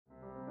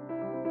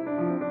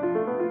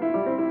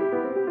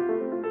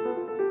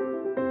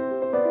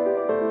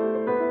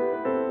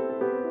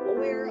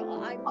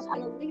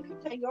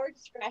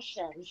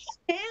expressions.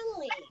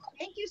 Stanley,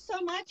 thank you so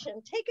much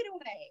and take it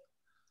away.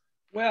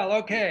 Well,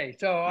 okay,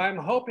 so I'm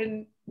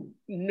hoping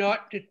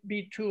not to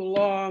be too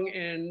long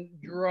and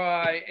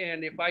dry.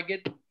 And if I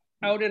get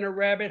out in a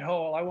rabbit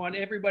hole, I want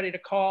everybody to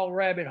call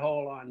rabbit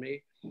hole on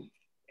me.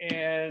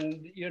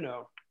 And, you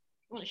know.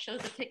 Want to show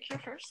the picture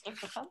first of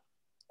the pub?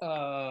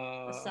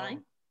 The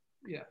sign?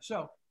 Yeah,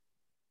 so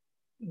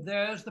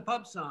there's the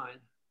pub sign,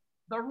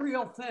 the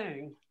real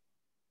thing.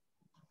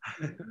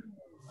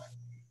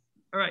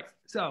 All right,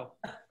 so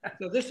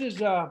this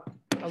is a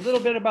little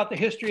bit about the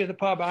history of the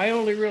pub. I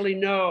only really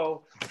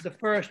know the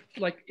first,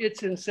 like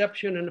its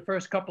inception in the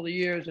first couple of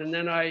years, and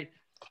then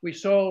we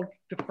sold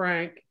to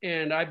Frank,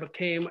 and I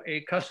became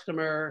a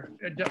customer,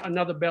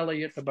 another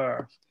belly at the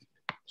bar.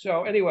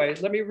 So anyway,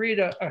 let me read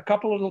a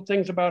couple of little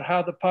things about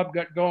how the pub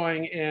got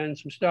going and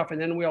some stuff,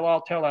 and then we'll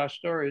all tell our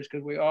stories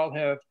because we all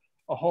have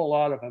a whole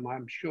lot of them,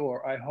 I'm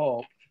sure, I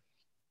hope.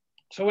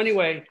 So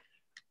anyway,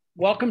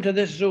 welcome to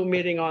this Zoom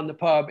meeting on the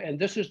pub, and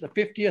this is the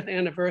 50th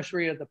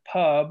anniversary of the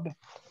pub.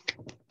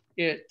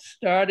 It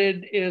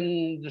started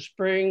in the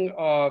spring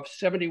of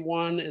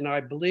 71, and I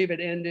believe it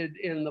ended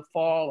in the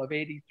fall of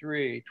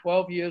 83.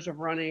 12 years of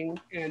running,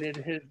 and it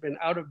has been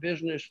out of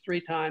business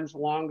 3 times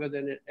longer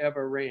than it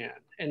ever ran,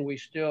 and we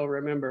still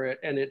remember it,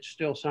 and it's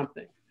still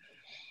something.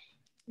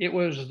 It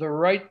was the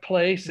right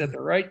place at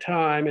the right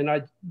time,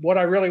 and what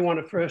I really want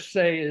to first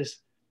say is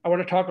I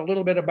want to talk a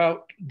little bit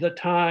about the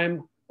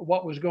time,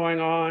 what was going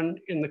on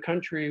in the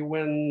country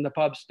when the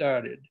pub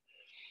started.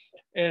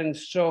 And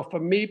so for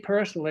me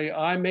personally,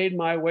 I made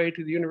my way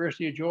to the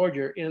University of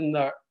Georgia in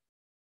the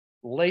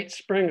late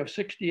spring of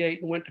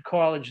 68 and went to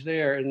college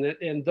there. And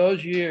in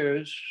those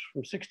years,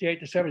 from 68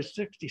 to 70,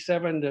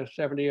 67 to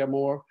 70 or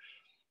more,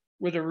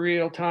 was a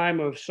real time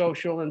of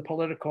social and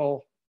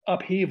political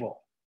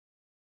upheaval.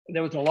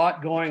 There was a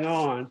lot going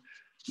on.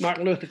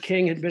 Martin Luther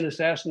King had been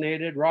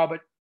assassinated.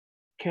 Robert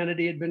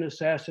Kennedy had been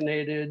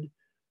assassinated.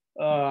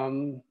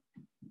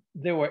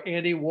 There were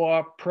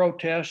anti-war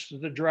protests.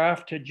 The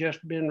draft had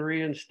just been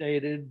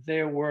reinstated.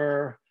 There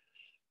were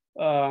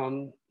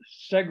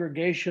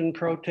segregation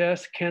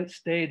protests. Kent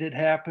State had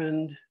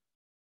happened.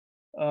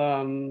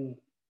 Pot and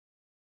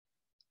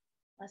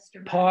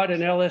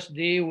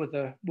LSD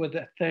were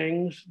the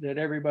things that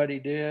everybody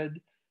did.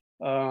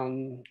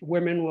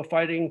 Women were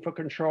fighting for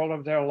control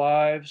of their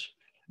lives,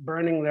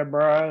 burning their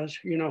bras.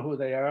 You know who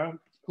they are,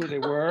 who they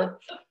were.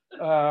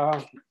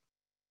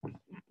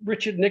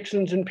 Richard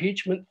Nixon's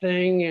impeachment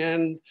thing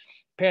and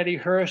Patty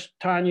Hearst,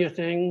 Tanya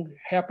thing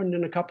happened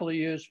in a couple of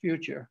years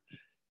future.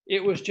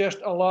 It was just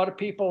a lot of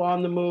people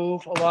on the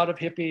move, a lot of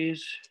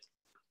hippies.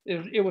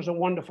 It was a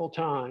wonderful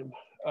time.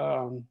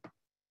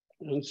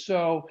 And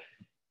so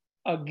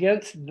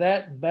against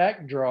that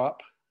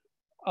backdrop,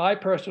 I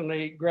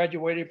personally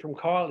graduated from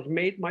college,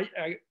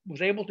 I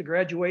was able to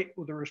graduate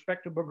with a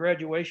respectable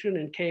graduation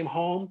and came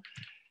home.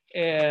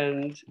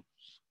 And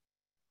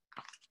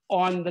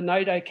on the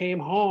night I came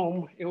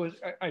home,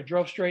 I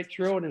drove straight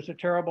through and it was a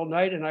terrible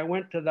night. And I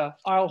went to the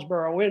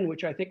Islesboro Inn,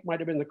 which I think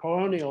might've been the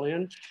Colonial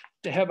Inn,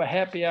 to have a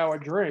happy hour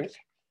drink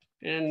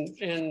and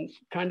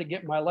kind of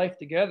get my life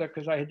together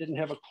because I didn't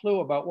have a clue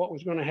about what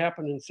was going to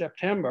happen in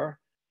September.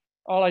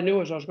 All I knew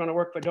was I was going to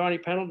work for Donnie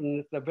Pendleton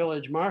at the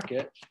Village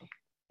Market.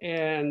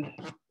 And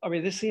I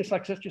mean, this seems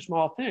like such a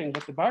small thing,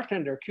 but the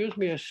bartender accused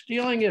me of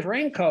stealing his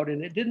raincoat,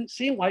 and it didn't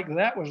seem like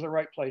that was the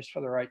right place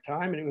for the right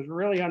time. And it was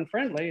really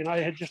unfriendly. And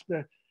I had just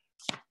a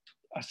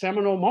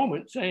seminal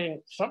moment saying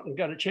something's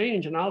got to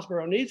change and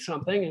Islesboro needs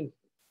something. And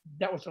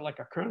that was like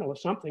a kernel of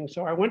something.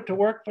 So I went to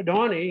work for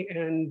Donnie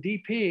and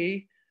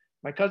DP.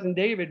 My cousin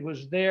David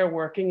was there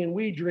working, and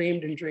we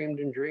dreamed and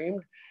dreamed and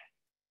dreamed.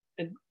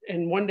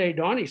 And one day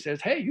Donnie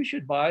says, hey, you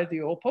should buy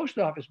the old post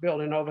office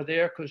building over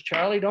there because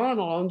Charlie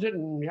Donald owns it.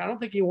 And I don't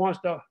think he wants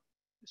to.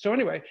 So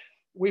anyway,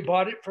 we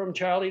bought it from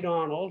Charlie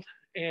Donald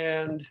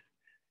and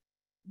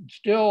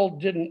still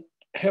didn't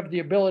have the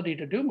ability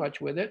to do much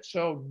with it.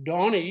 So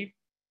Donnie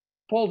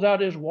pulls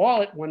out his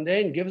wallet one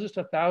day and gives us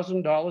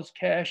 $1,000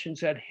 cash and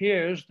said,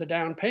 here's the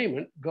down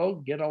payment, go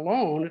get a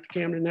loan at the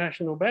Camden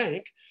National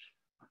Bank.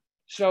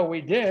 So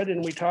we did,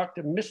 and we talked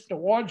to Mr.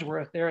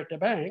 Wadsworth there at the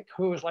bank,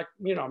 who was like,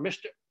 you know,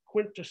 Mr.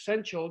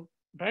 quintessential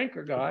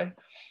banker guy.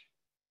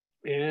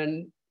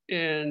 And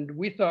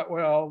we thought,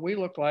 well, we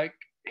look like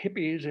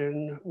hippies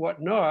and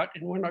whatnot,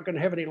 and we're not going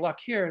to have any luck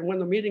here. And when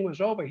the meeting was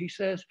over, he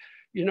says,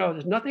 you know,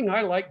 there's nothing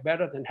I like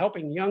better than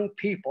helping young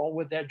people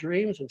with their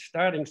dreams and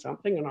starting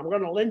something. And I'm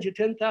going to lend you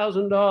 $10,000,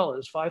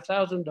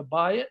 $5,000 to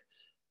buy it,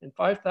 and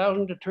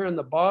 $5,000 to turn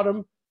the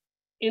bottom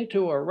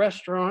into a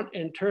restaurant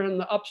and turn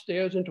the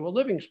upstairs into a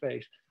living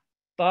space.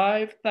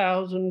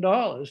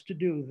 $5,000 to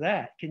do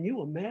that. Can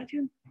you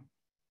imagine?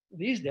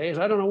 These days,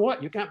 I don't know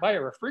what, you can't buy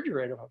a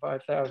refrigerator for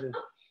 $5,000.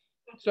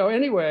 So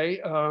anyway,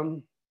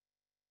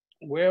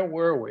 where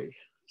were we?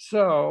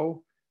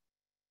 So,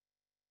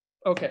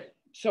 okay,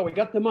 so we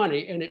got the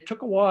money, and it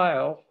took a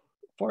while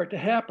for it to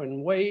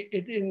happen.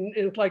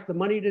 It's like the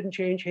money didn't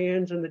change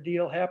hands and the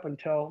deal happened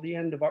till the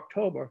end of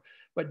October.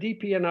 But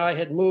DP and I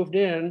had moved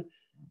in,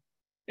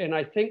 and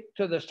I think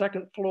to the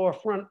second floor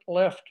front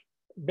left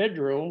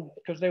bedroom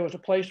because there was a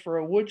place for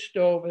a wood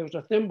stove. There was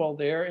a thimble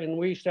there, and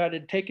we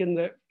started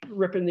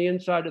ripping the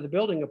inside of the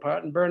building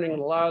apart and burning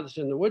the laths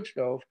in the wood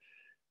stove.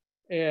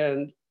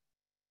 And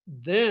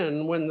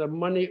then when the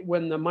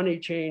money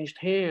changed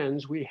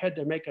hands, we had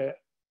to make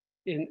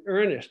in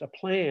earnest a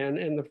plan,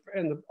 and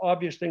the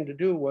obvious thing to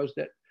do was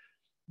that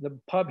the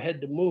pub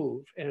had to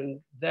move, and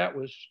that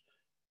was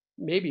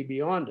maybe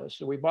beyond us.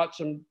 So we bought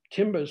some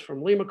timbers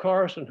from Lima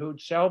Carson,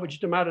 who'd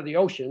salvaged them out of the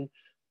ocean,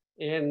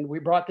 and we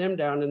brought them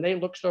down, and they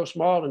looked so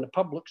small and the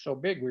pub looked so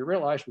big, we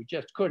realized we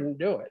just couldn't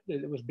do it.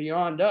 It was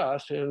beyond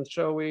us. And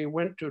so we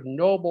went to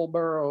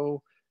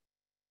Nobleboro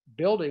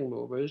Building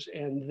Movers,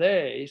 and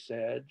they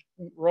said,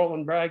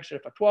 Roland Bragg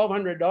said, for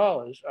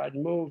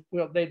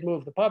 $1,200, they'd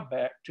move the pub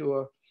back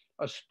to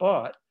a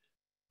spot,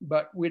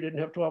 but we didn't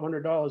have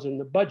 $1,200 in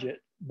the budget.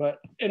 But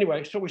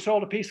anyway, so we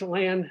sold a piece of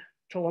land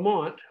to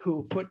Lamont,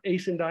 who put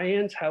Ace and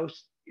Diane's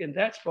house in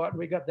that spot, and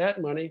we got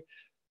that money.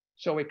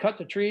 So we cut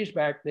the trees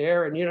back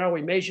there, and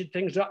we measured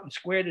things up and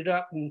squared it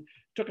up and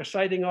took a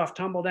siding off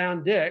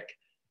Tumbledown Dick,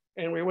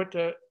 and we went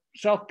to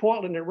South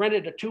Portland and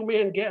rented a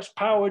 2-man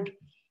gas-powered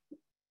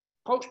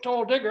post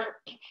hole digger,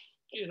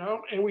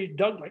 and we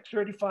dug like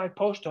 35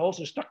 post holes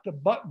and stuck the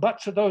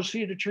butts of those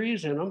cedar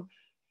trees in them.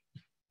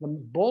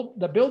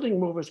 The building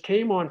movers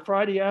came on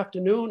Friday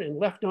afternoon and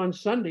left on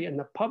Sunday, and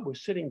the pub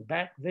was sitting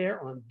back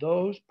there on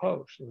those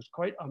posts. It was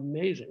quite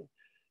amazing.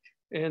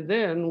 And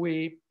then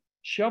we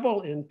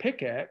shovel and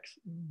pickaxe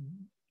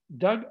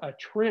dug a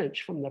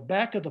trench from the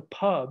back of the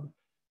pub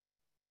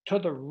to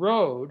the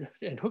road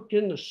and hooked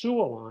in the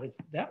sewer line.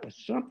 That was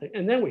something.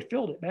 And then we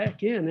filled it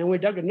back in, and we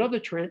dug another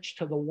trench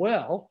to the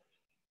well,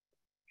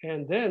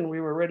 and then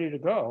we were ready to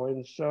go.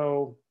 And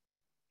so,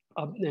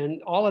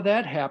 and all of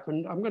that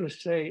happened, I'm going to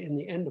say, in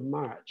the end of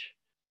March.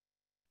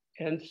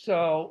 And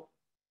so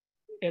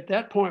at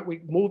that point,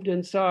 we moved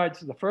inside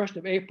to the 1st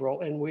of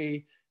April, and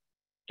we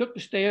took the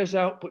stairs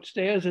out, put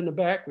stairs in the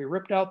back. We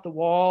ripped out the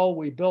wall.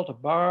 We built a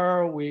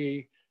bar.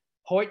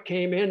 Hoyt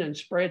came in and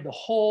sprayed the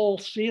whole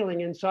ceiling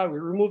inside. We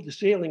removed the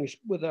ceilings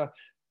with a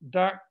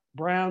dark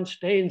brown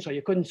stain so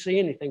you couldn't see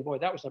anything. Boy,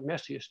 that was the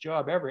messiest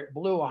job ever. It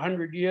blew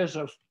 100 years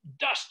of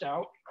dust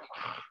out.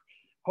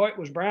 Hoyt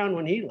was brown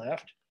when he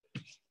left.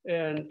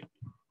 And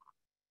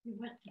you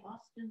went to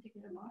Boston to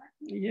get a bar?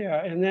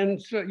 Yeah, and then,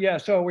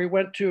 so we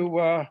went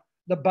to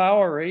the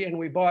Bowery, and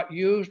we bought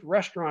used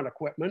restaurant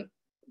equipment,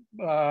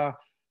 the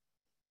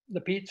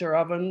pizza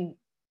oven,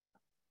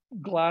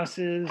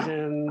 glasses,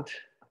 and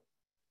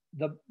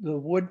the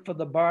wood for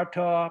the bar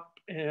top,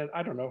 and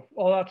I don't know,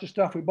 all lots of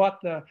stuff. We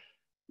bought the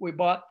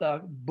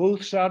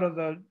booths out of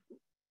the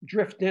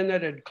Drift Inn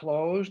that had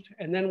closed,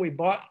 and then we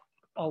bought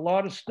a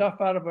lot of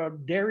stuff out of a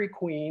Dairy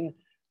Queen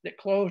that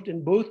closed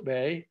in Booth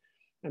Bay,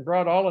 and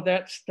brought all of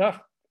that stuff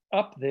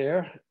up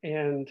there.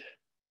 And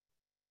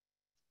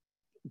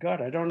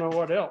God, I don't know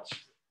what else.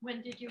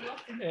 When did you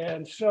open?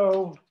 And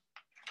so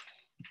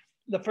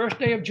the first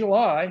day of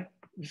July,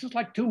 this is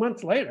like 2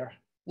 months later,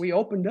 we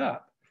opened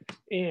up.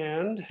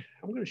 And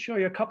I'm going to show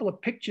you a couple of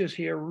pictures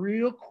here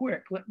real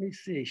quick. Let me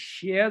see,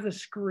 share the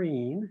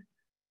screen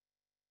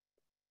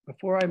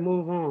before I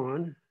move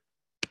on.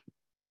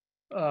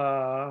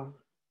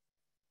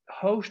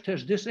 Host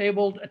has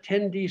disabled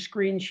attendee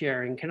screen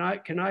sharing. Can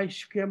I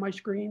share my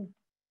screen?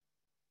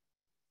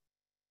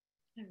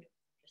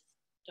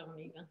 Don't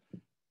even.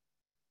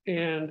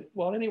 And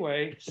well,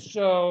 anyway,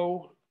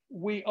 so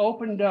we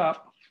opened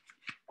up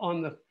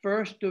on the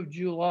 1st of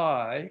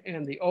July,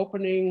 and the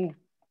opening.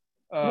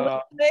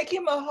 Make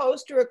him a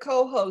host or a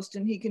co-host,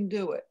 and he can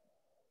do it.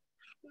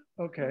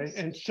 Okay,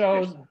 and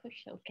so push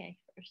okay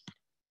first.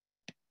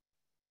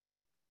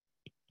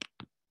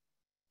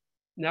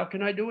 Now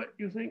can I do it,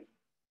 you think?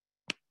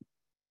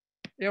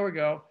 There we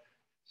go.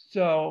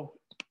 So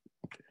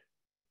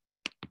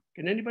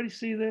can anybody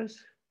see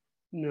this?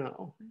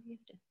 No.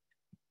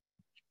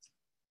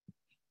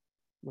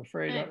 I'm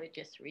afraid I would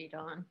just read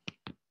on.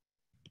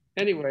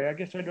 Anyway, I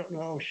guess I don't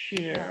know.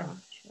 Share.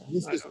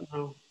 I don't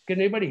know. Can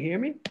anybody hear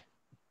me?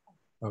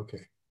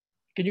 Okay.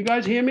 Can you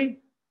guys hear me?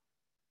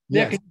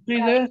 Yes. Yeah, can you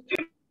see this?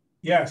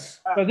 Yes.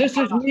 So this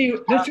is me.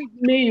 This is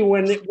me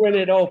when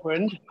it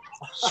opened.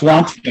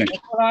 Swamp Thing. That's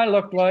what I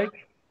looked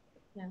like.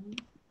 Yeah.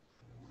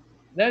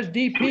 That's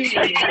DP.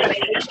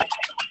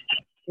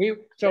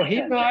 So he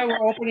and I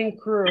were opening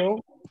crew.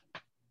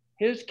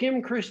 Here's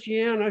Kim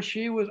Christiana.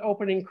 She was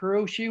opening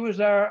crew. She was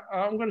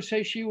I'm going to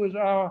say she was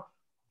our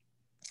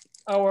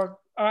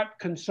art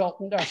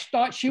consultant.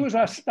 She was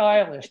our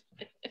stylist.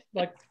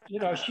 Like,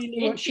 she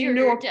knew.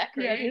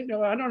 Yeah,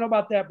 I don't know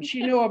about that, but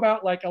she knew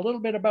about like a little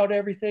bit about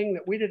everything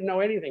that we didn't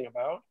know anything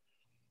about.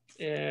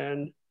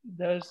 And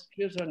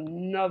here's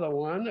another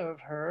one of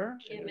her.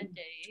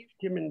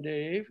 Kim and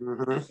Dave.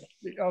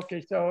 Mm-hmm.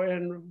 Okay, so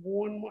and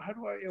one more.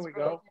 Here we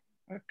go.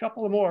 A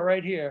couple of more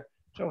right here.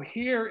 So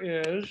here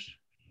is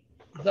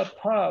the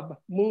pub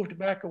moved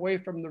back away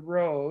from the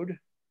road,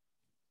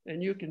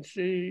 and you can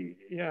see,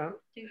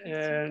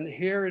 and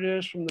here it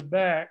is from the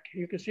back.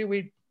 You can see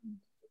we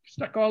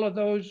stuck all of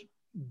those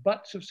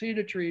butts of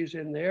cedar trees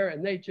in there,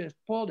 and they just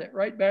pulled it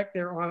right back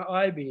there on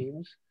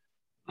I-beams.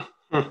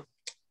 Do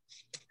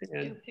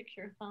a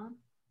picture, Tom?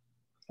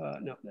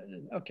 No,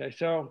 okay.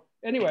 So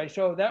anyway,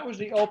 so that was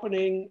the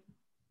opening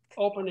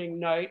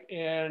night,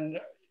 and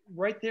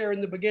right there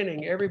in the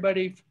beginning,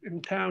 everybody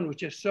in town was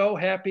just so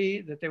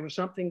happy that there was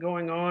something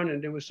going on,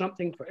 and there was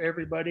something for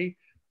everybody.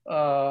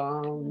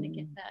 I'm gonna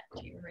get back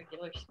to your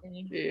regular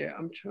screen. Yeah,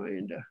 I'm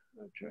trying.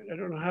 I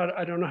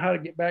don't know how to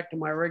get back to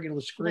my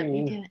regular screen. Let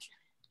me do it.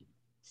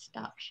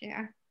 Stop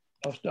share.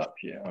 Oh, stop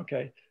share.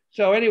 Okay.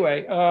 So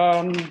anyway,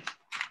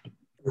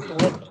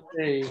 let's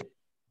see.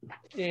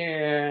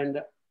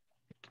 And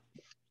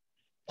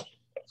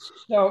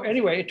so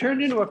anyway, it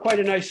turned into quite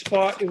a nice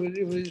spot.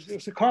 It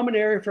was a common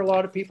area for a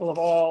lot of people of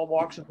all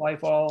walks of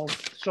life, all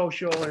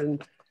social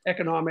and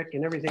economic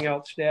and everything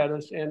else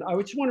status. And I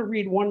just want to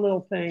read one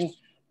little thing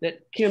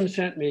that Kim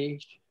sent me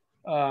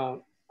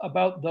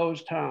about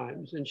those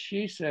times. And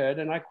she said,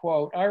 and I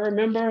quote, "I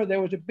remember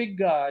there was a big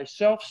guy,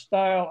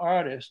 self-styled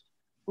artist,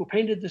 who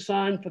painted the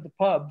sign for the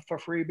pub for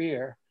free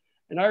beer.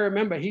 And I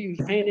remember he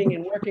was painting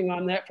and working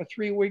on that for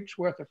 3 weeks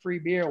worth of free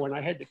beer when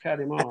I had to cut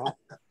him off.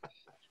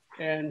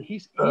 And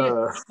he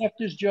had left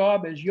his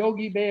job as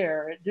Yogi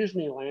Bear at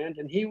Disneyland,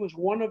 and he was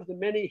one of the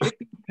many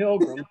hippie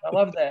pilgrims. I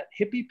love that,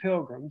 hippie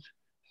pilgrims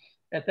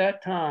at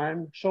that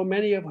time. So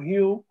many of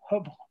whom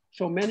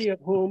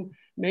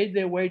made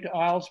their way to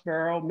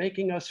Islesboro,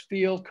 making us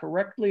feel,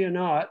 correctly or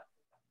not,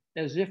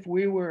 as if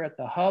we were at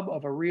the hub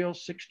of a real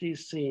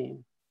 60s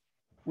scene.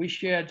 We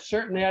shared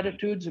certain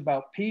attitudes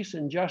about peace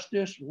and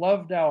justice,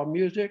 loved our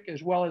music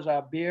as well as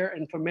our beer,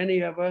 and for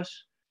many of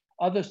us,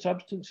 other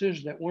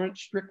substances that weren't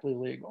strictly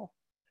legal.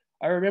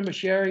 I remember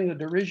sharing the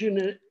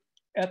derision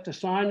at the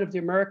sign of the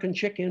American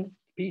chicken,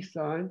 peace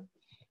sign,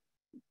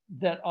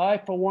 that I,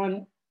 for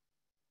one,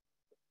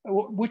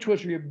 which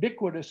was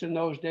ubiquitous in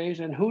those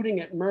days, and hooting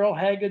at Merle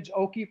Haggard's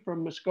Okie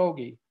from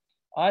Muskogee.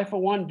 I, for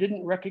one,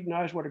 didn't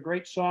recognize what a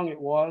great song it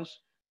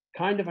was,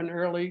 kind of an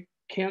early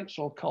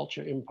cancel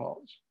culture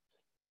impulse."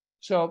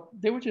 So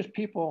there were just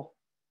people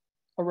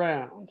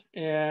around,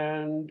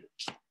 and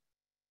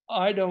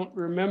I don't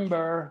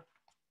remember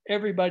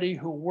everybody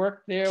who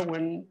worked there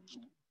when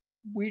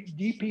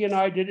DP and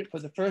I did it for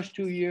the first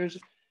 2 years,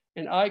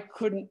 and I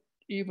couldn't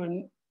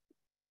even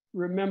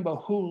remember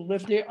who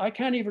lived there. I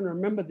can't even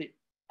remember the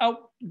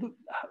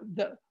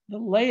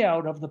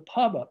layout of the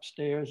pub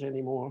upstairs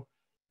anymore.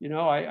 You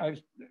know, I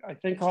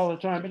think all the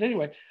time, but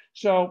anyway,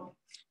 so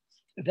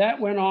that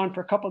went on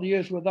for a couple of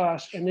years with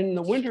us. And in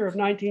the winter of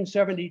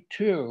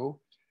 1972,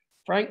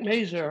 Frank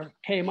Mazer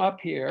came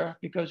up here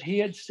because he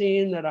had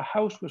seen that a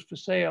house was for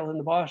sale in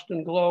the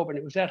Boston Globe, and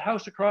it was that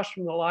house across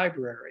from the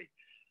library.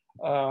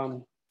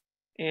 And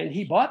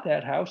he bought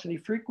that house and he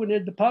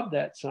frequented the pub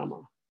that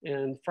summer.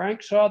 And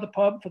Frank saw the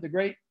pub for the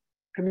great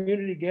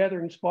community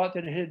gathering spot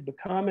that it had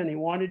become, and he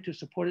wanted to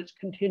support its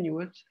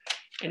continuance.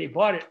 And he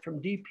bought it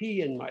from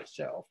DP and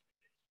myself.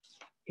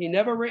 He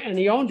never and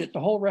he owned it the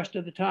whole rest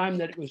of the time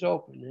that it was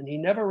open. And he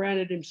never ran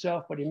it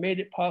himself, but he made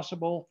it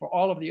possible for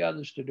all of the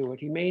others to do it.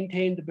 He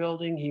maintained the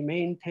building, he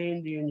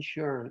maintained the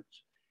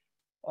insurance.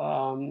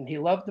 He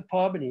loved the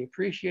pub and he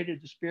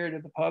appreciated the spirit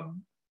of the pub.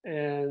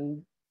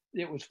 And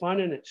it was fun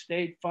and it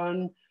stayed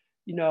fun.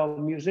 You know,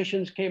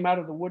 musicians came out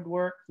of the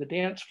woodwork, the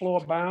dance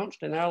floor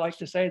bounced, and I like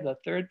to say the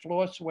third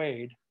floor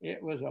swayed.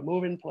 It was a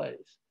moving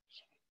place.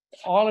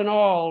 All in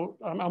all,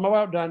 I'm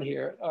about done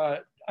here.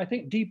 I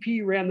think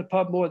DP ran the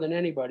pub more than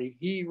anybody.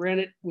 He ran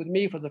it with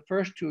me for the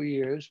first 2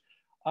 years.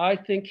 I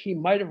think he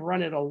might have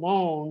run it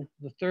alone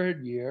the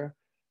third year.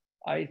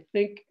 I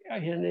think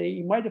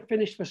he might have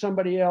finished for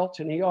somebody else.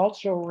 And he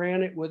also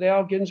ran it with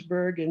Al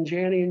Ginsberg and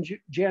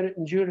Janet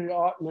and Judith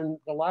Ottman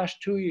the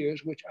last 2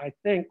 years, which I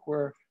think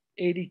were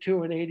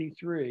 82 and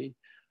 83.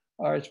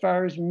 As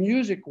far as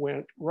music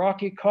went,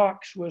 Rocky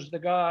Cox was the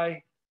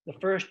guy the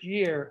first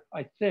year,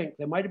 I think.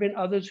 There might have been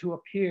others who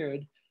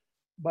appeared,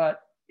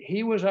 but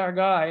he was our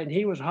guy, and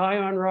he was high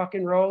on rock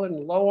and roll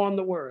and low on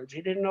the words.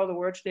 He didn't know the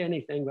words to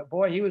anything, but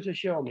boy, he was a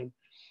showman.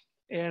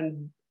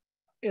 And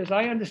as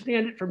I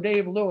understand it from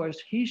Dave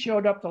Lewis, he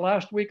showed up the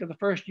last week of the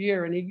first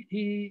year, and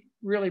he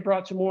really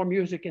brought some more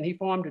music, and he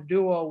formed a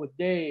duo with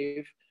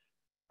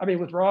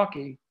with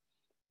Rocky.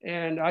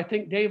 And I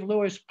think Dave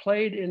Lewis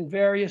played in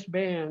various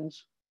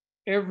bands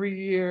every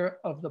year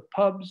of the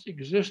pub's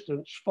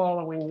existence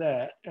following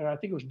that. And I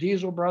think it was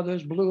Diesel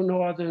Brothers, Blue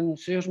Northern,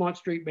 Searsmont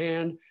Street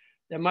Band.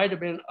 There might have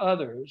been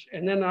others.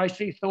 And then I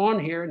see Thorne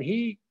here, and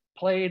he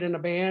played in a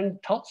band,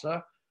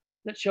 Tulsa,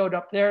 that showed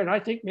up there. And I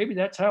think maybe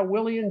that's how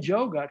Willie and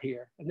Joe got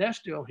here, and they're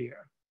still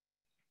here.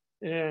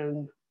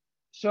 And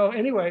so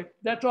anyway,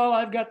 that's all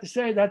I've got to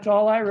say. That's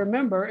all I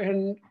remember.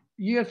 And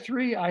year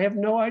 3, I have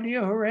no idea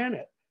who ran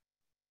it.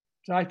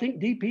 So I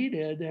think DP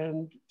did.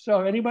 And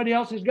so anybody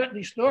else has got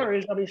these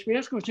stories, I mean,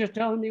 Spansko was just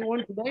telling me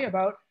one today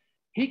about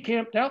he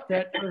camped out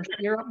that first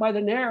year up by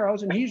the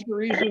Narrows, and he's the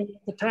reason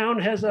the town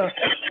has a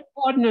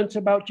ordinance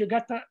about you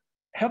got to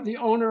have the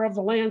owner of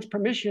the land's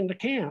permission to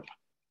camp.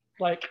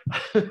 Like,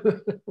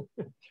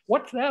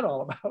 what's that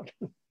all about?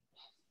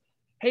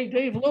 Hey,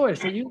 Dave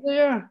Lewis, are you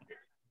there?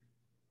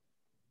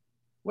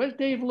 Where's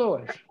Dave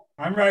Lewis?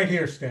 I'm right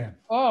here, Stan.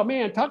 Oh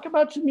man, talk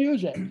about some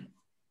music.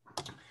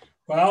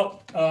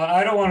 Well,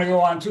 I don't want to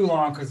go on too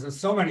long because there's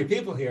so many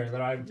people here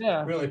that I'm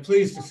really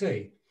pleased to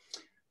see.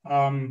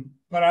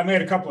 But I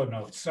made a couple of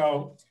notes.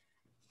 So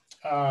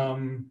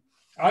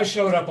I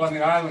showed up on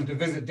the island to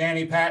visit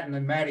Danny Patton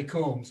and Matty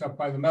Coombs up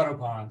by the Meadow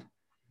Pond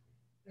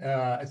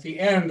at the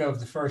end of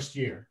the first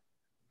year.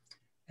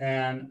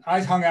 And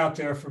I hung out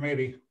there for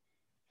maybe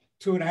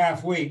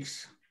 2.5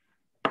 weeks.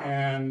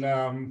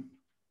 And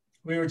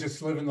we were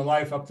just living the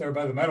life up there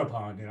by the Meadow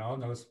Pond, you know,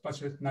 and there was a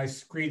bunch of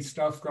nice green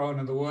stuff growing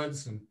in the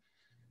woods.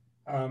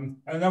 And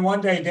then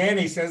one day,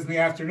 Danny says in the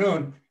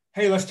afternoon,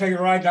 hey, let's take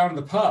a ride down to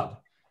the pub.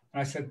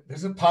 And I said,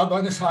 there's a pub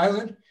on this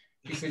island?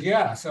 He said,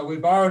 yeah. So we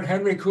borrowed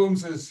Henry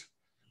Coombs's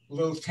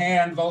little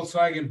tan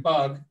Volkswagen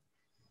Bug,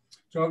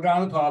 drove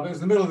down to the pub. It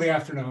was the middle of the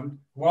afternoon,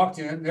 walked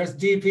in. There's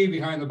DP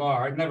behind the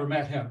bar. I'd never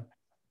met him.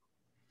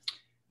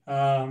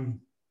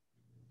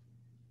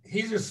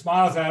 He just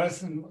smiles at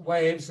us and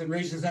waves and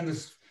reaches in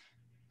this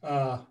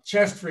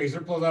chest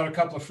freezer, pulls out a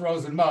couple of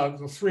frozen mugs,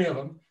 well, 3 of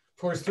them,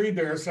 pours 3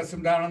 beers, sets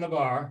them down on the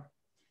bar.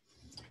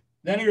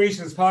 Then he reached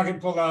in his pocket,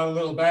 pulled out a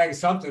little bag of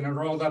something and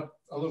rolled up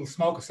a little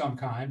smoke of some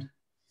kind.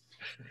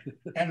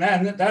 And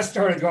then that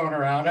started going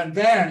around. And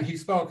then he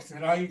spoke,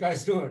 said, how you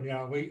guys doing? You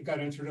know, we got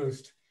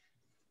introduced.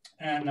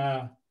 And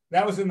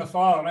that was in the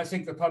fall. And I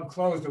think the pub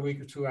closed a week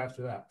or 2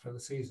 after that for the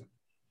season.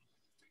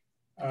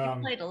 You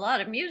played a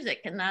lot of music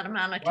in that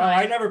amount of time. Well,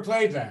 I never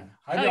played then.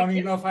 I don't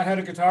even know if I had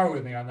a guitar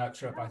with me on that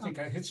trip. I think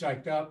I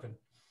hitchhiked up.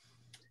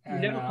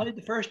 And You never played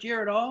the first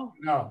year at all?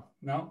 No,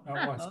 not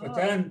once. But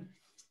then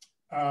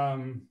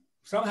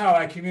somehow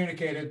I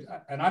communicated,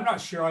 and I'm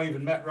not sure I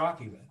even met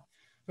Rocky then,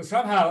 but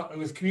somehow it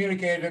was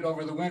communicated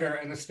over the winter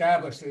and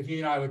established that he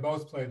and I would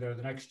both play there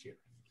the next year.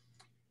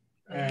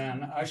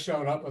 And I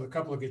showed up with a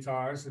couple of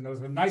guitars, and there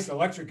was a nice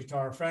electric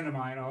guitar a friend of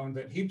mine owned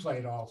that he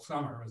played all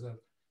summer. It was an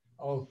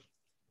old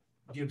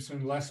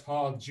Gibson Les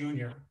Paul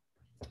Jr.,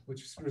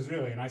 which was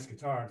really a nice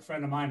guitar. A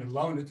friend of mine had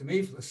loaned it to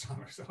me for the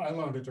summer, so I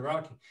loaned it to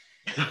Rocky.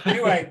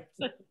 Anyway,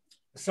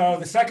 so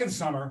the second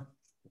summer,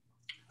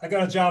 I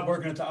got a job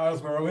working at the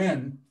Islesboro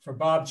Inn for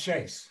Bob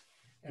Chase,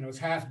 and it was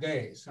half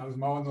days. I was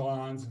mowing the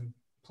lawns and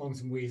pulling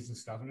some weeds and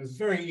stuff, and it was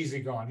very easy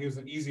going. He was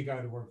an easy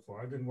guy to work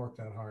for. I didn't work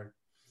that hard.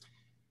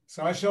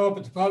 So I show up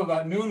at the pub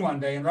about noon one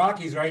day, and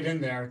Rocky's right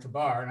in there at the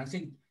bar, and I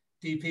think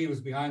DP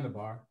was behind the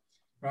bar.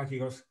 Rocky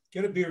goes,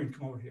 get a beer and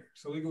come over here.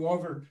 So we go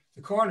over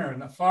the corner, in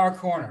the far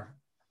corner,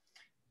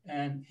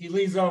 and he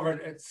leans over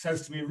and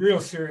says to me real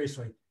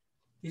seriously,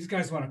 these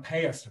guys want to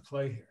pay us to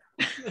play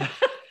here.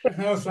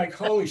 And I was like,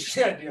 holy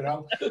shit, you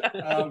know.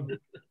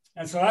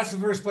 And so that's the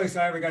first place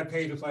I ever got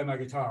paid to play my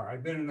guitar.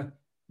 I'd been in the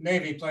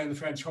Navy playing the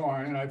French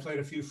horn, and I played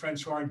a few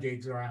French horn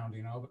gigs around,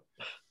 you know.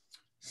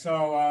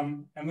 So,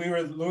 and we were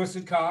at Lewis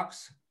and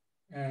Cox,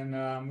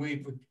 and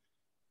we would,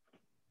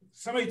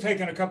 somebody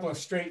taken a couple of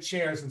straight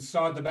chairs and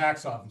sawed the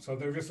backs off them. So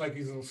they're just like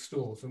these little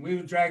stools. And we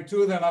would drag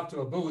 2 of them up to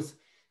a booth,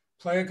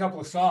 play a couple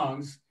of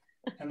songs,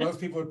 and those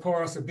people would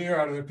pour us a beer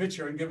out of their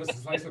pitcher and give us a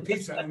slice of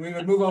pizza. And we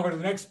would move over to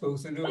the next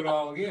booth and do it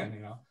all again,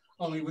 you know,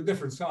 only with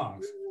different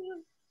songs.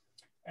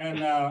 And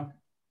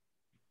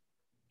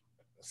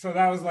so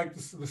that was like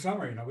the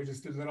summer, you know, we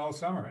just did that all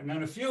summer. And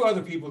then a few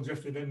other people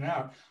drifted in and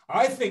out.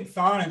 I think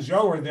Thon and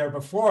Joe were there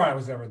before I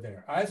was ever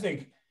there. I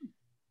think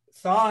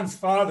Thon's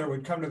father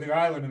would come to the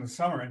island in the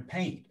summer and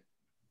paint.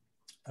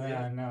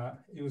 And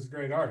he was a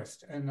great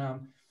artist. And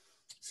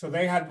so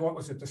they had, what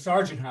was it, the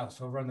Sargent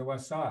House over on the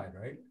west side,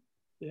 right?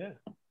 Yeah.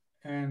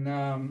 And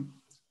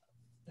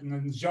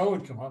then Joe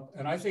would come up,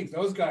 and I think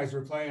those guys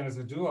were playing as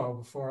a duo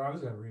before I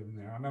was ever even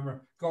there. I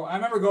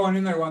remember going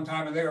in there one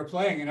time, and they were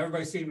playing, and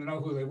everybody seemed to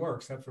know who they were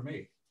except for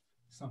me,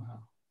 somehow.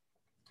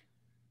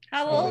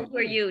 How old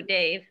were you,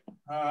 Dave?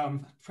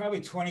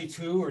 Probably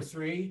 22 or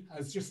 3. I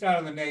was just out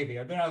of the Navy.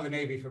 I've been out of the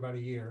Navy for about a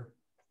year.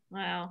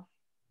 Wow.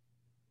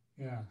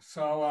 Yeah.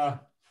 So let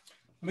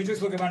me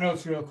just look at my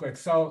notes real quick.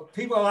 So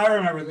people I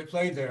remember that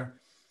played there.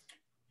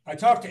 I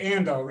talked to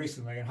Ando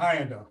recently, and hi,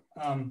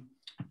 Ando.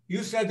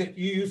 You said that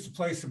you used to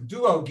play some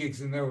duo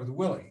gigs in there with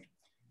Willie.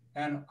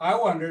 And I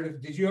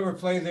wondered, did you ever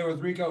play there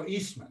with Rico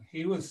Eastman?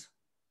 He was,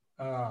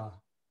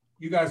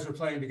 you guys were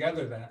playing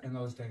together then, in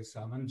those days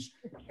some.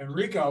 And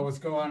Rico was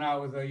going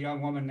out with a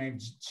young woman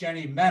named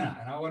Jenny Mena.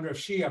 And I wonder if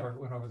she ever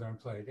went over there and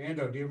played.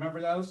 Ando, do you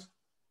remember those?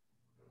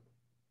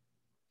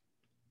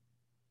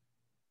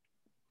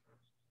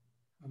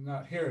 I'm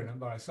not hearing him,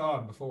 but I saw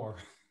him before.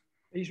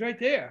 He's right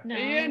there. No,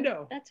 hey,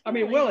 Ando. that's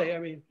Willie. I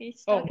mean,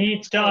 he's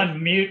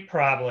on mute,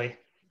 probably.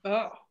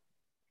 Oh.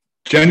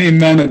 Jenny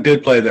Mena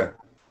did play there.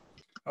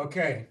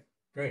 Okay,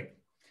 great.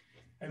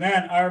 And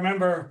then I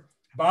remember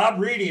Bob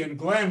Reedy and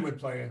Glenn would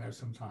play in there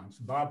sometimes.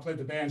 Bob played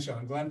the banjo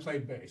and Glenn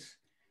played bass.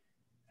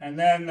 And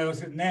then there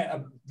was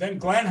then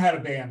Glenn had a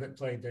band that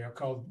played there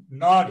called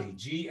Naughty,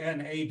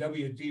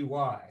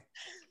 Gnawdy.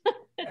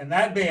 And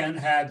that band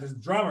had this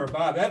drummer,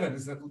 Bob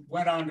Evans, that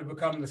went on to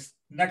become the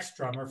next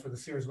drummer for the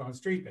Sears One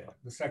Street Band,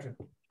 the second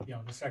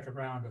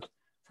round of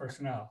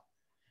personnel.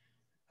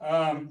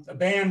 A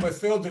band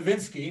with Phil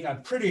Davinsky,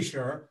 I'm pretty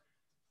sure,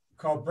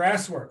 called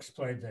Brassworks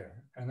played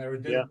there, and they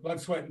did Yeah. Blood,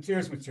 Sweat, and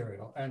Tears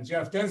material. And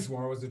Jeff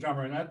Dinsmore was the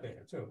drummer in that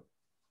band too.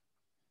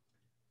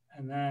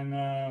 And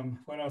then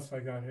what else I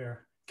got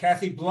here?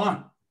 Kathy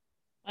Blunt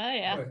Oh,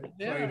 yeah.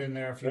 played in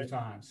there a few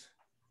times.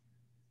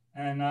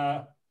 And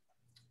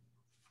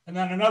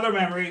then another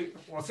memory.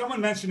 Well,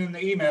 someone mentioned in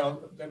the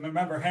email that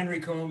remember Henry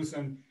Coombs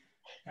and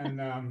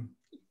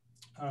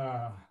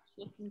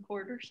Living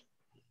quarters.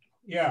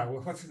 yeah,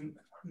 what's his,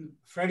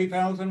 Freddie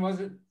Pendleton, was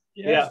it?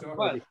 Yeah.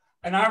 What?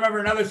 And I remember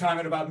another time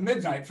at about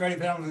midnight, Freddie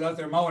Pendleton was out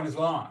there mowing his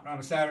lawn on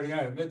a Saturday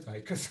night at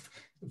midnight because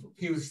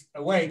he was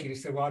awake and he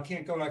said, well, I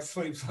can't go back to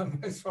sleep, so I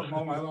might as well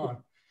mow my lawn.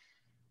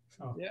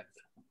 So, Yeah.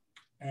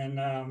 And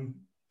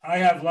I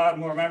have a lot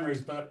more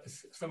memories, but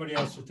somebody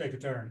else should take a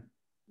turn.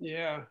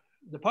 Yeah.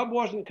 The pub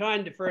wasn't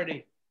kind to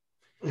Freddie.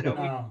 You know,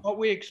 No. but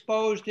we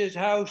exposed his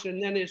house,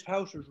 and then his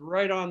house was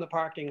right on the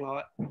parking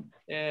lot.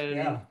 And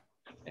Yeah.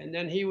 and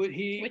then he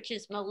Which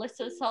is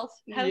Melissa's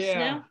house yeah,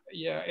 now?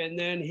 yeah. And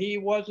then he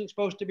wasn't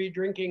supposed to be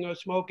drinking or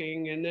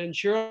smoking. And then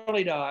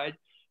Shirley died,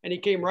 and he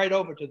came right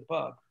over to the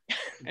pub.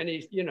 And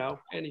he, you know,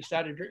 and he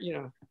started, you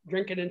know,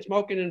 drinking and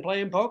smoking and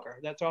playing poker.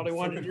 That's all he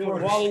wanted to do.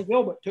 Quarters. Wally and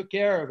Gilbert took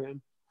care of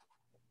him.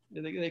 They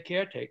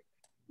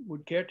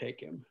would caretake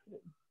him.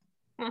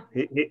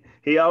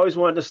 He always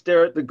wanted to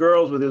stare at the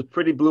girls with his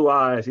pretty blue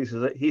eyes.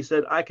 He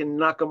said, I can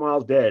knock them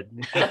all dead.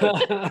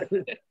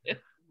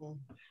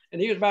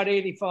 And he was about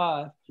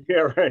 85.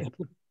 Yeah, right.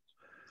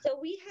 So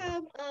we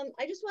have,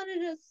 I just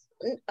wanted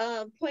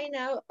to point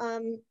out,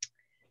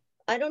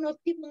 I don't know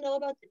if people know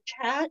about the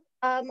chat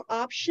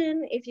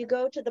option. If you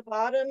go to the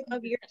bottom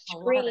of your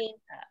screen,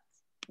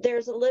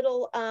 there's a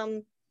little,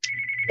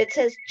 it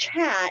says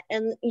chat,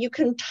 and you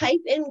can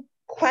type in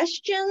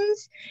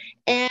questions,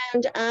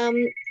 and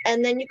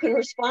then you can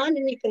respond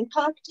and you can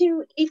talk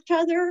to each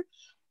other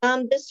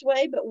this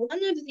way. But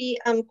one of the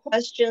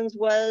questions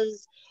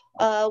was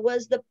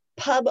the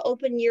pub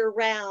open year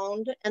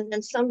round? And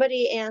then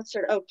somebody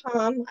answered, oh,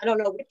 Tom, I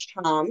don't know which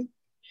Tom,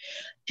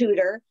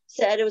 Tudor,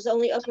 said it was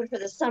only open for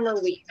the summer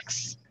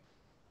weeks.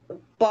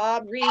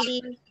 Bob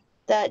Reedy,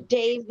 that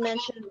Dave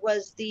mentioned,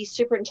 was the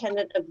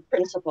superintendent of the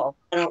principal.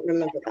 I don't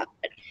remember that.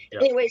 But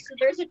Yep. Anyway, so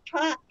there's a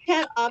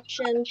chat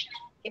option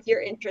if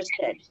you're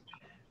interested.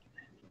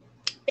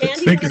 Dan,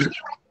 do you want to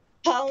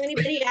call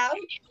anybody out?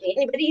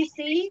 Anybody you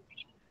see?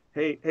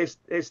 Hey,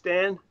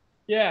 Stan,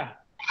 Yeah.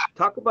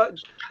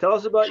 tell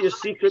us about your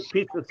secret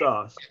pizza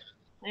sauce.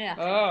 Yeah.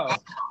 Oh,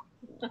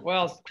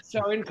 well,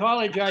 so in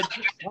college, I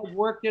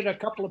worked at a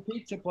couple of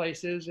pizza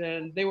places,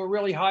 and they were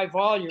really high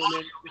volume.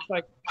 And it's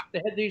like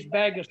they had these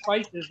bag of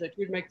spices that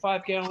you'd make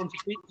 5 gallons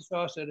of pizza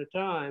sauce at a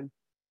time.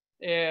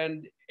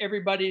 And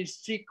everybody's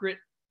secret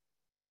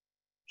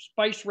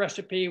spice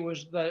recipe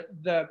was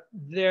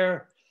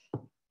their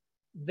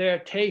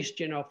taste,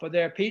 you know, for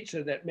their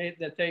pizza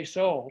that they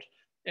sold.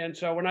 And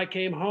so when I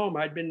came home,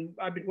 I'd been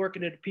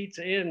working at a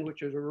Pizza Inn,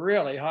 which was a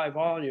really high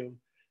volume,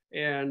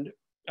 and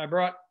I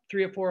brought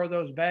 3 or 4 of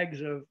those bags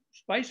of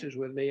spices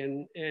with me,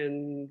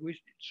 and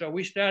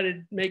we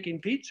started making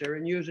pizza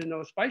and using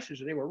those spices,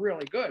 and they were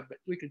really good. But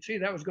we could see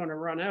that was going to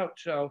run out.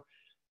 So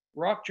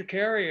Rock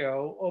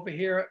Chicario over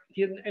here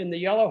in the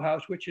Yellow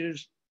House, which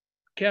is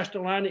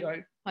Castellani,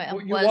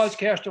 was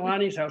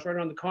Castellani's house right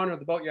on the corner of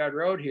the Boatyard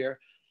Road here.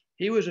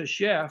 He was a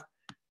chef.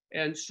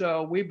 And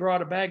so we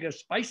brought a bag of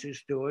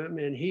spices to him,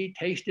 and he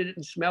tasted it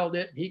and smelled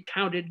it. He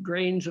counted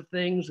grains of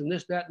things and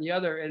this, that, and the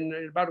other.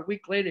 And about a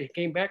week later, he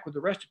came back with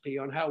the recipe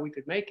on how we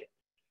could make it.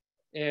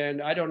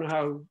 And I don't know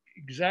how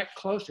exact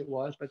close it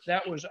was, but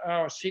that was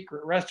our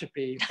secret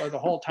recipe for the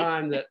whole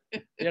time that,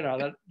 you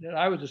know, that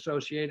I was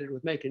associated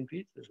with making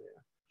pizzas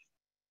there.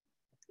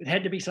 It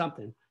had to be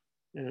something.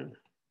 Yeah.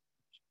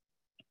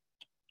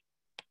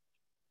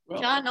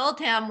 Well, John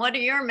Oldham, what are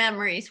your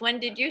memories? When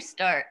did you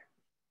start?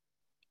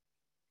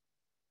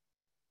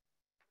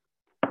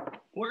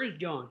 where is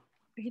John?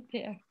 Right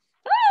there.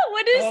 Oh,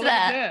 what is Oh, look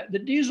that? at that? The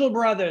Diesel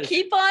Brothers.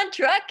 Keep on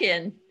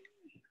trucking.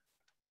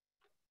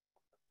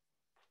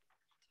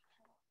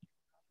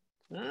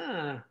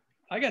 Ah,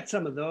 I got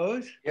some of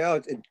those. Yeah,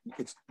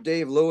 it's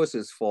Dave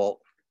Lewis's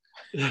fault.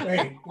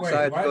 Wait,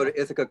 Decided to go what?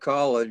 to Ithaca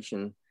College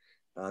and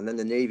then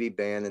the Navy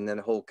band and then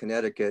the whole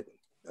Connecticut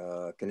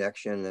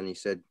connection. And he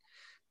said,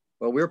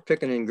 well, we were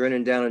picking and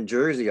grinning down in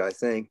Jersey, I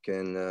think.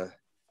 And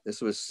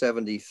this was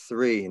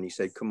 73. And he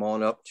said, come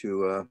on up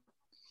to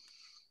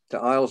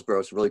Islesboro.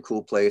 It's a really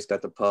cool place,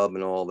 got the pub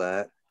and all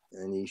that.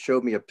 And he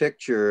showed me a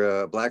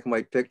picture, a black and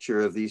white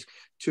picture of these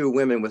 2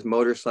 women with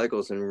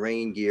motorcycles and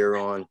rain gear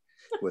on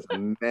with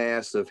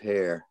massive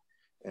hair.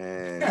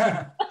 And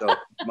so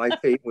my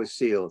fate was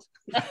sealed.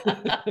 So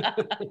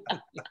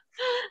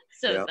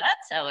Yeah.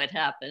 that's how it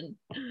happened.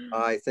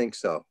 I think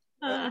so.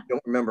 I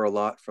don't remember a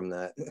lot from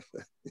that.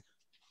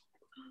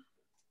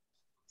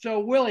 So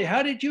Willie,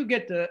 how did you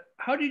get there?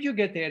 Did you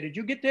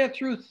get there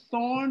through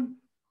Thorne?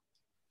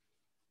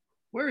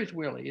 Where is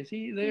Willie? Is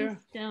he there?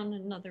 He's down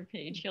another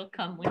page. He'll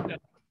come with you.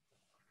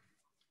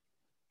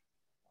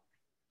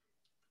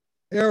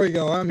 There we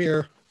go. I'm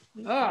here.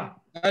 Ah,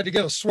 I had to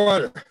get a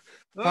sweater.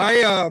 oh,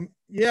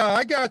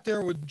 I got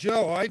there with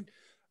Joe.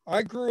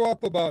 I grew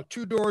up about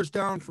 2 doors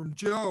down from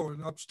Joe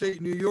in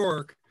upstate New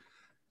York.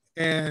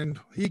 And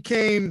he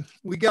came,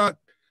 we got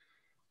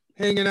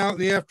hanging out in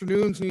the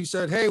afternoons, and he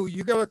said, hey, well,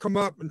 you got to come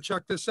up and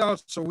check this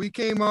out. So we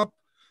came up,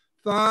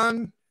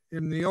 Thon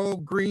in the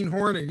old green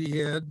Hornet he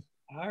had.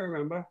 I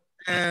remember.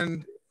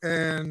 And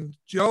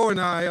Joe and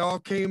I all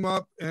came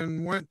up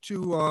and went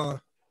to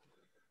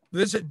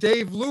visit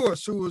Dave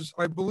Lewis, who was,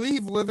 I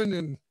believe, living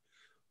in,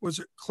 was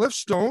it Cliff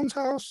Stone's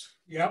house?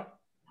 Yep.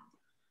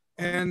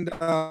 And,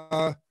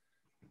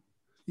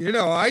 you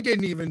know, I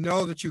didn't even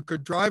know that you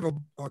could drive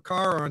a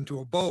car onto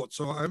a boat.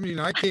 So, I mean,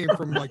 I came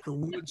from like the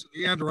woods,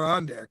 the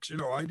Adirondacks, you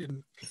know, I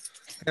didn't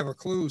have a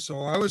clue.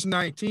 So I was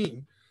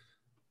 19.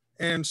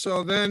 And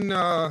so then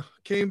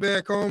came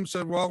back home,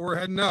 said, well, we're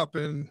heading up,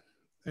 and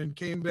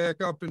came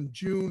back up in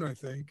June, I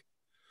think.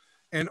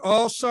 And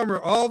all summer,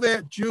 all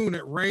that June,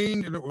 it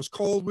rained and it was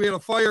cold. We had a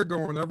fire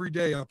going every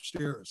day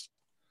upstairs.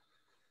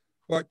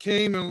 But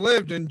came and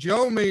lived, and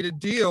Joe made a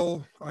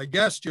deal, I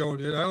guess Joe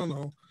did, I don't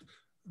know,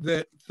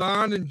 that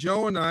Thon and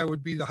Joe and I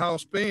would be the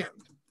house band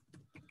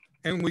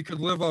and we could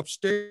live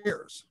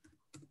upstairs.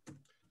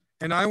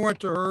 And I went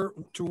to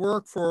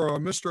work for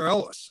Mr.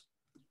 Ellis,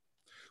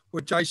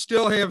 which I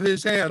still have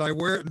his hat. I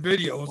wear it in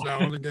videos now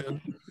and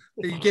again.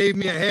 He gave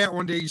me a hat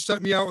one day. He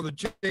sent me out with a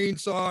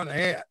chainsaw and a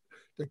hat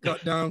to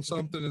cut down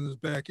something in his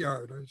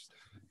backyard.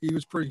 He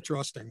was pretty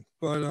trusting,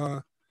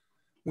 but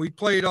we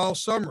played all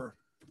summer.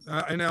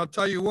 And I'll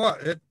tell you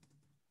what,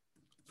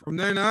 from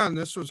then on,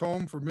 this was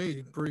home for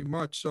me pretty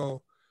much.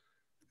 So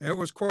it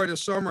was quite a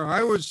summer.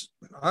 I was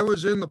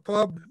in the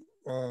pub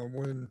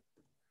in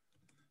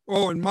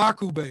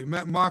Makube,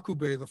 met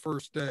Makube the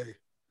first day.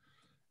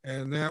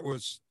 And that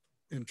was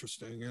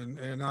interesting.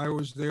 And I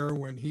was there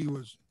when he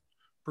was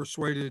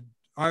persuaded.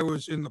 I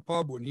was in the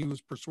pub when he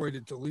was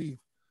persuaded to leave.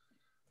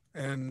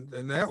 And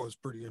that was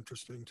pretty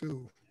interesting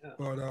too. Yeah.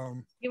 But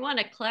you want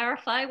to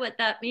clarify what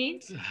that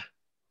means?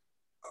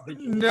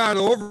 Not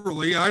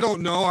overly. I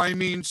don't know. I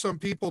mean, some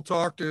people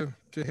talked to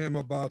him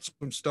about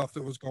some stuff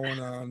that was going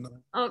on.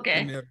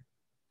 Okay.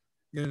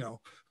 You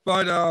know,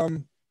 but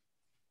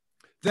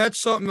that's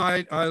something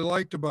I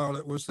liked about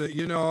it, was that,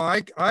 you know,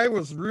 I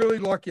was really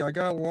lucky. I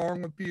got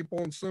along with people,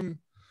 and some,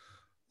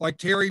 like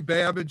Terry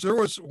Babbage. There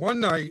was one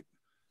night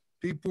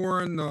people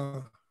were in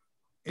the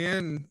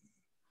inn,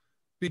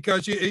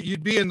 because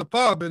you'd be in the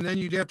pub and then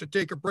you'd have to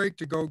take a break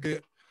to go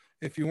get,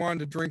 if you wanted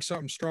to drink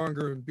something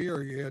stronger than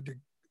beer, you had to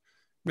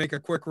make a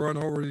quick run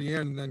over to the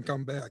inn and then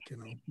come back, you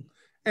know.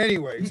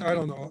 Anyways, I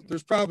don't know.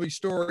 There's probably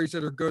stories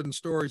that are good and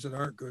stories that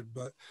aren't good.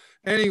 But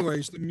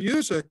anyways, the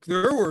music,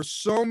 there were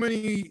so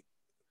many.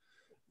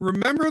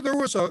 Remember,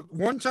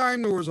 one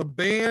time there was a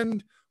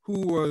band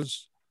who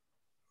was,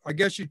 I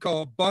guess you'd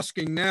call it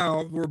busking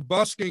now. We're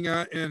busking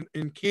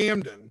in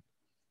Camden.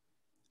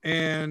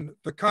 And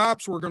the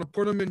cops were going to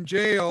put them in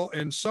jail.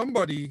 And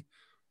somebody,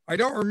 I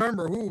don't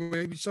remember who,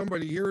 maybe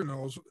somebody here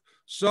knows,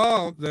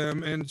 saw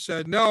them and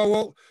said, no,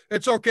 well,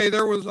 it's okay,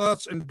 there was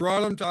us, and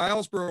brought them to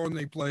Islesboro, and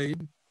they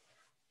played.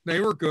 They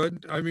were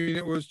good. I mean,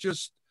 it was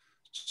just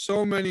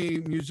so many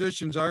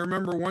musicians. I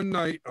remember one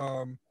night,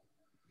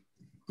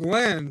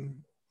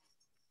 Glenn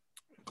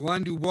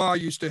Dubois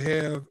used to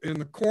have in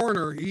the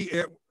corner,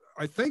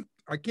 I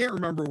can't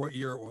remember what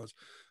year it was,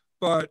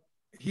 but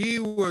we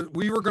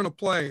were going to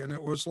play, and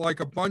it was like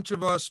a bunch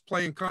of us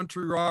playing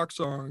country rock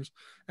songs,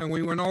 and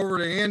we went over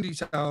to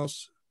Andy's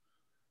house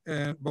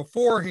and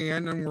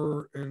beforehand, and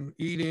we're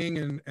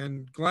eating,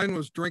 and Glenn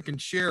was drinking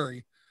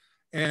sherry,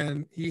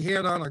 and he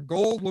had on a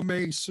gold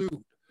lame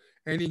suit,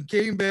 and he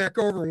came back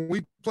over and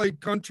we played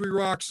country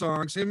rock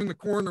songs, him in the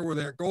corner with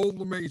that gold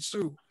lame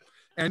suit,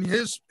 and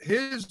his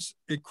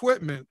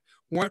equipment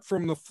went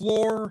from the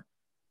floor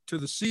to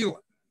the ceiling,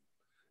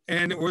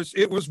 and it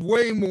was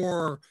way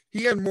more.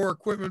 He had more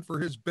equipment for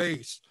his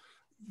bass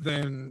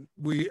than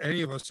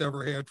any of us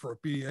ever had for a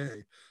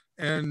PA,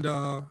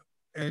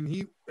 and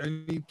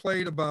he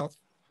played about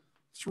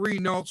 3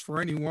 notes for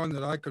any one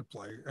that I could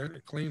play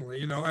cleanly,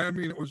 you know. I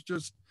mean, it was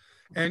just,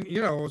 and,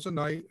 you know, it was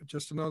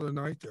just another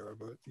night there,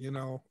 but, you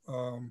know,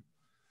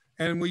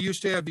 and we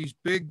used to have these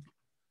big,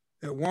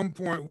 at one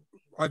point,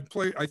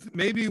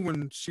 maybe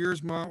when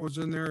Sears Mont was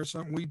in there or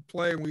something, we'd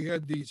play, and we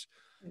had these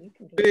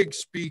big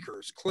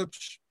speakers,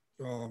 clips,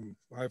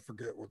 I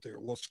forget what they were,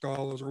 Las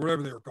Scalas or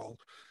whatever they were called.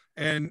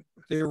 And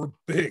they were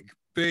big.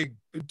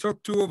 It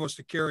took 2 of us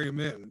to carry them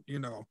in, you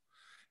know.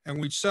 And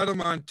we'd set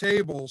them on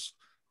tables.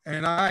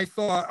 And I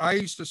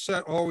used to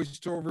set always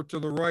over to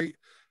the right,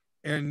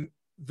 and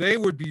they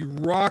would be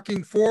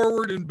rocking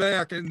forward and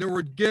back, and there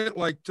would get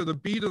like to the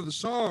beat of the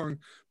song,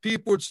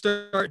 people would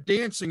start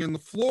dancing and the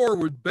floor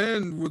would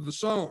bend with the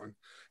song.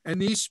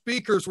 And these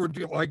speakers would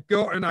be like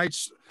go, and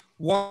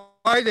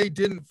why they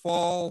didn't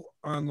fall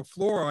on the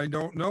floor, I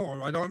don't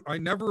know. I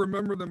never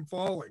remember them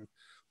falling,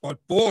 but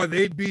boy,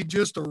 they'd be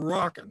just a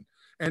rocking.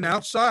 And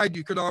outside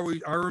you could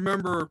always, I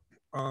remember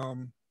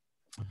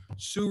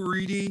Sue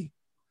Reedy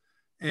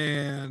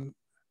and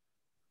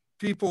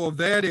people of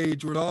that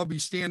age would all be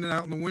standing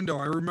out in the window.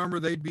 I remember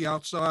they'd be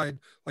outside,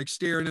 like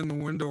staring in the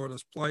window at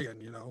us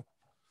playing, you know.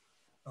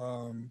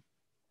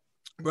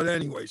 But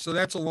anyway, so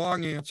that's a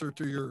long answer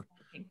to your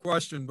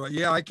question. But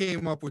yeah, I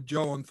came up with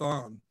Joe and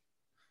Thon.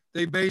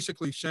 They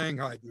basically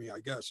shanghaied me, I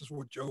guess, is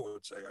what Joe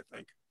would say, I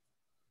think.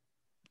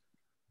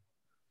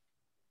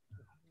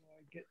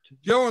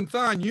 Joe and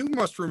Thon, you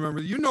must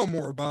remember, you know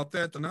more about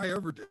that than I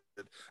ever did.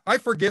 I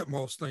forget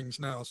most things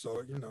now,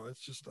 so, you know,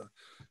 it's just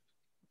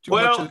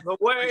well, the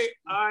way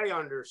I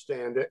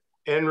understand it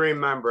and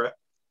remember it,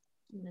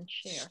 and then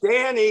share.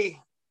 Stanny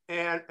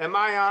and, am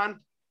I on?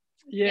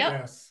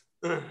 Yeah. Yes.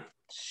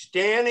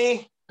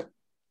 Stanny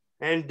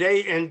and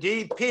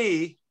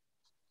DP,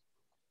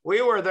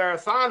 we were there,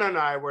 Thon and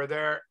I were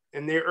there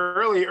in the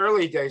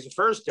early days, the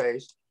first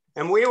days,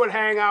 and we would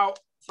hang out,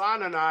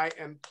 Thon and I,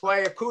 and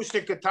play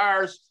acoustic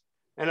guitars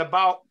and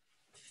about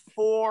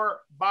 4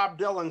 Bob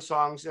Dylan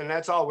songs, and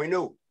that's all we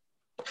knew.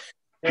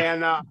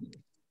 And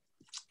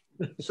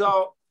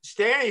so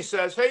Stanny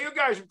says, hey, you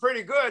guys are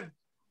pretty good.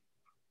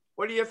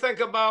 What do you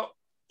think about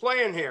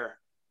playing here?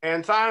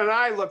 And Thon and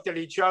I looked at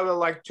each other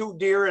like 2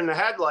 deer in the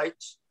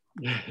headlights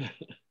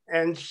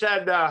and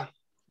said,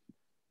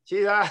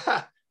 gee,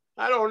 I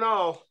don't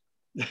know.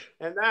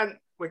 And then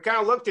we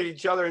kind of looked at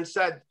each other and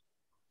said,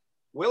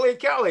 Willie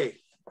Kelly.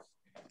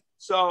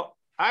 So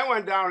I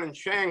went down and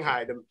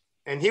shanghaied him,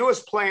 and he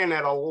was playing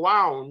at a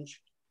lounge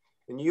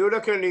in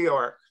Utica, New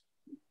York,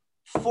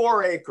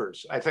 4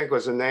 Acres, I think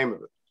was the name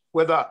of it,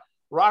 with a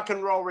rock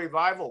and roll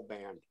revival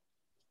band.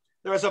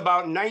 There was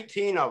about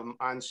 19 of them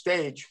on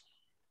stage,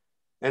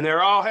 and they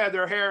all had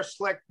their hair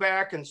slicked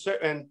back and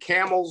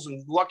camels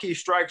and Lucky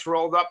Strikes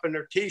rolled up in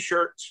their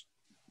t-shirts.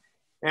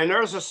 And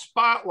there's a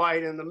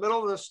spotlight in the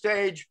middle of the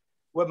stage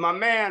with my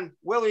man,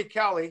 Willie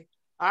Kelly,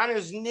 on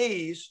his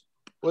knees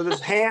with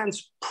his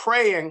hands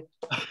praying,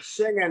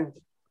 singing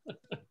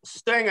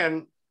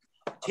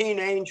Teen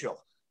Angel.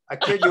 I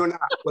kid you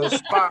not, with a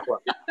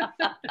spotlight.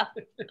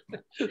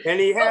 And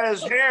he had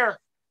his hair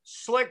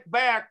slicked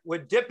back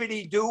with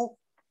dippity-doo,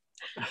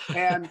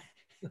 and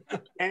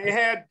he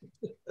had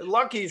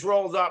Lucky's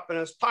rolled up in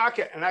his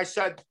pocket. And I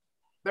said,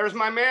 there's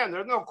my man,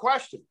 there's no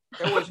question.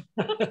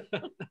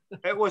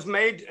 It was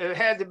made, it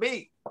had to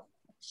be.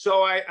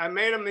 So I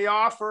made him the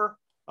offer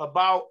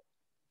about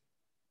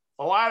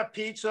a lot of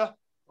pizza,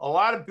 a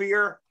lot of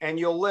beer, and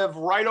you'll live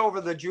right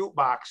over the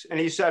jukebox. And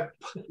he said,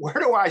 where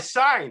do I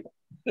sign?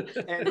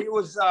 And he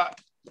was,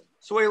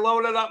 so we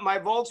loaded up my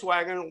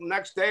Volkswagen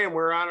next day and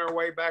we're on our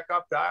way back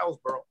up to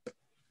Islesboro.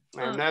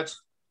 And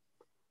that's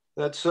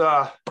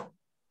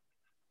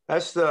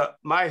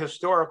my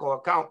historical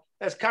account.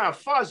 That's kind of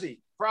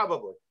fuzzy,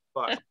 probably,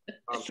 but.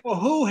 So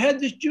who had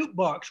this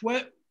jukebox?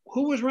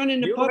 Who was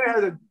running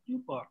the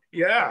jukebox?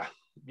 Yeah,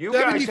 you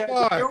guys had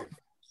the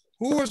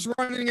Who was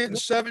running it in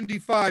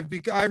 75?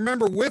 Because I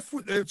remember Whiff,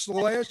 it's the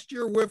last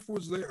year Whiff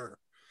was there.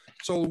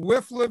 So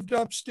Whiff lived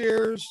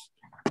upstairs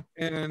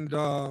and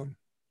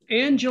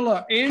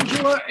Angela and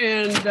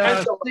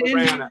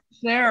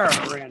Sarah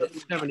ran it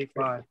in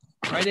 75.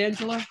 Right,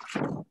 Angela?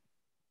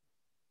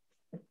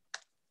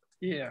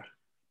 Yeah.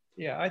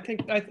 Yeah, I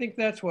think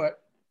that's what.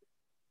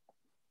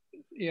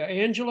 Yeah,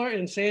 Angela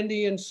and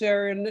Sandy and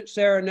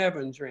Sarah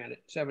Nevins ran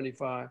it,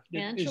 75.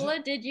 Angela,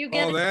 did you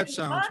get Oh, that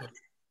sounds right.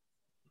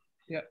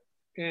 Yeah.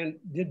 And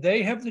did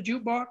they have the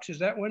jukebox? Is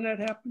that when that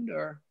happened,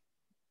 or?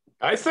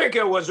 I think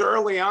it was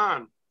early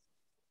on,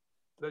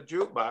 the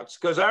jukebox,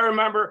 because I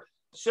remember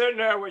sitting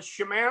there with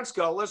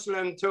Shemanska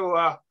listening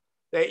to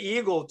the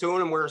Eagle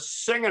tune, and we're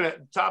singing it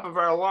at the top of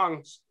our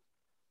lungs.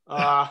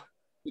 I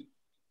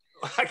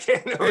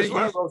can't. It was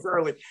one of those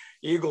early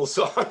Eagle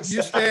songs.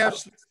 Used to have,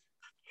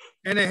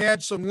 and it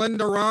had some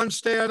Linda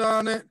Ronstadt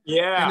on it.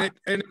 Yeah.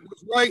 And it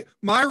was right.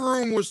 My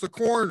room was the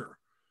corner.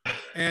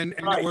 And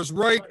it was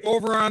right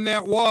over on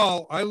that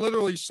wall. I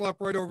literally slept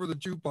right over the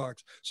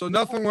jukebox. So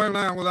nothing went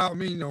on without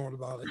me knowing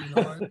about it. You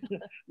know?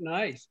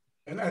 Nice.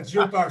 And that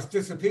jukebox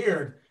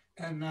disappeared.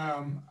 And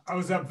I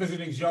was up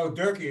visiting Joe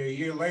Durkee a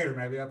year later,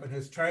 maybe up in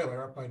his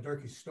trailer, up by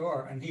Durkee's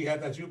store. And he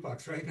had that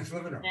jukebox right in his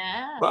living room.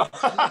 Yeah.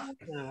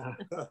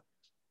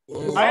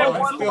 I have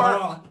one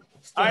more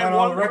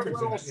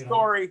little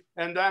story,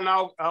 and then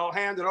I'll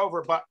hand it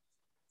over. But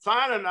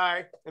Thon and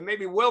I, and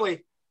maybe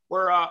Willie,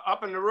 were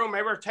up in the room.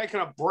 Maybe we were taking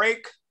a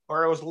break,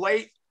 or it was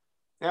late,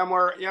 and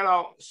we're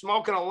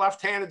smoking a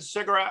left-handed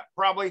cigarette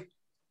probably,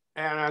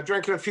 and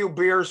drinking a few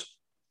beers,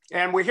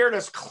 and we hear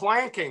this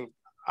clanking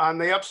on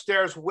the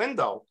upstairs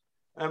window,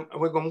 and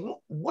we're going,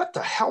 "What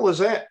the hell is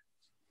that?"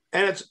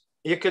 And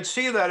you could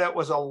see that it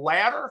was a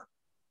ladder.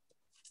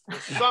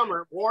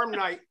 Summer, warm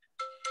night.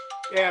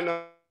 And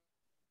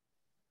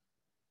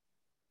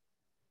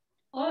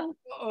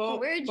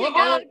where'd you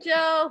go,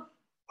 Joe?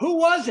 Who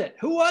was it?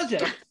 Who was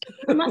it?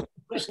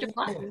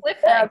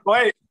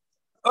 Wait.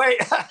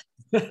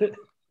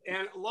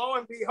 And lo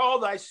and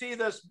behold, I see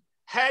this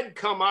head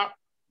come up,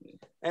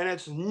 and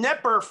it's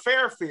Nipper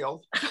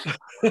Fairfield.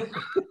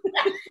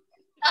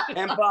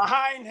 And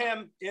behind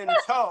him in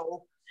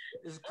tow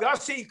is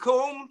Gussie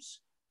Coombs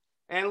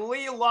and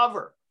Lee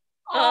Lover.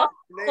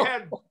 They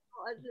had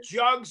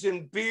jugs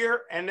and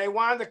beer, and they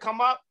wanted to come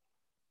up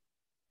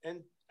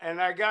and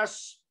I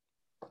guess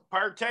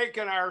partake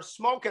in our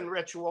smoking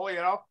ritual,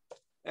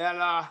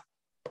 And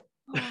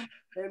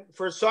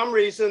for some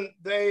reason,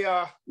 they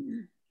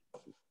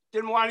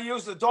didn't want to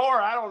use the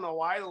door. I don't know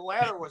why. The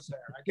ladder was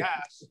there, I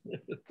guess.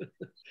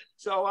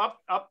 So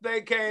up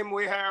they came.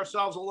 We had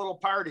ourselves a little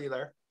party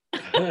there.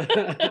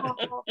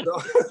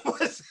 So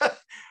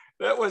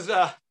that was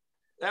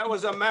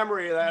a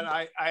memory that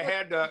I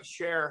had to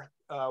share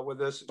with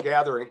this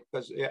gathering,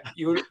 because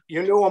you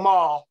knew them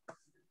all.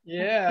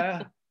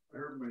 Yeah.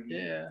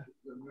 Yeah.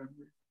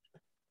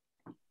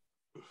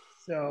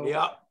 So.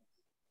 Yeah.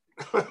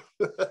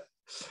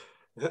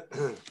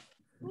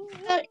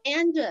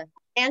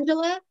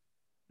 Angela?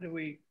 Do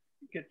we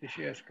get to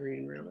share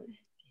screen, really?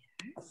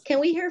 Can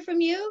we hear from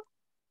you?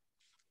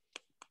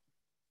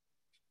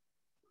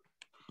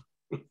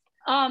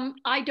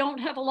 I don't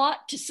have a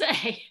lot to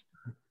say.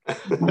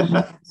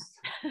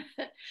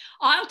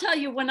 I'll tell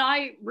you, when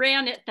I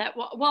ran it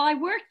I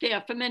worked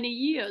there for many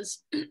years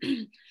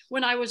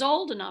when I was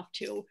old enough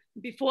to.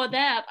 Before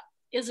that,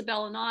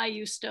 Isabel and I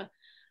used to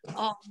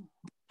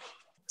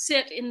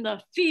sit in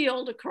the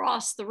field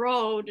across the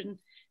road and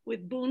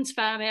with Boone's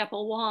Farm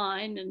apple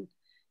wine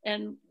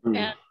and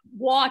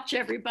watch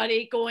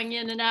everybody going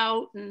in and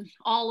out and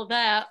all of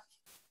that.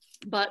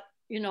 But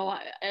you know,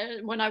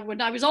 when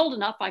I was old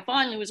enough, I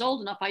finally was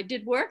old enough, I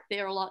did work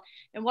there a lot.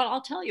 And what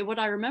I'll tell you, what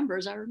I remember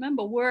is I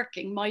remember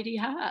working mighty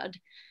hard.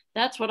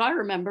 That's what I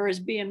remember, as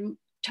being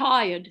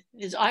tired.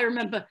 I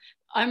remember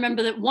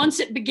that once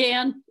it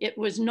began, it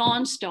was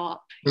nonstop.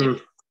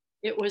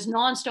 It was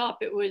nonstop.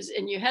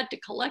 And you had to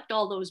collect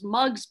all those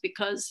mugs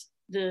because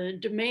the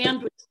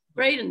demand was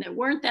great and there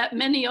weren't that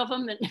many of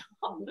them. And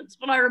that's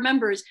what I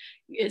remember is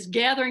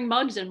gathering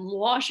mugs and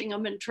washing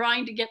them and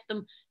trying to get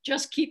them,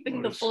 just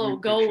keeping the flow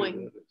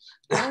going.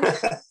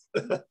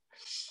 But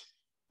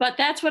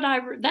that's what I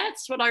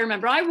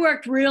remember. I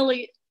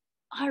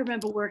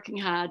remember working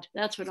hard.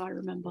 That's what I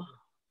remember.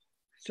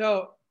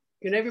 So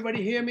can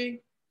everybody hear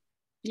me?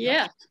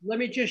 Yeah. Let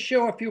me just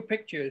show a few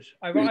pictures.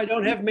 I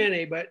don't have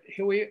many, but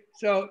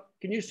so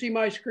can you see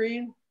my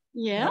screen?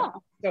 Yeah.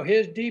 So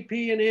here's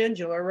DP and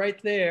Angela right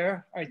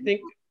there. I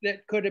think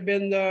that could have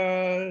been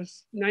the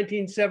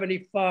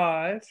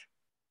 1975.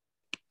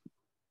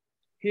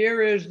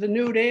 Here is the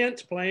new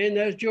dance playing.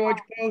 There's George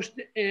Post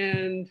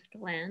and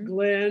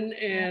Glenn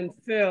and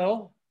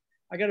Phil.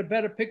 I got a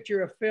better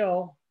picture of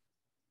Phil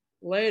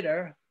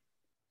later.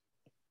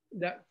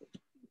 That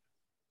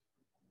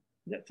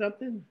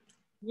something?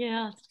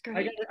 Yeah, it's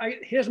great.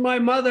 Here's my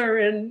mother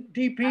and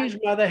DP's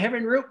mother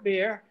having root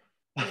beer.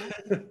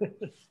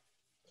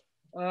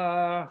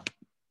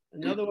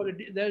 Another one,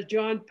 there's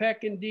John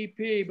Peck and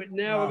DP, but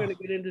now we're going to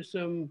get into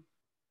some.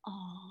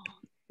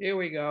 Here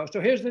we go.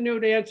 So here's the new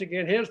dance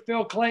again. Here's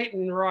Phil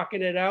Clayton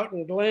rocking it out,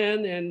 and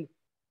Glenn, and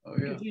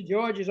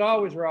George is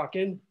always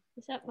rocking.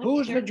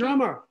 Who's the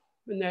drummer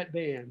in that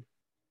band?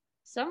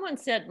 Someone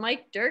said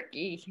Mike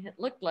Durkee. It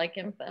looked like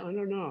him, but I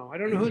don't know. I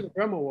don't know who the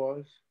drummer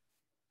was.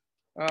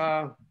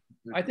 I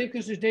think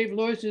this is Dave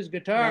Lewis's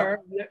guitar.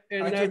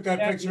 I took that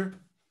picture.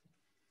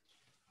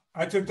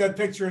 I took that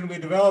picture and we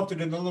developed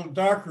it in the little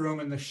dark room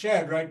in the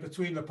shed right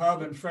between the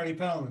pub and Freddie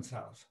Pendleton's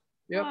house.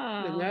 Yep,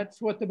 and that's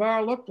what the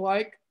bar looked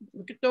like.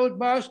 Look at those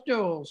bar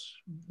stools.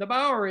 The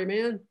Bowery,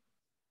 man.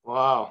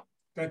 Wow.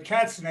 That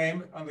cat's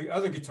name on the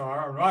other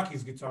guitar, on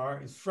Rocky's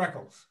guitar, is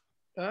Freckles.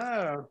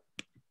 Oh,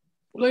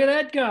 look at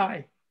that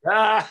guy.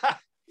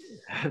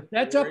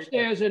 That's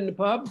upstairs in the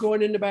pub,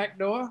 going in the back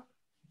door.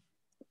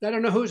 I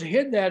don't know whose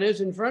head that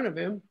is in front of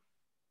him.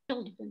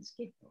 Phil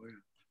Davinsky.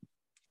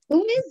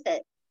 Who is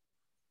it?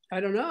 I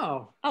don't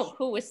know. Oh,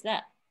 who was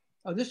that?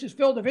 Oh, this is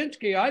Phil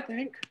Davinsky, I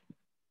think.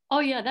 Oh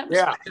yeah, that was.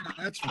 Yeah,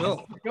 that's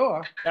Phil.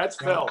 Sure. That's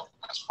Phil.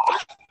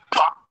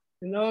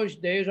 In those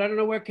days, I don't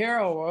know where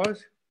Carol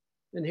was.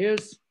 And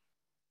here's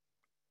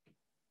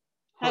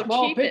How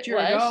small cheap picture,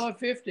 it was.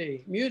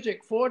 $1.50.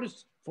 Music 4 to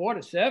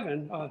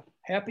 7.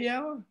 Happy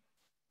hour?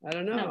 I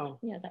don't know. No,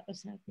 yeah, that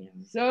was happy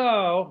hour.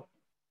 So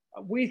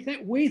we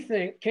think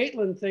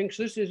Caitlin thinks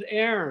this is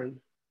Aaron.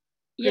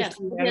 Yes.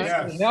 And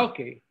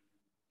Helke.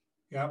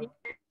 Yep.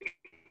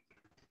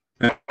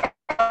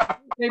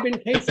 They've been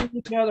casing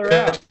each other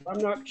out. I'm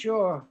not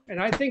sure.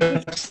 And I think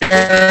this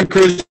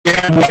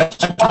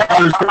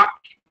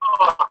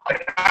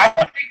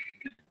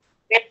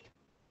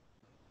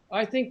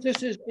I think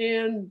this is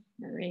Anne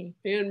Marie.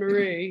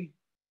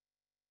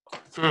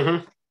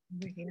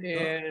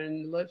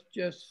 And let's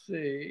just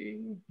see.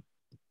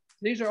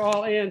 These are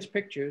all Anne's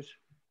pictures.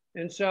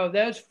 And so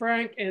that's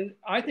Frank, and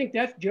I think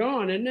that's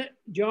John, isn't it?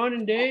 John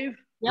and Dave?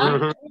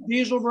 Yeah.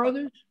 Diesel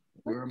Brothers?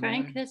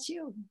 Frank, that's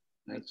you.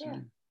 Right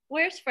there.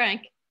 Where's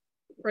Frank?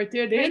 Right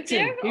there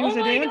dancing. Right there? He was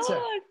a dancer.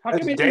 God. How That's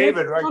come you David didn't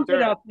have right trumpet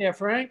there. out there,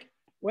 Frank?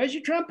 Where's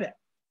your trumpet?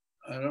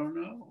 I don't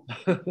know.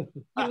 You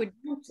were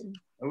dancing.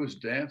 I was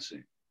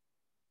dancing.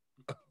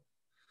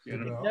 You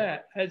know. Yeah,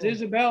 as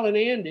Isabel and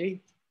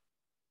Andy.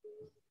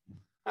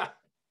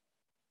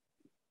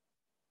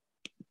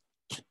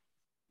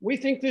 We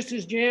think this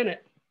is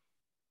Janet.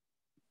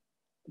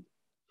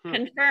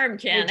 Confirmed,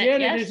 Janet. Hey,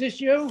 Janet, yes. is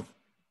this you?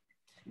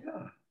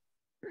 Yeah.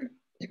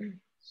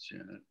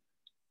 Janet.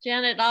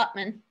 Janet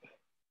Ottman.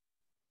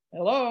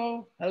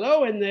 Hello,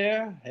 hello in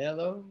there.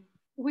 Hello.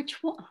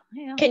 Which one?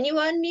 Yeah. Can you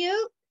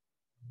unmute?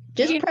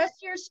 Just Yeah. press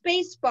your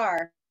space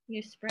bar.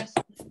 You press.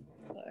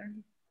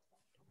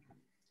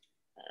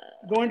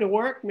 Going to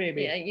work,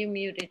 maybe. Yeah, you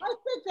muted. I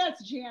think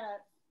that's Janet.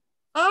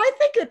 I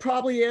think it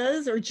probably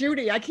is, or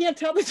Judy. I can't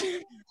tell the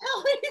two.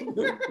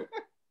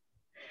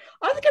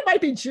 I think it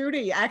might be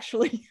Judy,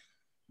 actually.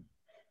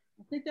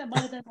 I think that might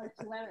have been my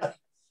sweater.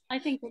 I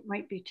think it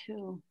might be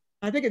too.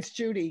 I think it's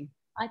Judy.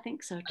 I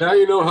think so too. Now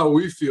you know how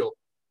we feel.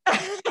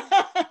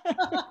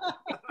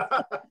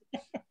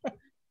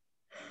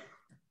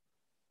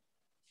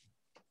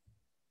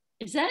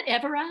 Is that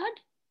Everard?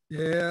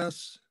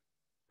 Yes.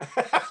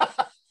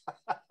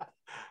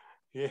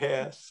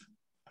 Yes.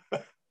 Is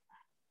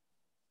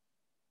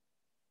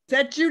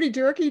that Judy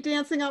Durkee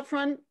dancing up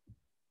front?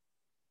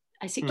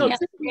 I see Oh,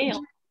 Kathy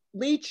Hale.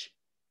 Leach.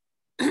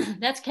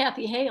 That's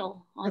Kathy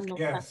Hale on the left.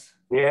 Yes.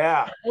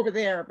 Yeah. Over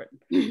there, but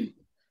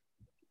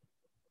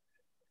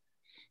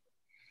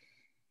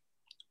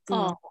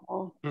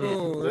Oh,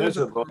 There's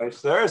a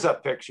voice. There's a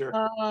picture.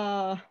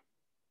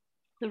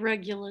 the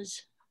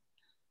regulars.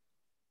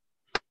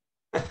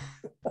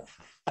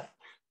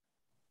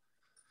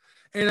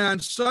 And on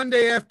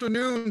Sunday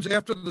afternoons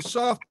after the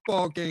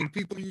softball game,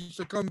 people used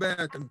to come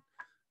back and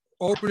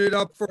open it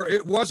up for,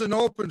 it wasn't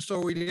open, so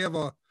we'd have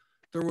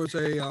there was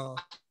a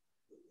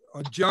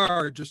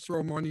jar, just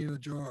throw money in a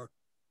jar.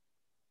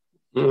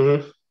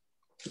 Mm-hmm.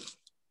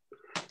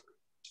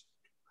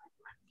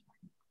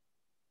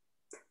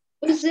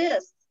 Who's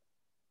this?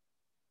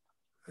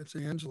 That's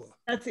Angela.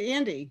 that's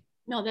Andy.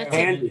 No, that's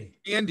Andy.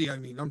 Andy, I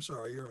mean, I'm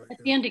sorry, you're right.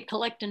 That's Andy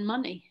collecting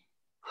money.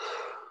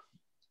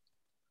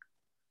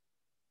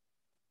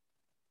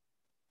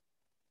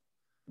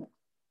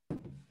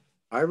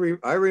 I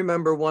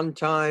remember one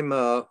time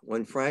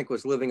when Frank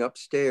was living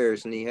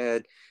upstairs and he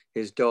had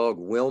his dog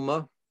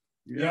Wilma.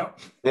 Yep.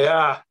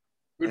 Yeah.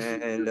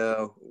 And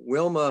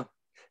Wilma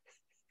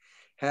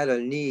had a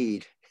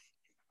need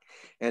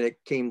and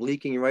it came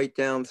leaking right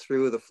down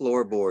through the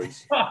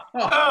floorboards.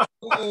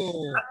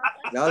 Oh.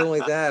 Not only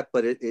that,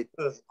 but it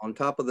on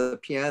top of the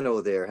piano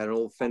there had an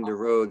old Fender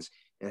Rhodes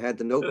and had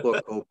the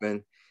notebook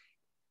open.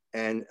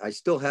 And I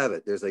still have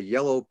it. There's a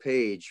yellow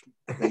page.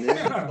 And then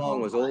the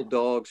song was Old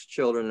Dogs,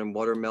 Children, and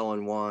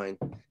Watermelon Wine.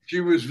 She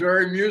was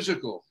very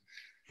musical.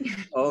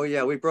 Oh,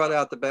 yeah. We brought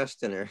out the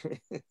best in her.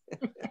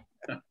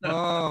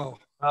 Oh.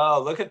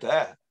 Oh, look at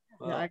that.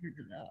 Wow. Yeah, I could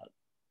do that.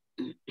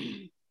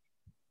 It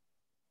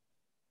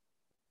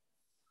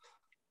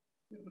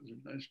was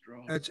a nice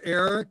drawing. That's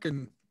Eric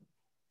and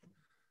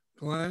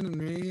Glenn and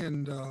me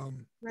and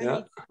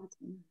Randy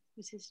Johnson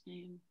was his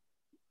name.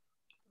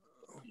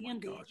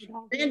 Andy.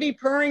 Randy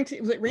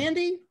Purrington. Was it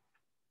Randy?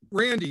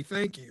 Randy,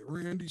 thank you.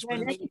 Randy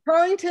Spencer. Randy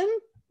Purrington?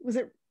 Was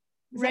it?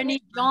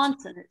 Rennie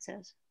Johnson, it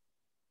says.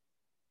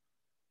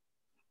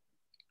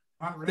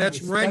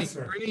 That's Rennie.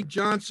 Spencer. Rennie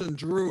Johnson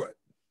drew it.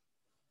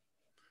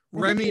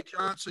 Remy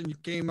Johnson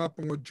came up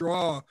and would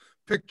draw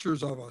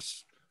pictures of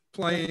us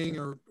playing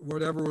or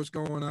whatever was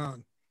going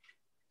on.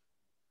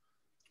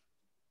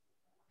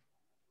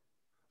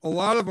 A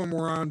lot of them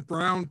were on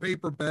brown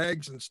paper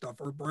bags and stuff,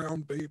 or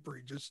brown paper.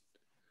 He just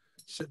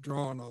sit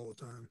drawing all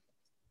the time.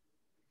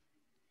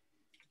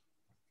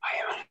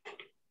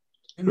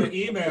 In the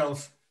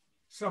emails,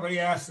 somebody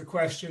asked the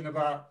question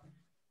about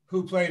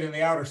who played in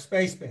the Outer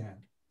Space Band.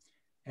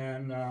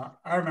 And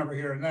I remember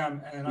hearing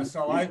them. And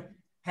so I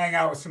hang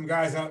out with some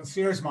guys out in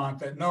Searsmont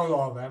that know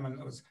all of them. And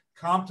it was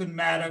Compton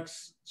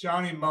Maddox,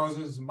 Johnny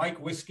Moses, Mike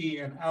Whiskey,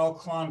 and Al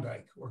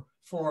Klondike were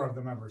 4 of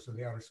the members of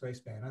the Outer Space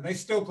Band. And they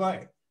still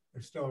play.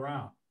 They're still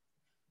around.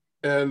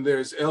 And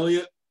there's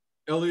Elliot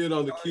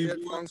on the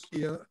keyboards.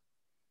 Yeah.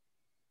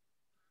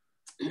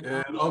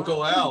 And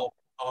Uncle Al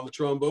on the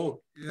trombone.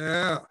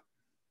 Yeah.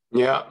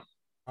 Yeah.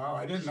 Oh,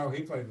 I didn't know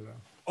he played with them.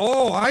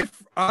 Oh,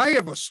 I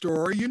have a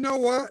story. You know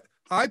what?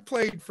 I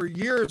played for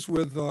years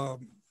with,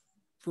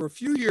 for a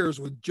few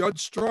years with Judd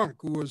Strunk,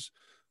 who was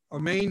a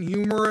Maine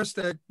humorist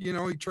that, you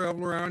know, he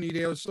traveled around, he'd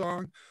have a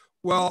song.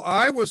 Well,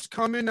 I was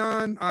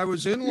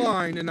in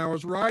line and I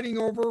was riding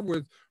over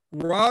with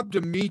Rob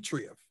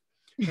Dimitrieff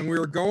and we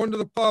were going to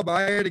the pub.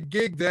 I had a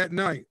gig that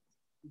night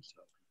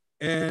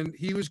and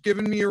he was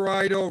giving me a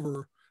ride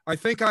over. I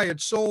think I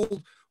had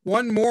sold,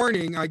 one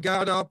morning I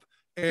got up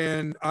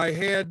and I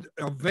had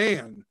a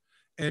van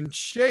and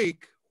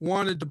Shake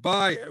wanted to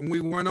buy it. And we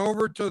went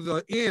over to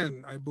the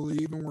inn, I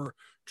believe, and we're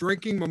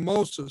drinking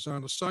mimosas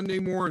on a Sunday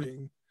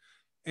morning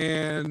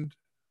and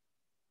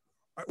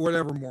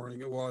whatever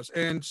morning it was.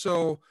 And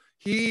so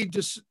he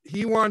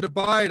wanted to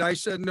buy it. I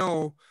said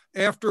no.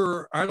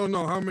 After I don't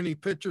know how many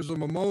pitchers of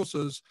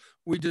mimosas,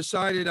 we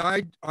decided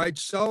I'd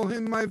sell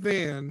him my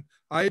van.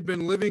 I had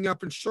been living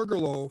up in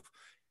Sugarloaf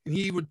and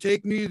he would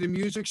take me to the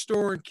music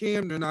store in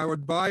Camden. I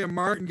would buy a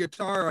Martin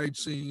guitar I'd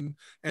seen,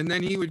 and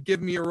then he would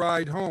give me a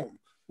ride home,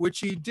 which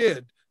he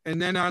did. And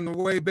then on the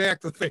way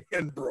back, the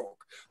van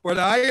broke. But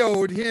I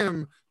owed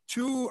him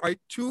two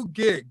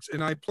gigs,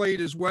 and I played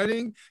his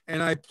wedding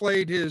and I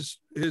played his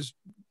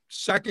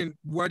second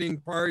wedding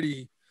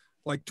party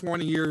like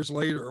 20 years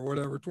later or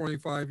whatever,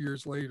 25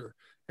 years later.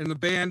 And the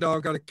band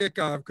all got a kick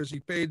out because he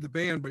paid the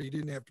band, but he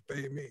didn't have to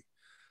pay me.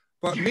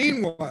 But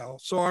meanwhile,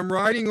 so I'm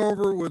riding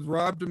over with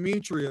Rob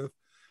Dimitrieff,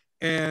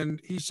 and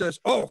he says,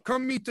 oh,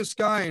 come meet this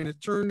guy. And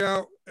it turned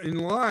out in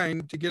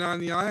line to get on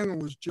the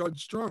island was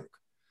Judge Strunk.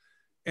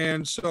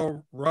 And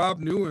so Rob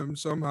knew him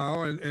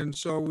somehow. And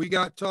so we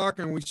got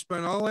talking. We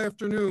spent all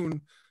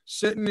afternoon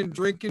sitting and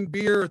drinking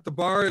beer at the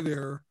bar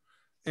there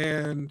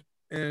and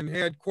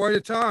had quite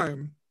a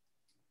time.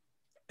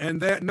 And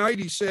that night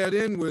he sat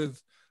in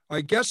with,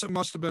 I guess it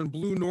must have been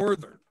Blue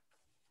Northern.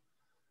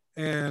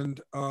 And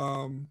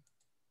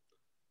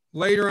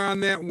later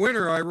on that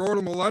winter, I wrote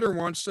him a letter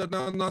once, said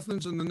no,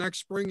 nothing's, and the next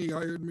spring he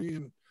hired me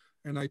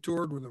and I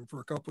toured with him for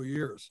a couple of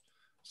years.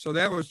 So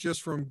that was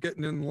just from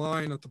getting in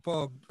line at the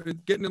pub,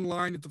 getting in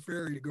line at the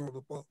ferry to go to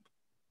the pub.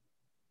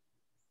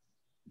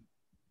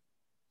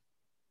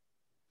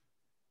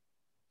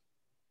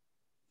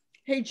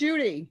 Hey,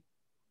 Judy,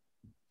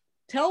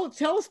 tell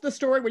us the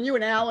story when you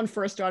and Alan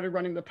first started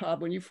running the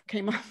pub, when you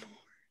came on board.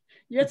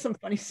 You had some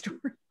funny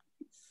stories.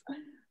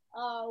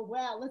 Oh,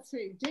 well, let's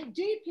see.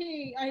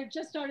 DP, I had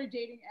just started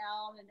dating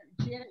Alan,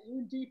 and Janet, you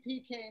and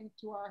DP came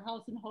to our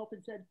house in Hope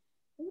and said,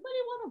 anybody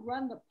want to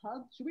run the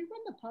pub? Should we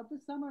run the pub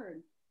this summer?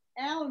 And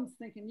Alan's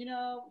thinking, you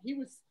know, he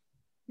was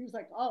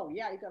like, oh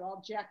yeah, he got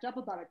all jacked up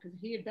about it because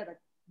he had been a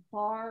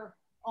bar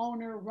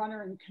owner,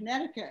 runner in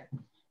Connecticut.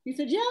 He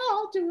said, yeah,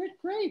 I'll do it.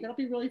 Great, that'll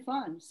be really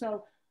fun.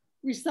 So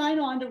we signed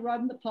on to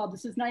run the pub.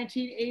 This is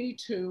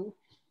 1982.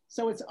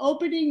 So it's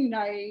opening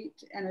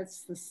night, and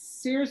it's the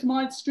Sears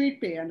Mod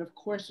Street Band. Of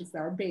course, it's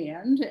our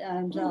band.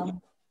 And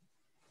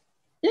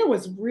it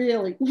was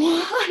really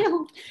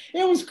wild.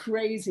 It was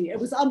crazy. It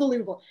was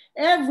unbelievable.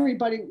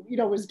 Everybody, you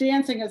know, was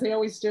dancing as they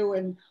always do.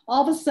 And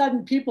all of a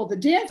sudden, the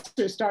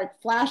dancers start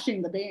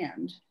flashing the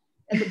band.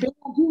 And the band,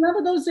 do you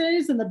remember those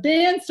days? And the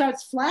band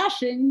starts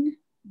flashing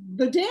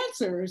the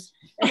dancers.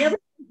 And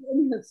everybody's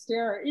in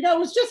hysterics. You know, it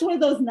was just one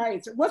of those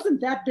nights. It wasn't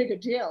that big a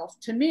deal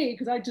to me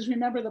because I just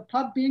remember the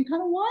pub being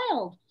kind of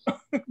wild.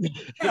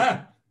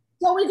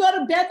 So we go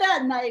to bed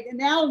that night,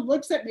 and Alan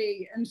looks at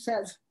me and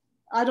says,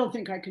 I don't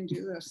think I can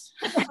do this.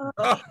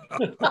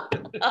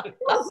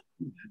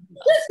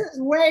 This is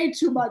way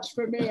too much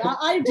for me.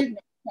 I didn't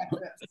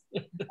expect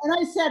this. And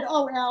I said,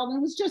 oh, Alan,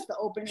 it was just the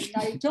opening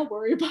night. Don't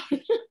worry about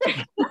it.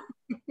 I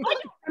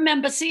don't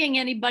remember seeing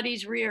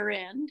anybody's rear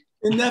end.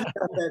 It never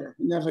got better.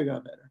 It never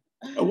got better.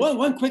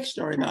 One quick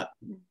story about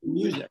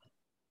music.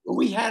 When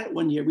we had it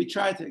one year, we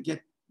tried to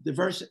get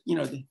diverse, you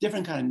know, the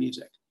different kind of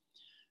music.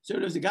 So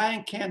there was a guy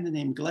in Camden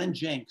named Glenn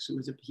Jenks, who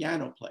was a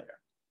piano player,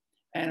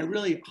 and a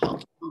really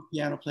honky tonk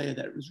piano player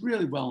that was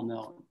really well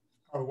known.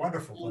 Oh,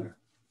 wonderful player.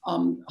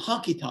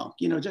 Honky tonk,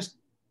 you know, just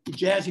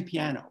jazzy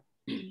piano.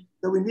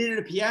 So we needed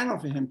a piano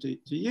for him to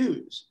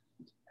use.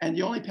 And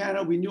the only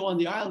piano we knew on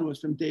the island was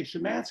from Dave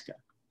Szymanska.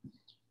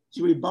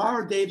 So we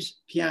borrowed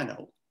Dave's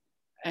piano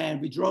and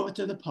we drove it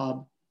to the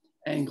pub,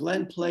 and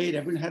Glenn played,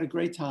 everyone had a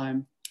great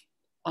time.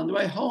 On the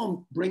way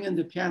home, bringing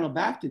the piano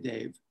back to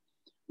Dave,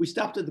 we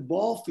stopped at the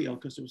ball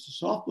field because there was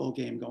a softball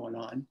game going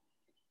on.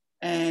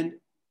 And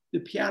the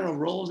piano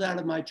rolls out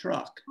of my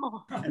truck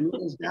and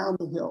rolls down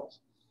the hill.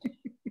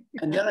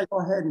 And then I go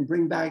ahead and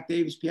bring back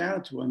Dave's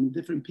piano to him in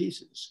different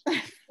pieces.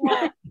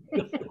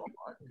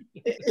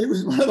 It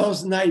was one of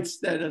those nights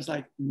that I was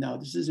like, no,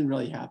 this isn't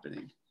really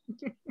happening.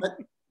 But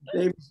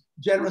Dave was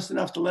generous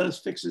enough to let us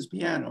fix his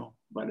piano.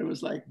 But it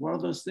was like one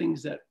of those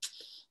things that,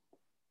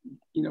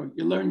 you know,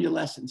 you learn your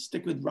lesson,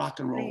 stick with rock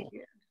and roll.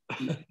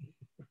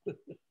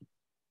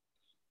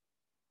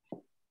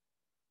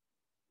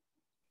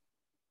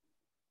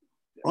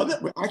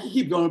 I can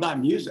keep going about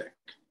music.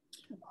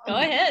 Go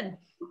ahead.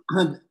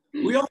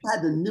 We also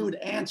had the Nude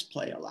Ants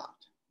play a lot.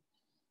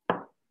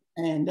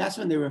 And that's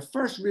when they were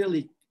first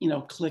really, you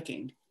know,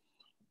 clicking.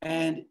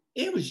 And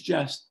it was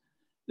just,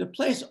 the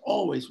place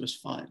always was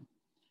fun.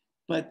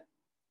 But,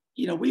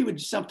 you know, we would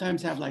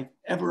sometimes have like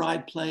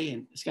Everide play,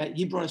 and this guy,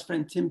 he brought his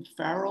friend Tim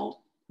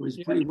Farrell, who was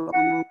pretty well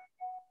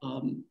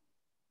known,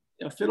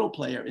 a fiddle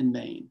player in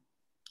Maine.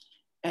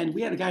 And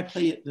we had a guy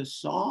play at the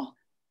Saw,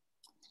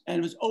 and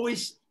it was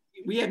always,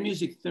 we had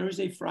music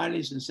Thursday,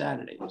 Fridays, and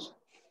Saturdays.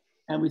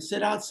 And we'd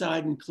sit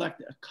outside and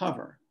collect a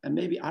cover. And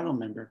maybe, I don't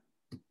remember,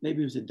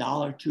 maybe it was $1,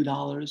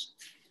 $2,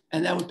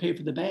 and that would pay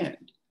for the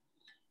band.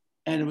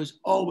 And it was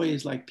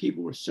always like,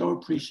 people were so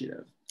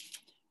appreciative.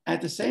 At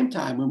the same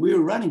time, when we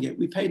were running it,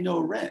 we paid no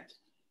rent.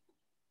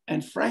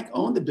 And Frank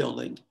owned the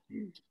building.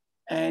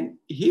 And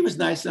he was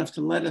nice enough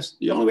to let us,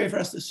 the only way for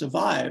us to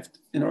survive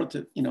in order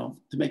to, you know,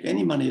 to make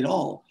any money at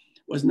all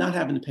was not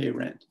having to pay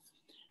rent.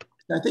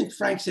 I think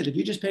Frank said, if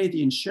you just paid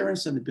the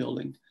insurance on the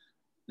building,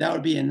 that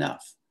would be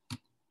enough.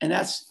 And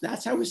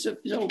that's how we,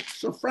 you know,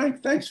 so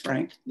Frank, thanks,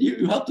 Frank.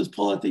 You helped us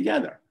pull it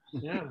together.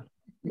 Yeah.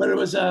 But it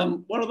was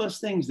one of those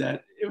things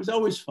that it was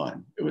always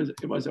fun.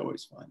 It was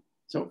always fun.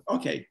 So,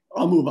 okay,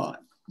 I'll move on.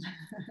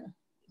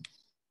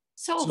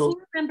 So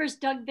who remembers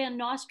Doug Van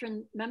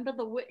Nostrand? Remember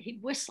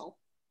he'd whistle.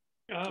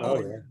 Oh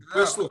yeah.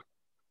 Whistler.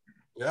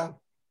 Yeah.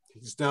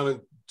 He's down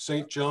in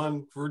St.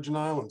 John, Virgin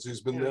Islands.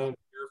 He's been down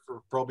here for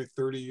probably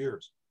 30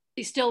 years.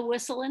 He's still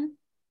whistling?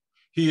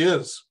 He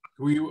is.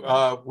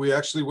 We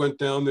actually went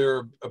down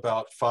there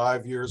about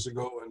 5 years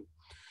ago, and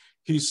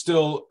he's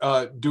still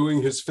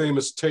doing his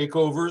famous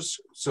takeovers.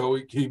 So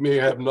he may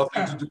have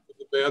nothing to do with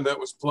the band that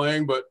was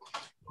playing, but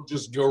he'll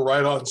just go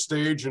right on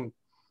stage and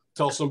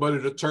tell somebody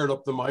to turn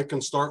up the mic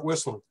and start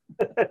whistling.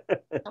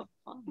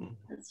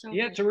 He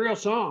had some real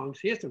songs.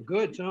 He had some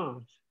good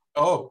songs.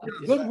 Oh,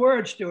 good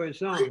words to his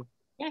songs.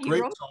 Yeah, he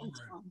Great wrote song.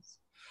 some songs.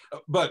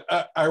 But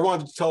I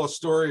wanted to tell a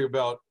story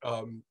about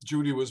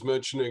Judy was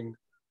mentioning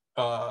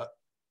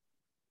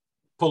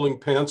pulling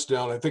pants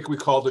down. I think we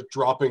called it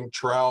dropping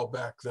trowel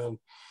back then.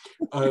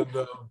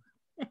 And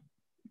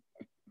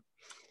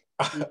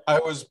I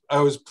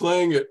was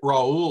playing at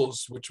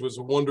Raoul's, which was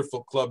a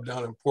wonderful club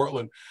down in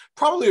Portland,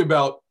 probably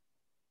about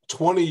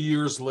 20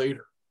 years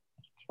later.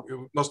 It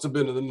must have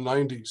been in the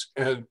 90s.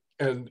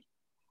 And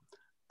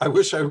I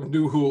wish I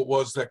knew who it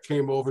was that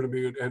came over to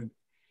me and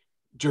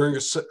during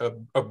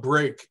a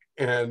break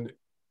and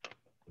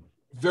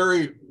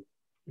very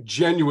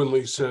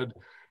genuinely said,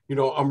 you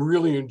know, I'm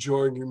really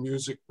enjoying your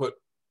music, but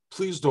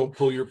please don't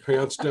pull your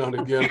pants down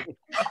again.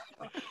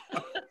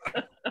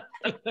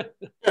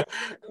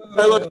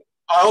 I look at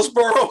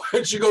Islesboro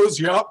and she goes,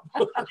 yep.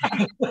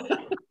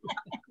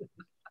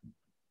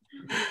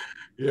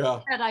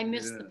 Yeah. And I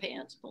missed the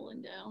pants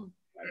pulling down.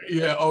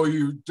 Yeah. Oh,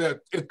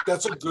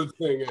 that's a good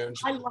thing,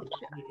 Angie. I love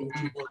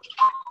it.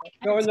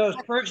 So in those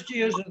first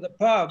years of the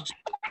pub,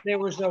 there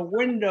was a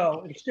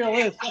window, and still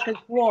is, second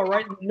floor,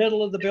 right in the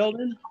middle of the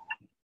building.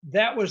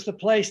 That was the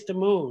place to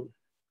moon,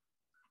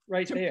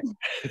 right there.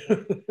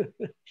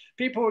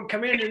 People would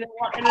come in and they're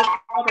walking in the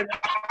pub and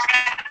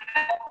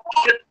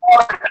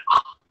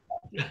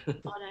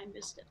Thought I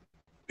missed it.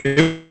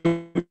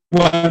 It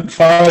went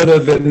farther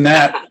than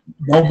that.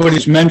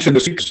 Nobody's mentioned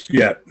the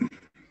yet.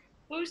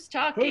 Who's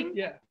talking?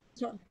 Yeah.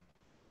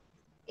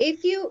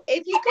 If you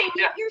can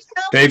mute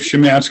yourself, Dave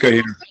Szymanska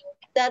here.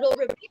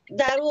 that'll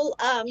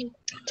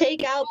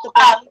take out the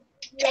background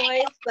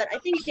noise. But I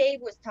think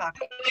Dave was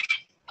talking.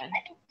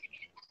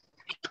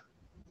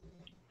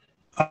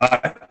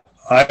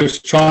 I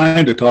was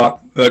trying to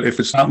talk, but if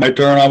it's not my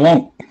turn, I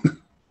won't.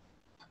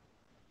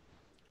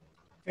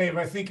 Dave,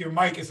 I think your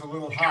mic is a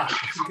little hot.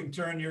 If you can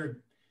turn your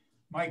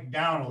mic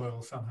down a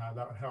little somehow,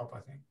 that would help, I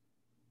think.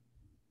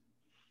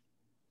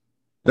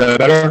 Is that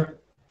better?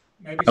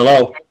 Maybe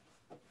Hello?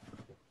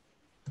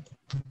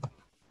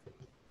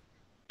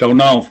 Don't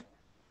know.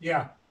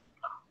 Yeah.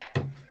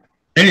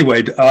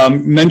 Anyway,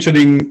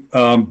 mentioning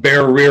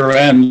bare rear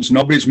ends,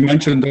 nobody's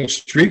mentioned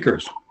those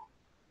streakers.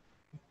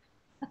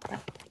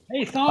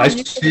 Hey, Thom, I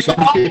see some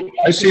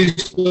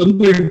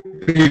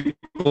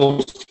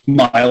people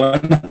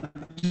smiling.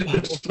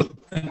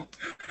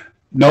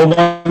 No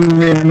one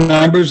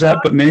remembers that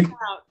but me.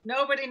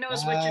 Nobody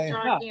knows what you're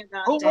talking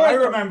about. Oh, I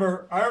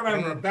remember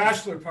a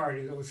bachelor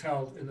party that was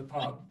held in the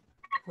pub.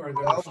 Where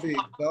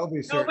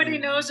Nobody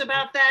knows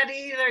about that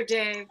either,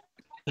 Dave.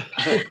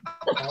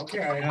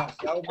 Okay.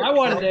 I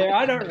wasn't there.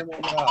 I don't remember.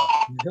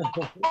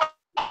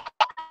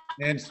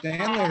 And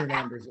Stanley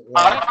remembers it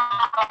well.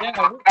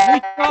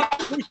 Yeah,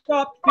 we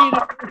stopped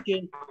Peter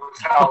drinking.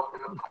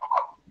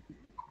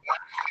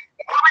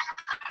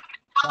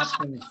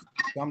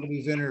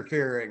 Somebody's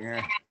interfering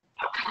here.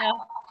 Yeah.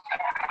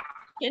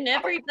 Can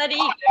everybody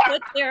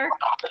put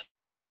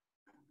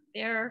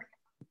their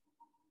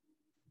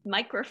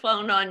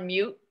microphone on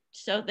mute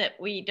so that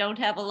we don't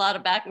have a lot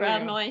of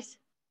background noise?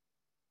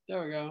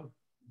 There we go.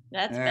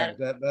 That's There, better. is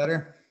that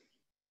better?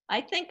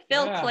 I think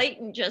Phil Yeah.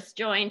 Clayton just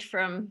joined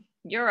from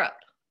Europe.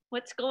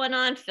 What's going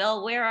on,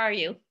 Phil? Where are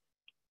you?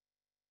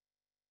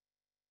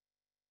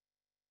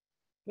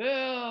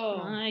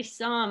 Phil. I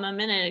saw him a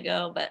minute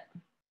ago, but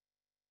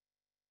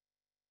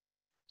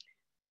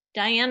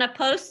Diana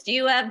Post, do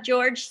you have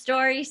George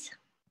stories?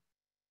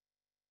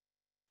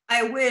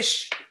 I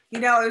wish, you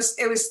know,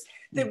 it was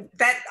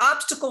that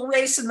obstacle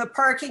race in the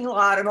parking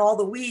lot and all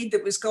the weed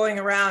that was going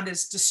around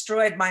has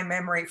destroyed my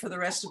memory for the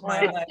rest of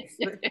my life.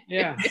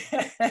 Yeah.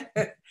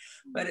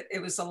 But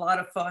it was a lot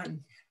of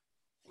fun.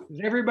 Does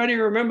everybody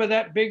remember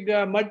that big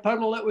mud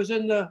puddle that was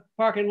in the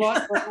parking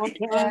lot for a long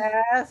time?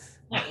 Yes.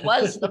 It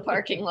was the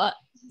parking lot.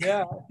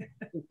 Yeah.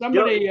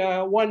 Somebody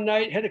one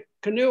night had a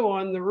canoe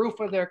on the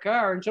roof of their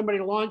car, and somebody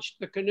launched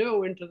the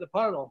canoe into the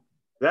puddle.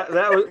 That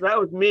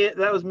was me.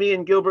 That was me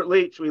and Gilbert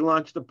Leach. We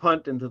launched a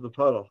punt into the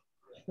puddle.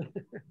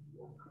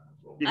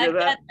 I've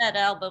got that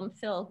album,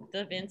 Phil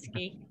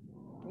Davinsky.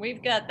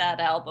 We've got that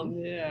album.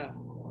 Yeah.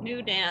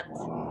 New Dance.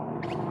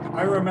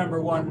 I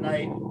remember one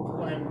night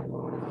when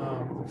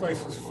the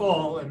place was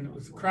full and it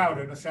was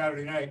crowded, a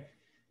Saturday night,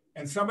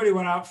 and somebody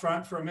went out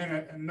front for a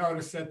minute and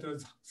noticed that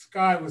the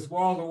sky was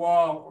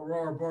wall-to-wall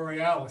Aurora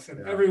Borealis,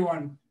 and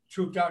everyone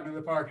trooped out into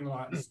the parking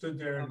lot and stood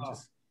there and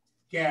just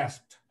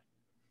gasped.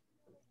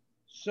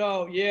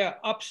 So yeah,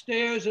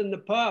 upstairs in the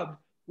pub,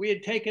 we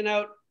had taken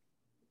out,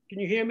 can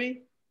you hear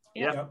me?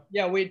 Yeah.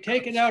 Yeah, we had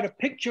taken out a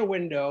picture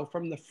window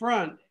from the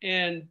front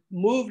and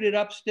moved it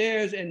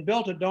upstairs and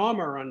built a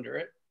dormer under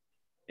it.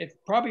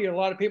 Probably a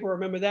lot of people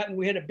remember that. And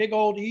we had a big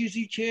old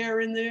easy chair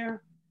in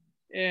there.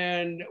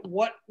 And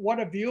what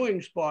a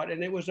viewing spot.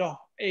 And it was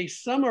a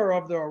summer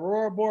of the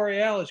Aurora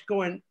Borealis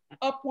going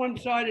up one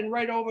side and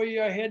right over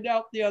your head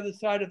out the other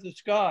side of the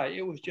sky.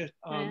 It was just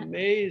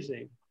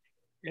amazing.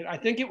 And I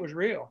think it was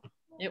real.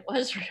 It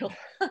was real.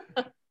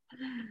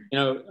 You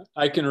know,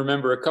 I can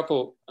remember I've got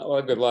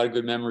a lot of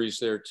good memories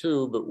there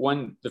too, but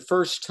the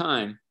first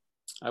time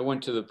I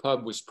went to the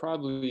pub was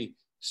probably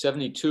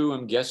 72,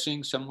 I'm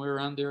guessing, somewhere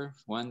around there,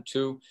 1,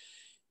 2.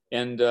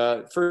 And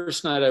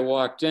first night I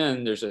walked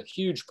in, there's a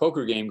huge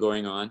poker game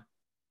going on.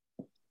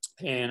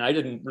 And I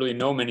didn't really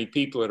know many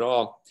people at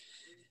all.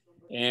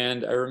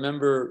 And I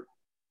remember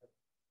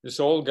this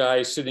old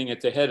guy sitting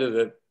at the head of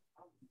the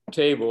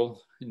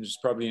table, he was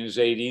probably in his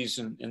 80s.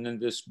 And then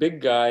this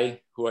big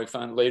guy, who I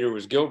found later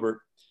was Gilbert,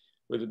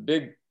 with a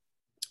big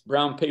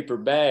brown paper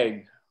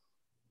bag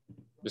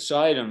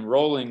beside him,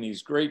 rolling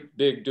these great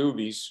big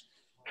doobies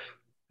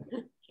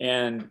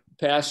and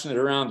passing it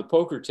around the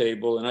poker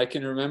table. And I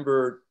can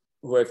remember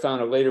who I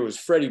found out later was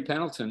Freddie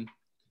Pendleton,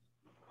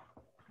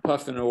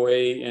 puffing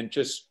away and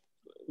just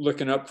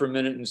looking up for a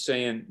minute and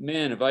saying,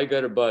 "Man, have I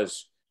got a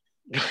buzz?"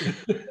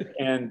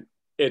 And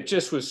it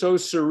just was so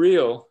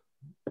surreal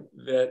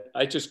that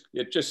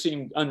it just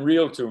seemed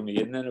unreal to me.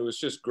 And then it was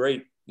just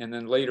great. And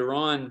then later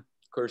on,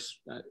 of course,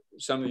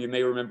 some of you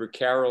may remember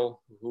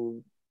Carol,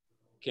 who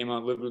came out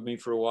and lived with me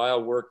for a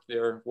while, worked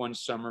there one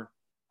summer.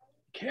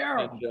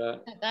 Carol.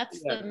 And,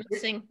 that's yeah. the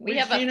missing. We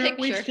have a picture.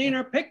 We've seen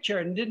her picture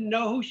and didn't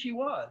know who she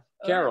was.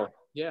 Carol,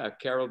 yeah,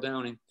 Carol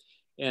Downing.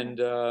 And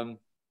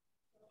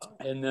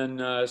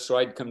then, so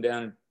I'd come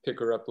down and pick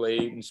her up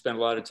late and spend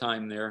a lot of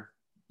time there.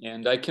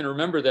 And I can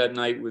remember that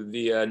night with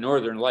the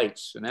Northern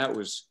Lights, and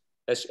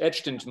that's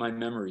etched into my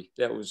memory.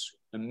 That was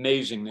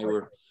amazing. They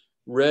were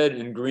red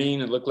and green.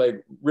 It looked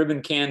like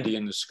ribbon candy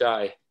in the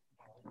sky.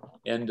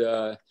 And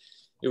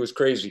it was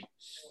crazy.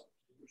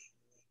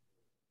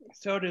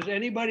 So does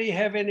anybody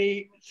have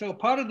so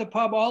part of the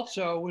pub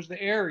also was the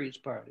Aries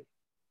party.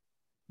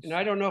 And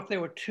I don't know if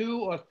there were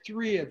 2 or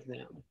 3 of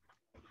them,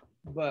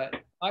 but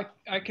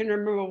I can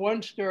remember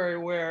one story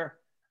where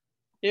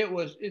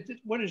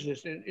what is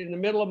this, in the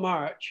middle of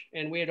March,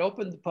 and we had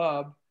opened the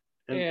pub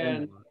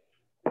and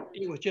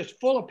it was just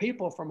full of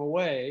people from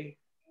away.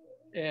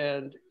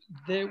 And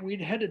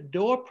we'd had a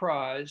door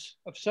prize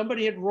of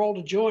somebody had rolled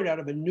a joint out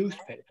of a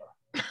newspaper.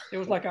 It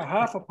was like a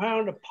half a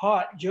pound of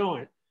pot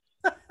joint.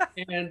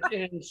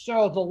 And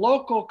so the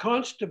local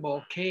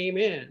constable came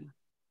in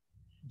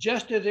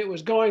just as it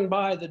was going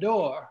by the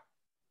door,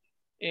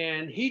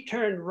 and he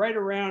turned right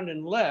around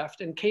and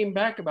left and came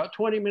back about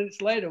 20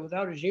 minutes later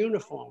without his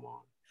uniform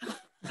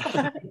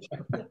on.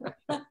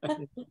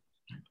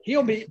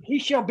 He's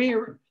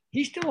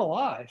still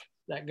alive,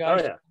 that guy.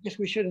 Oh, yeah. I guess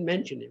we shouldn't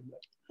mention him.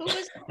 But. Who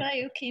was the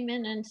guy who came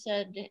in and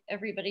said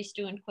everybody's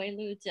doing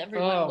Quaaludes?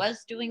 Everyone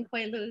was doing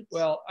Quaaludes.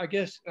 Well, I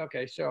guess,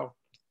 okay, so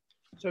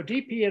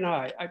DP and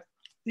I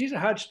these are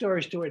hard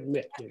stories to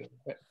admit,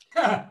 but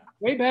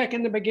way back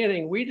in the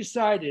beginning, we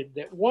decided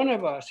that one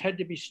of us had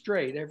to be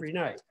straight every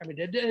night. I mean,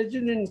 it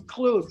didn't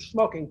include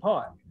smoking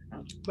pot,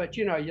 but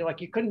you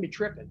couldn't be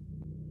tripping.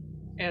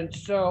 And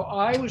so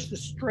I was the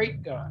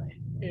straight guy,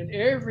 and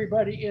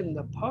everybody in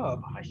the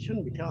pub, I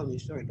shouldn't be telling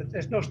these stories, but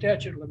there's no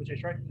statute of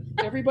limitations, right?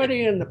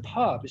 Everybody in the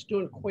pub is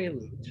doing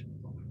Quaaludes.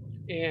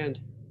 And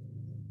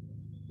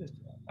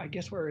I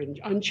guess we're in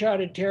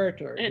uncharted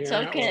territory. It's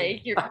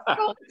okay. You're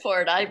going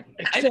for it. I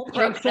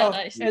broke that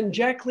ice. And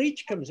Jack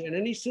Leach comes in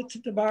and he sits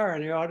at the bar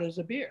and he orders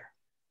a beer.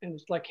 And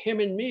it's like him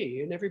and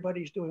me, and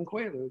everybody's doing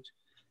Quaaludes.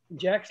 And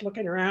Jack's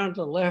looking around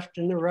to the left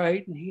and the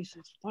right, and he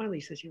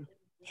finally says,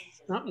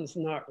 something's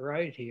not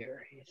right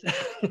here.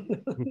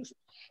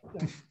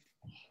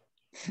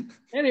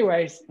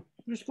 Anyways,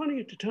 it was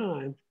funny at the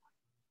time.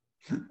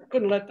 I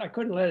couldn't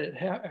let it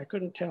happen. I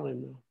couldn't tell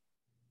him though.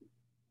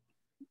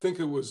 I think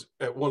it was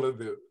at one of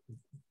the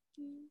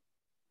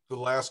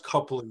last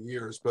couple of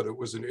years, but it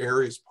was an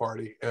Aries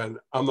party, and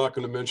I'm not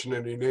going to mention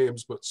any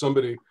names, but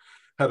somebody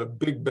had a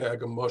big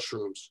bag of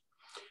mushrooms,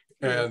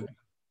 and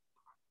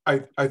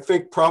I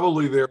think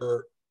probably there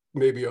are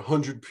maybe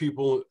 100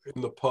 people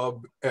in the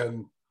pub,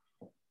 and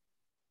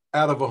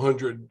out of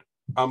 100,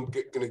 I'm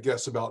going to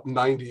guess about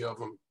 90 of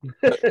them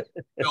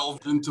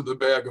delved into the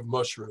bag of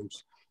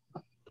mushrooms.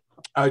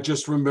 I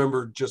just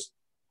remember just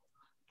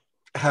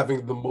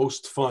having the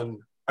most fun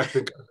I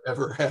think I've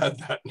ever had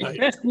that night.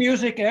 Best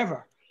music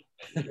ever.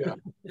 Yeah.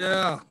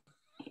 Yeah.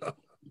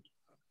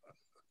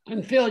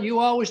 And Phil, you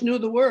always knew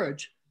the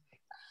words.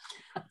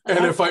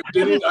 And if I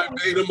didn't, I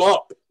made them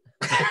up.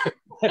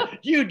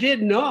 You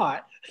did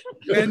not.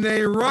 And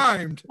they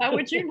rhymed. How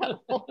would you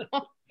know?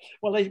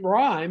 Well, they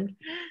rhymed.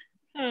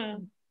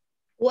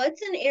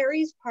 What's an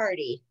Aries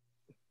party?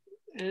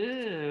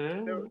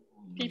 There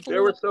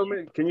were so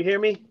many. Can you hear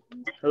me?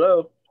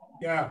 Hello?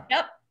 Yeah.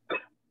 Yep.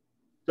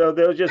 So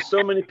there was just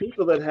so many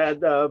people that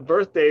had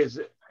birthdays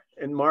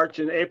in March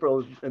and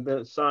April, and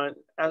the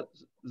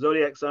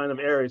zodiac sign of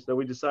Aries. So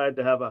we decided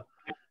to have a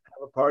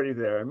party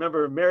there. I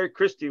remember Mary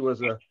Christie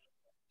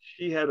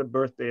she had a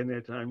birthday in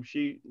that time.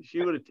 She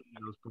would attend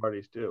those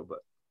parties too, but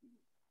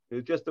it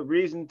was just a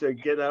reason to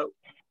get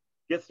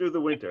get through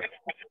the winter.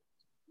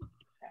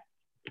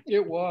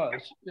 It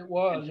was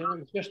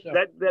just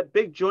that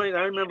big joint.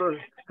 I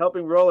remember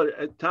helping roll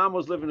it. Tom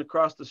was living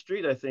across the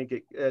street, I think,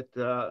 at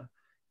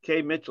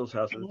Kay Mitchell's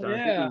house at the time.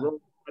 Yeah.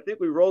 I think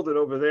we rolled it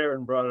over there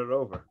and brought it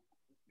over.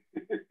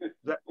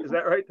 Is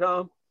that right,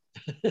 Tom?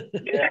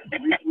 Yeah,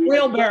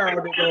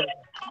 wheelbarrow.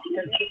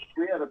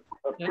 We had a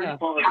pre-party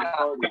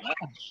party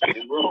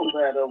and rolled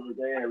that over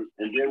there,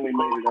 and then we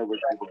made it over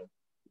to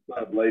the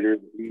club later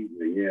in the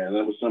evening. Yeah,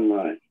 that was some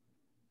night.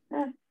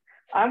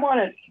 I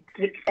wanted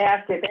to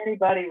ask if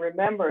anybody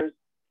remembers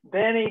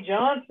Benny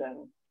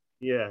Johnson.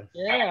 Yeah.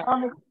 Yeah.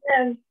 On the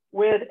stand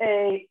with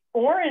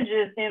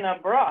oranges in a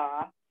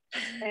bra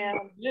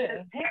and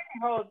his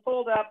pantyhose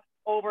pulled up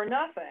over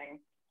nothing.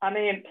 I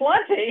mean,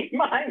 plenty,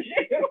 mind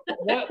you.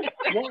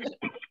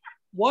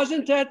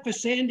 Wasn't that for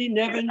Sandy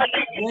Nevin's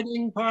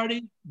wedding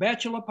party,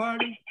 bachelor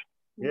party?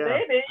 Yeah.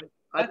 Maybe.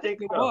 I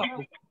think it so.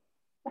 was.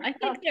 I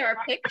think there are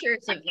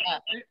pictures of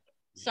that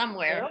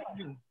somewhere.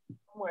 Somewhere.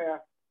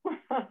 Where?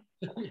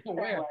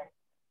 Anyway,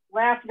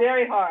 laughed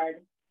very hard.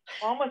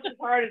 Almost as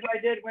hard as I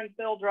did when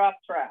Phil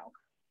dropped trout.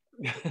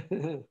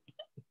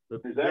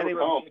 As I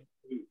recall,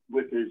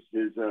 with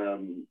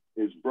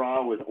his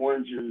bra with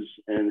oranges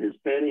and his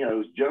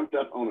pantyhose, jumped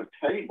up on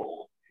a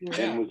table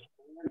and was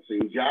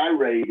dancing,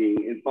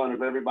 gyrating in front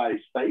of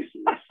everybody's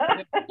faces.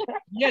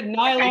 He had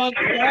nylon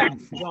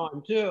straps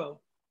on too.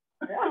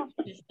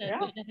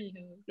 Yeah.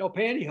 No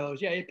pantyhose.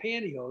 Yeah, he had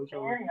pantyhose. It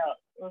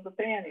was a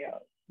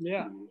pantyhose.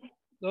 Yeah.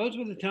 Those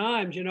were the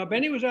times, you know.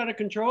 Benny was out of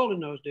control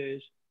in those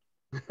days.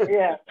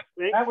 Yeah,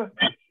 that was.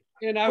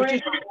 And I was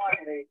just.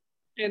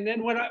 And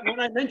then when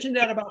I mentioned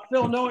that about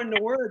Phil knowing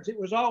the words, it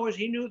was always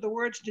he knew the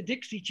words to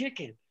Dixie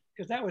Chicken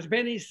because that was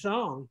Benny's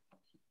song,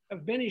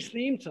 Benny's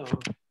theme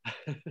song.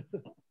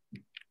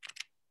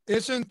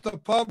 Isn't the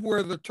pub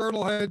where the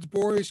Turtleheads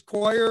Boys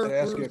Choir? Can I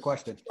ask you a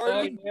question?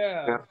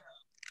 Yeah.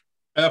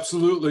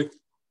 Absolutely.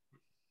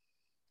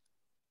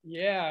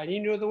 Yeah, and he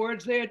knew the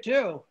words there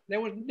too. There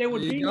would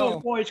be no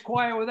boys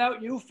choir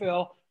without you,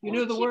 Phil. You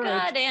knew the words.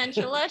 God,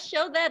 Angela,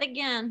 show that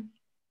again.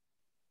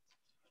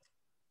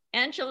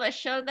 Angela,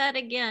 show that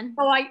again.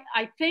 Oh,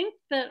 I think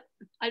that,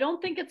 I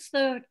don't think it's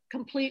the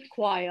complete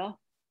choir,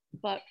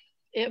 but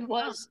it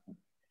was,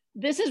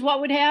 this is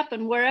what would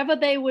happen. Wherever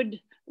they would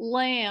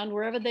land,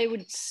 wherever they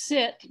would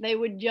sit, they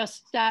would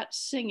just start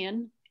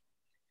singing.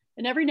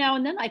 And every now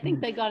and then, I think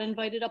they got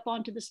invited up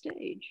onto the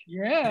stage.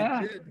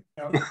 Yeah.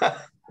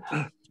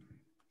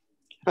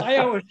 I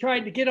always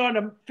tried to get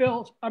onto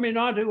Phil's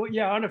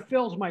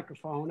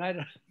microphone. I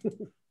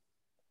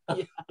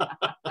don't.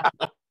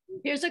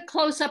 Here's a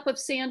close-up of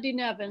Sandy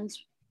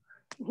Nevins,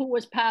 who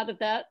was part of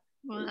that.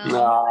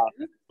 Wow.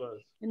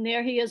 And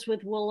there he is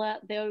with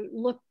Willette. They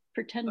look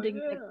pretending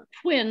they're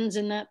twins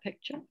in that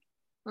picture.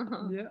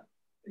 Yeah.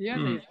 Yeah.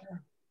 They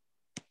are.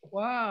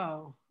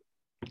 Wow.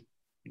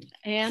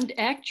 And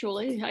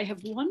actually, I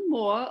have one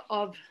more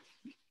of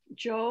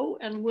Joe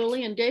and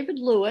Willie and David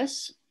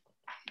Lewis.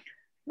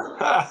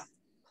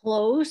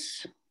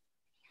 Close.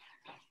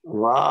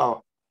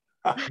 Wow.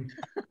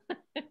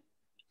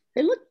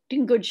 They looked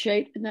in good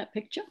shape in that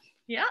picture.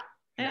 Yeah.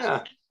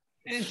 Yeah.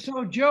 And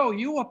so, Joe,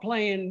 you were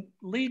playing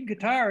lead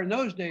guitar in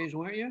those days,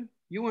 weren't you?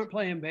 You weren't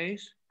playing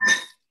bass.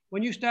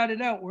 When you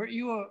started out, weren't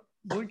you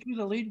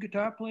the lead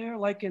guitar player,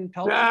 like in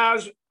Pendleton? Nah,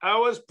 I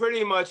was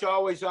pretty much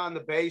always on the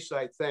bass,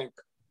 I think.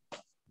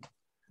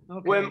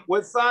 Okay.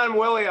 With Thon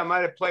Willie, I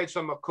might have played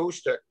some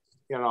acoustic,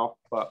 you know,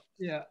 but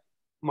yeah,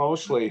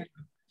 mostly. Okay.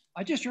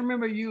 I just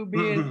remember you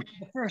being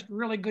the first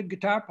really good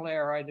guitar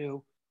player I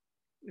knew.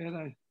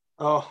 And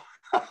well,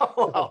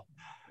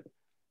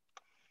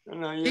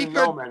 no, you didn't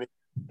know many.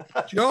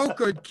 Joe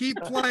could keep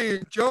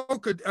playing. Joe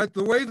could, at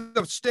the way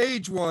the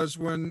stage was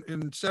when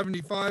in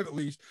 75 at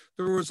least,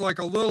 there was like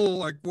a little,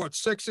 like what,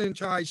 6-inch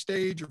high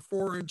stage or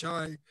 4-inch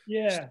high.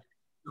 Yeah.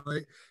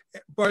 Right.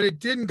 But it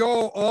didn't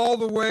go all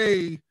the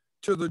way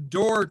to the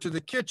door to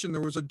the kitchen.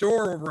 There was a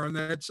door over on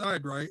that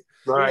side, right?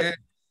 Right.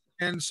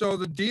 And so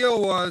the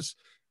deal was,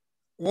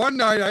 one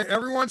night,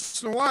 every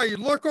once in a while, you'd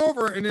look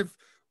over, and if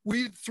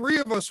three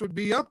of us would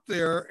be up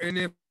there, and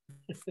if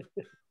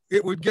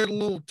it would get a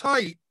little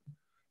tight,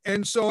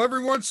 and so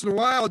every once in a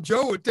while,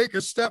 Joe would take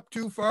a step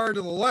too far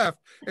to the left,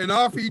 and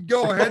off he'd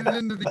go, headed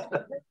into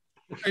the,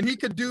 and he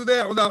could do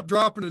that without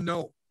dropping a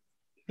note.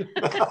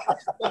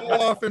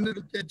 Off into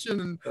the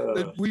kitchen,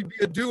 and we'd be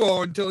a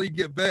duo until he'd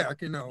get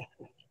back, you know.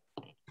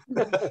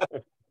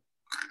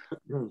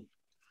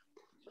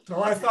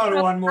 So I thought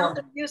of one more.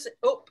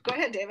 Oh, go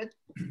ahead, David.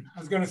 I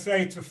was going to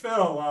say to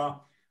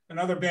Phil,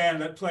 another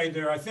band that played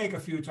there, I think a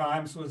few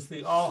times, was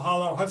the All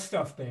Hollow Hut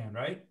Stuff Band,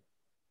 right?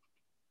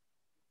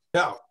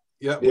 Yeah.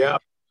 Yeah. Yeah.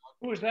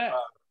 Who was that?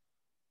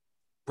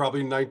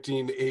 Probably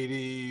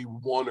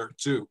 1981 or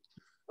 2.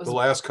 The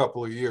last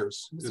couple of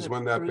years is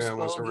when that band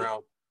was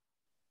around.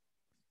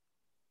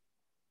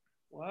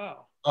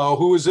 Wow.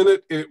 Who was in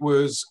it? It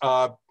was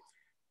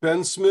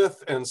Ben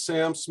Smith and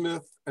Sam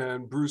Smith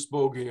and Bruce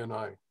Bogey and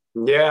I.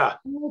 Yeah.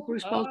 Oh,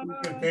 Bruce Bogey.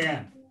 Good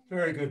band.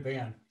 Very good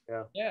band.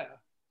 Yeah. Yeah.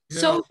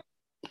 So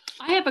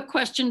I have a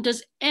question.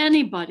 Does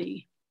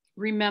anybody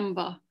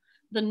remember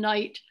the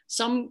night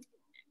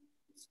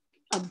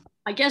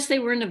I guess they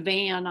were in a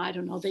van, I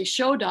don't know. They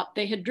showed up,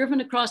 they had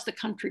driven across the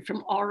country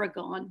from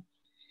Oregon.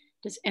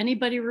 Does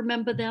anybody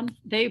remember them?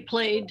 They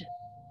played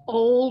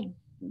old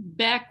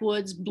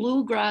backwoods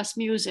bluegrass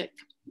music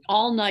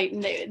all night,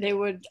 and they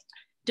would,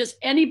 does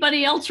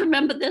anybody else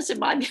remember this?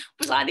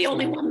 Was I the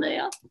only one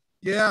there?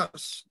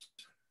 Yes.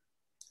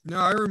 No,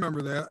 I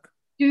remember that.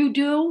 You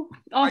do?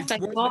 Oh,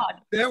 thank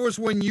God. That was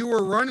when you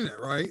were running it,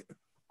 right?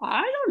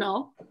 I don't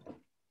know.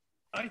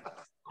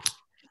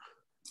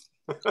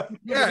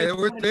 Yeah,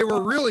 they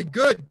were really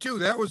good too.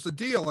 That was the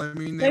deal. I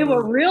mean, they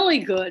were really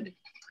good.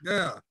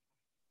 Yeah.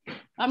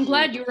 I'm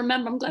glad you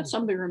remember. I'm glad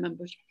somebody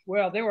remembers.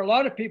 Well, there were a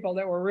lot of people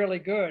that were really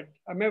good.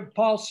 I remember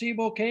Paul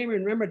Siebel came,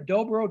 and remember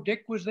Dobro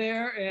Dick was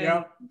there,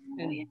 and,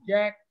 and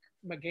Jack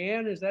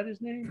McGann, is that his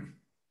name?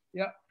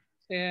 Yep.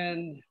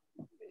 And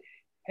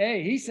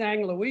hey, he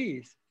sang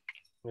Louise.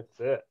 That's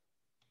it.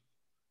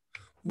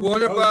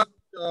 What about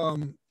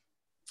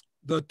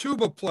the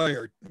tuba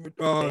player?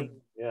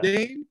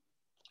 Dane?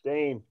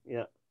 Dane,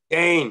 yeah.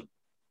 Dane.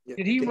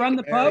 Did he run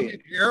the pub?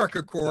 Eric,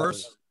 of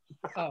course.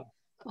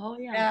 Oh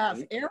yeah.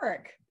 Yes,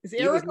 Eric. Is He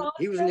Eric was, on?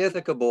 he was an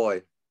Ithaca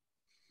boy.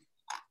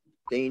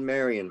 Dane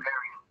Marion.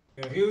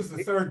 Yeah, he was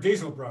the third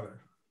Diesel brother.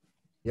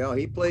 Yeah,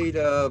 he played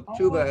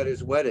tuba at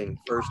his wedding,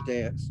 first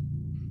dance.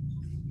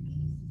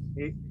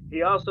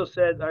 He also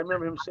said, I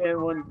remember him saying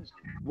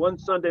one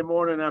Sunday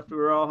morning after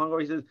we were all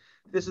hungover, he says,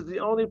 "This is the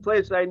only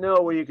place I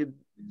know where you could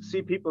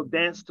see people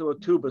dance to a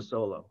tuba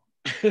solo."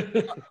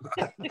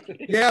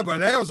 Yeah, but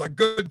that was a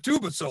good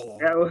tuba solo.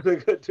 That was a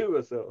good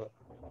tuba solo.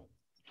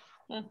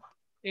 And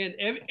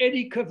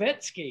Eddie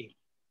Kovetsky.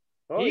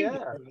 Oh,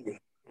 yeah.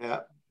 Yeah.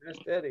 That's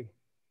Eddie.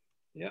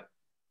 Yep.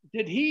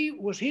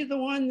 Was he the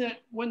one that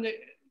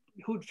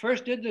who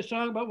first did the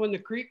song about when the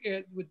creek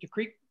with the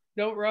creek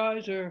don't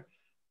rise, or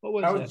what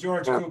was that? That was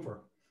George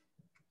Cooper.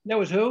 That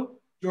was who?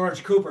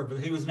 George Cooper, but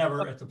he was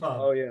never at the pub.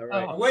 Oh yeah,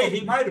 right. Oh, wait,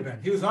 he might have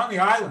been. He was on the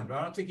island, but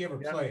I don't think he ever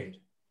played.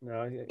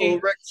 No.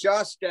 Ulrich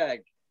Shostag.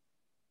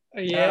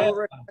 Yeah.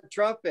 Ulrich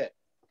trumpet.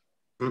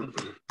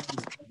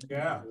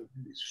 Yeah.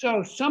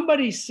 So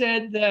somebody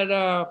said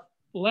that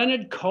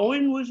Leonard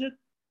Cohen was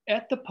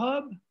at the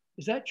pub.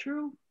 Is that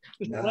true?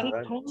 Was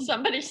Leonard Cohen?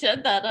 Somebody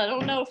said that. I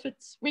don't know if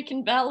we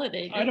can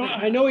validate it.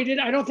 I know he did.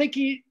 I don't think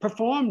he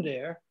performed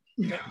there.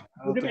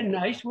 Would have been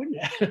nice, wouldn't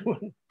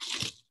it?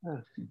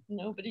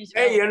 Nobody's.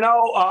 Hey, you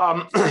know,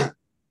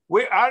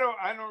 I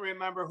don't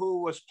remember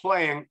who was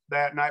playing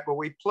that night, but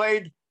we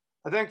played.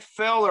 I think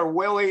Phil or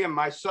Willie and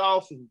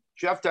myself and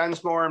Jeff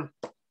Densmore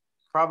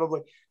probably,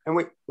 and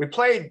we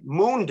played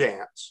Moon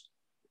Dance,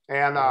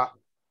 and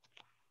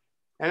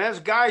this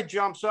guy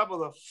jumps up with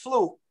a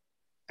flute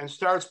and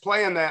starts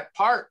playing that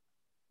part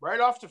right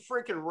off the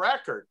freaking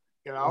record,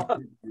 you know.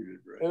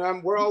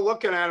 And we're all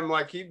looking at him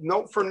like he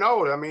note for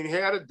note. I mean, he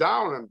had it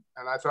down, and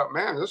I thought,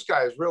 man, this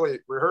guy has really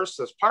rehearsed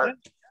this part.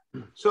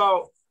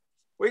 So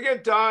we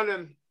get done,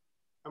 and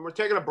we're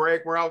taking a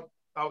break. We're out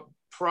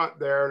front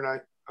there, and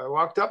I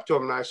walked up to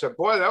him and I said,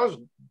 "Boy, that was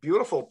a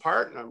beautiful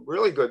part and a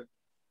really good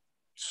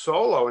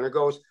solo." And he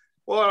goes,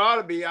 "Well, it ought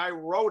to be. I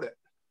wrote it."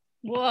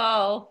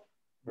 Whoa.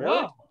 Really?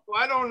 Well,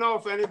 I don't know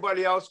if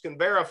anybody else can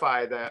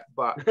verify that,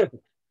 but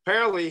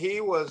apparently he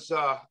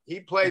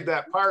played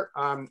that part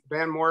on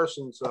Van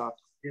Morrison's.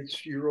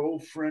 It's your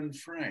old friend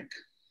Frank.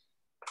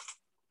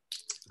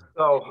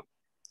 So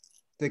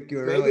think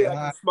you're maybe really I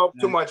hot. smoked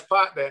too much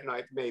pot that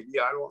night. Maybe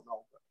I don't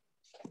know.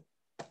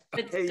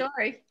 Good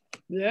story.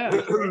 Yeah,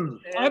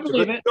 I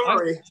believe it.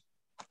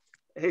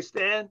 Hey,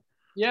 Stan.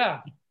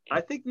 Yeah. I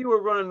think you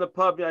were running the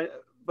pub,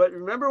 but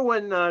remember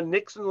when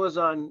Nixon was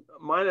on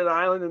Minot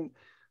Island and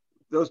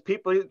those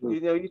people, you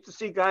used to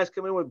see guys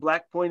come in with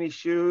black pointy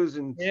shoes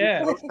and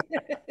yeah,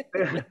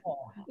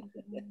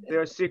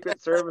 they're Secret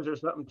Service or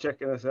something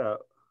checking us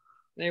out.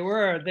 They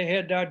were. They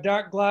had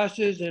dark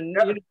glasses, and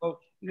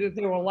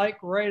they were like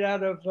right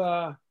out of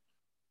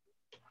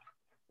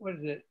what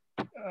is it?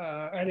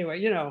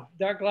 Anyway,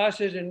 dark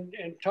glasses and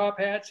top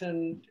hats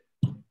and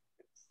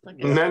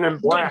Men in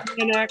Black.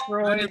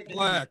 Men in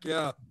Black,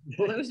 yeah.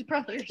 Blues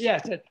Brothers.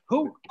 Yes.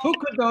 Who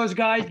could those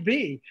guys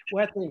be?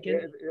 We're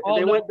thinking.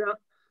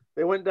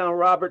 They went down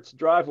Robert's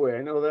driveway.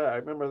 I know that. I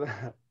remember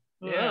that.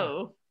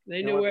 Yeah.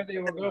 They knew where they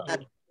were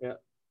going. Yeah.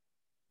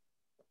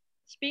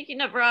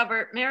 Speaking of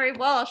Robert, Mary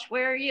Walsh,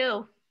 where are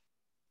you?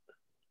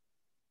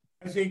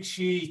 I think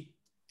she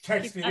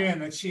texted in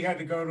that she had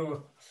to go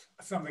to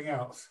something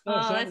else.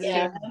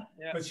 Yeah.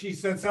 But she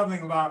said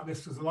something about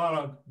this was a lot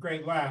of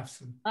great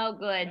laughs. Oh,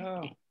 good.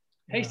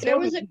 Hey,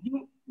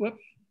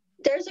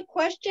 there's a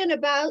question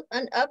about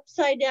an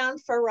upside down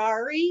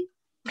Ferrari.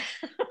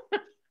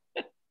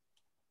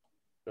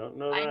 Don't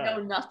know I that. know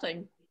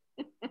nothing.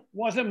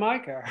 Wasn't my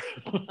car.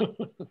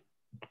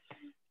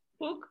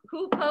 Who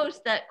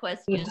posed that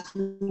question?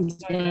 I'm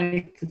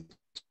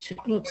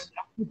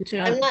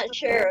not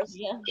sure.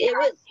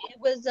 It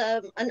was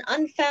an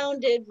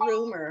unfounded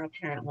rumor,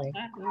 apparently.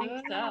 I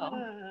think so.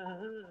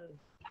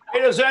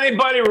 Hey, does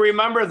anybody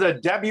remember the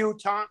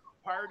debutante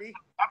party?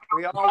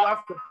 We all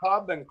left the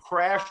pub and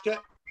crashed it.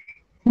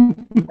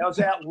 That was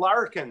at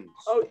Larkin's.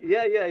 Oh,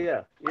 yeah.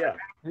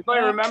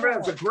 Anybody remember?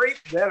 It was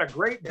they had a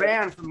great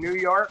band from New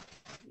York.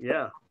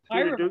 Yeah.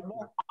 I remember.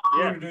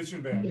 Yeah.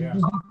 Introduction band, yeah.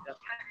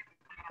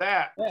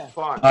 That was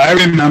fun. I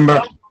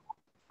remember.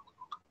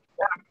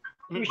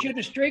 We should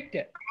have streaked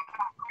it.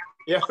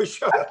 Yeah, we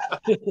should.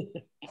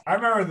 I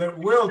remember that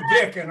Will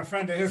Dick and a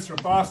friend of his from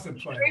Boston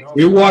played.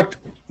 We walked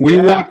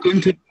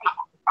into.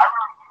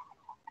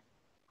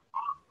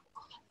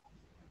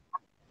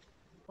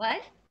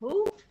 What?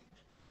 Who?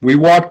 We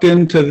walked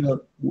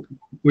into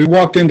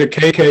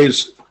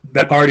KK's,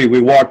 that party. We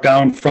walked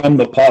down from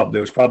the pub. There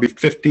was probably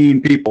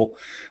 15 people.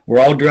 We're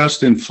all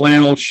dressed in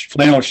flannel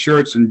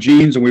shirts and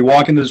jeans, and we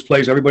walk into this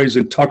place. Everybody's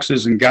in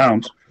tuxes and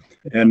gowns,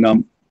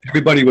 and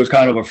everybody was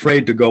kind of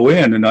afraid to go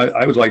in. And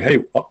I was like,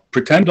 hey,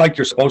 pretend like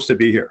you're supposed to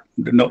be here.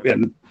 No,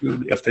 and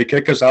if they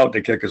kick us out,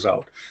 they kick us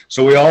out.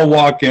 So we all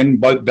walk in,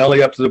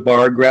 belly up to the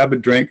bar, grab a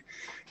drink,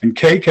 and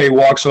KK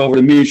walks over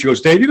to me and she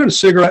goes, Dave, you got a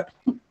cigarette?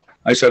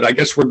 I said, I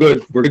guess we're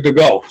good. We're good to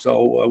go.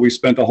 So we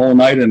spent the whole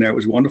night in there. It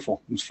was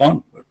wonderful. It was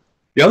fun.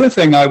 The other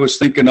thing I was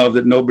thinking of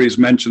that nobody's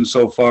mentioned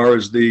so far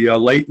is the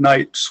late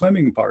night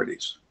swimming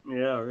parties.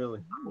 Yeah,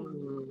 really.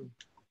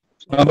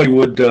 Somebody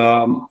would,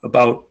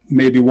 about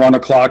maybe 1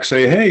 o'clock,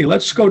 say, hey,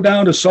 let's go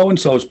down to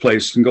so-and-so's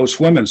place and go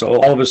swimming.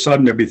 So all of a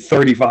sudden there'd be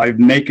 35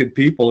 naked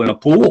people in a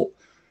pool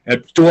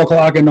at 2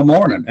 o'clock in the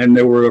morning. And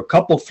there were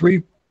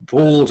three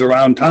pools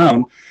around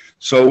town.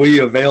 So we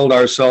availed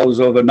ourselves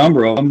of a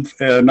number of them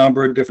a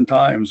number of different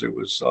times. It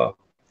was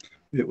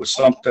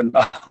something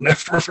I'll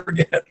never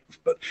forget.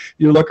 But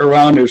you look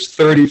around, there's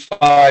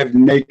 35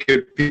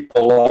 naked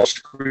people all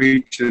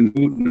screeching,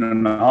 hooting,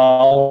 and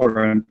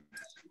hollering.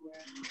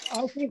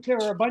 I think there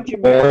were a bunch of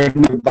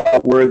worrying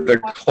about where the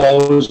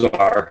clothes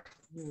are.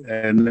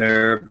 And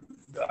I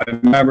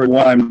remember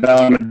when I'm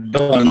down in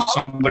Dillon,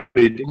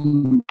 somebody.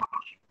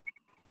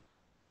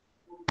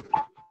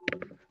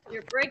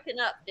 You're breaking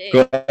up, Dave.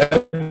 Go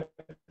ahead.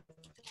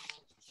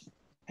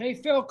 Hey,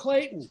 Phil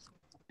Clayton.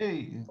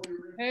 Hey.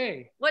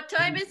 Hey. What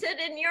time is it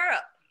in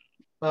Europe?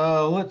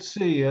 Let's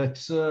see.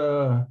 It's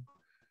about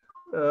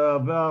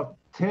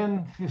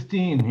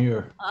 10:15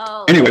 here.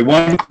 Oh. Anyway,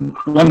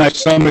 one night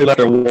somebody let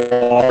their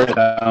wall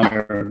down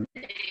there and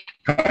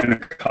kind of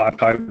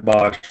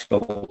kiboshed the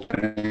whole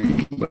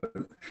thing. But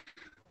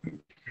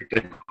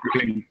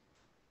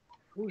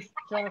Who's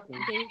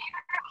talking?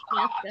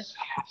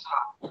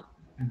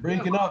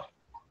 Breaking up.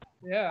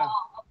 Yeah.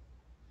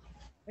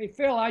 Hey,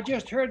 Phil, I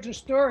just heard the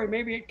story.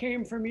 Maybe it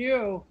came from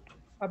you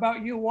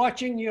about you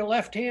watching your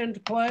left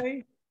hand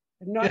play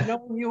and not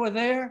knowing you were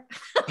there.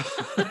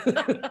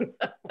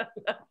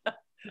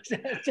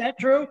 Is that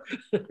true?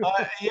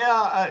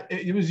 Yeah,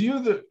 it was you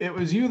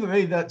that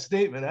made that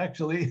statement,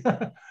 actually,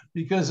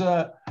 because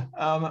I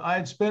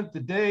had spent the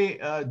day.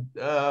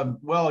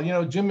 Well, you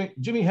know,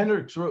 Jimi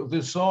Hendrix wrote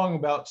this song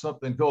about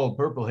something called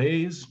Purple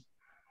Haze,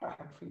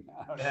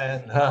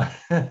 and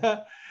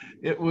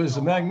it was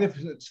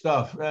magnificent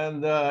stuff.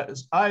 And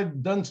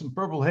I'd done some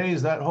Purple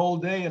Haze that whole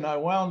day, and I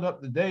wound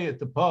up the day at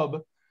the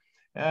pub,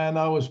 and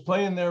I was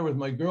playing there with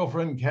my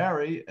girlfriend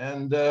Carrie,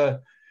 and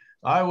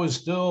I was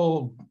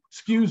still,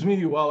 excuse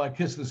me while I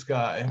kiss the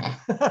sky.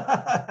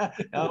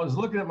 I was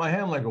looking at my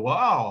hand like,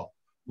 wow,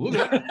 look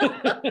at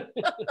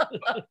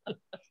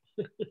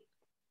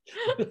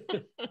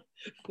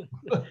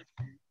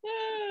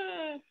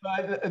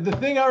the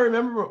thing I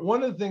remember,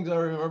 one of the things I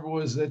remember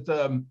was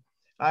that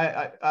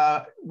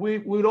we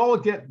would all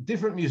get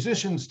different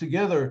musicians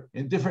together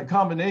in different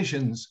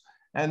combinations.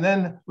 And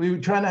then we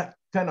would try to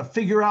kind of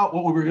figure out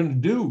what we were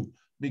going to do,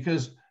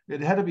 because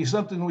it had to be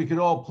something we could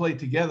all play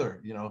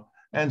together, you know.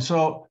 And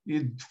so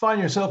you'd find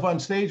yourself on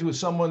stage with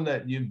someone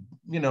that you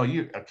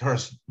of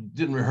course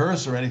didn't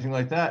rehearse or anything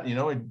like that, you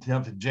know, you'd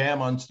have to jam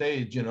on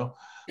stage, you know.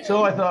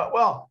 So I thought,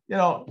 well, you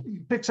know,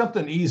 pick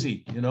something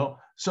easy, you know.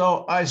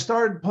 So I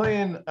started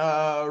playing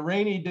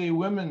Rainy Day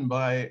Women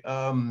by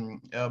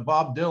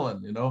Bob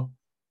Dylan, you know.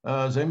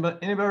 Does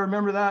anybody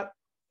remember that?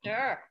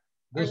 Sure.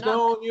 Just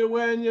don't you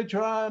when you're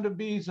trying to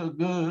be so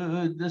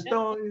good. Just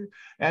don't you.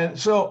 And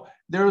so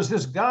there was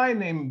this guy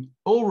named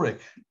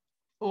Ulrich.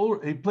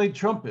 He played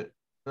trumpet.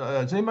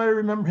 Does anybody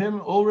remember him?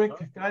 Ulrich,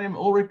 a guy named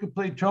Ulrich who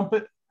played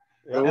trumpet.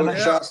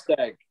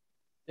 Shostag.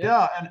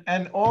 Yeah,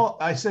 and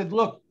I said,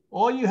 look,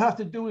 all you have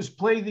to do is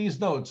play these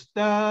notes.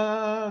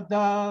 Da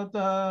da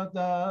da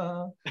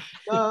da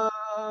da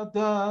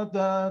da da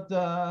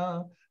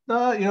da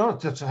da. You know,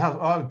 that's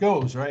how it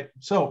goes, right?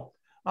 So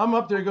I'm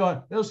up there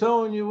going, just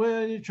telling you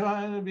when you're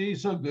trying to be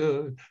so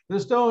good.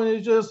 Just telling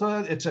you just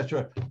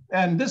etc.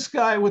 And this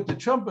guy with the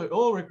trumpet,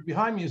 Ulrich,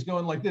 behind me is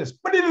going like this.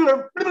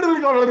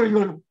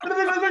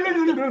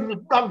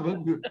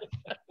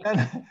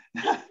 And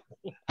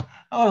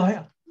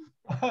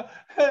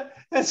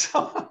and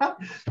so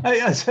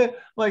I said,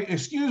 like,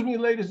 excuse me,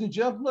 ladies and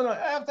gentlemen, I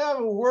have to have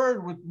a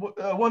word with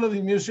one of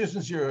the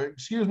musicians here.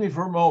 Excuse me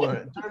for a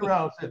moment. Turn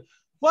around and said,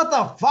 what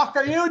the fuck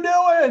are you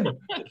doing?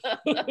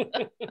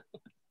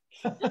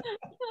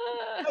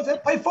 I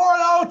said, play 4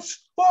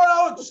 outs, 4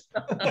 outs.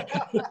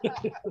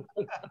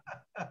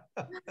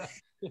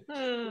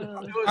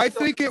 I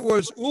think it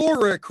was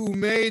Ulrich who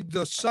made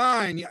the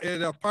sign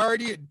at a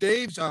party at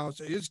Dave's house,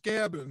 at his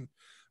cabin.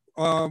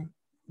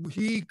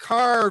 He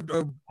carved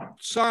a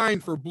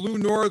sign for Blue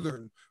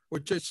Northern,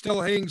 which it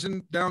still hangs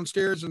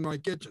downstairs in my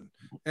kitchen.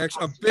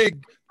 Actually, a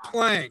big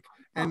plank.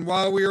 And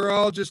while we were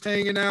all just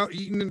hanging out,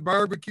 eating and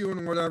barbecuing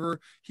and whatever,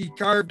 he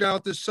carved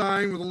out this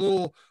sign with a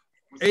little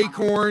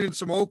acorn and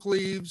some oak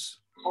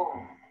leaves.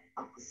 All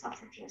of the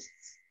suffragists.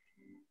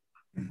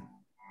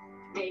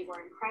 They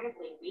were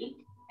incredibly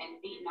weak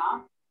and beaten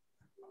up.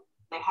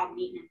 They hadn't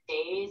eaten in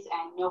days,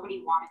 and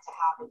nobody wanted to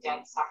have a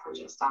dead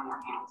suffragist on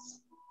their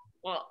hands.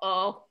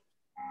 Uh-oh.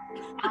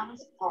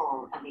 Alice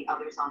Paul and the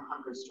others on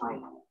hunger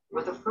strike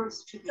were the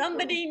first to.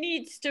 Somebody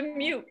needs to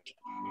mute.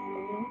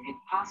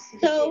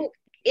 So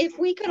if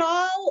we could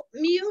all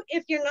mute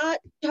if you're not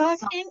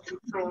talking.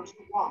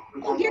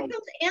 Oh, here comes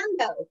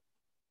Ando.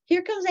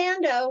 Here comes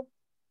Ando.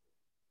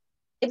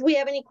 If we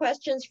have any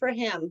questions for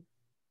him.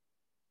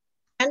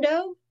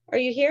 Ando, are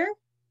you here?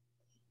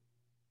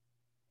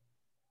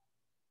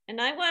 And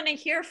I want to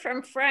hear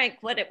from Frank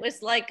what it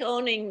was like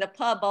owning the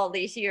pub all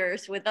these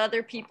years with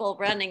other people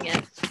running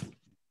it.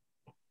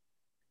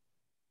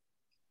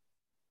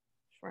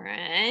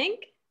 Frank?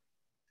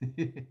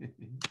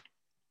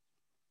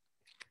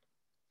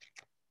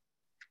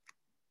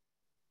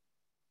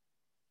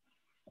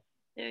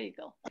 There you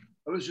go.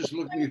 I was just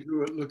looking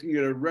through it, looking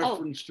at a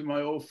reference to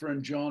my old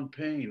friend John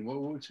Payne.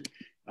 What was it?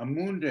 A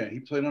Moondance. He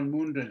played on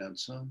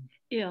Moondance, huh?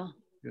 Yeah.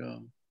 Yeah.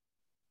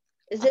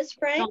 Is this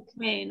Frank? John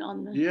Payne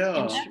on the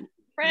instrument.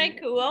 Frank,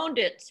 who owned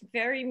it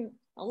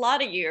a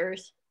lot of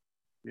years.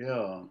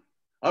 Yeah.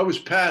 I was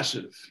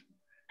passive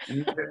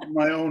in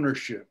my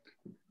ownership,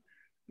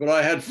 but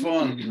I had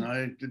fun.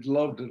 I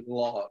loved it a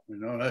lot. You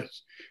know, I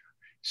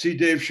see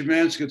Dave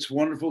Szymanski. It's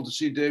wonderful to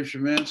see Dave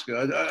Szymanski.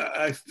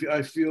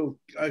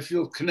 I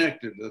feel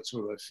connected. That's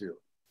what I feel.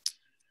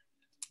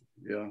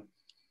 Yeah.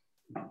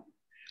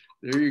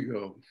 There you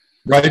go.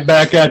 Right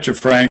back at you,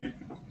 Frank.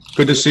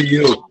 Good to see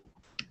you.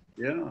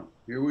 Yeah,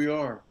 here we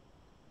are.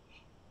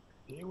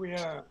 Here we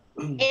are.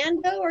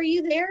 Ando, are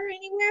you there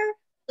anywhere?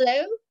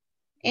 Hello?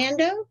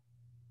 Ando?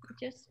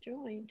 Just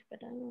joined,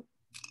 but I don't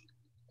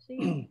see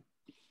you.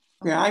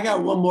 Okay, I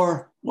got one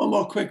more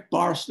quick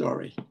bar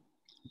story.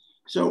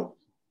 So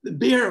the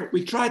beer,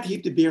 we tried to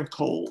keep the beer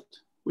cold,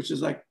 which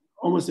is like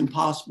almost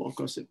impossible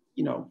because of,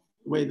 you know,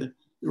 the way the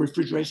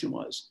refrigeration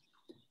was.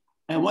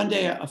 And one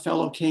day a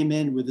fellow came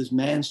in with his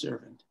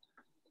manservant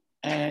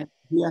and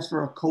he asked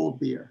for a cold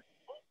beer.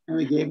 And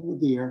we gave him the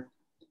beer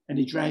and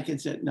he drank it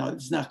and said, no,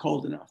 it's not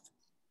cold enough.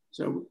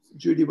 So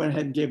Judy went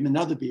ahead and gave him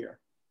another beer.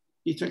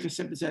 He took a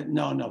sip and said,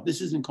 no,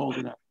 this isn't cold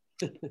enough.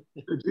 So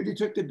Judy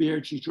took the beer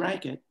and she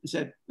drank it and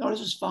said, no,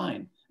 this is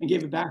fine, and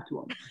gave it back to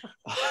him.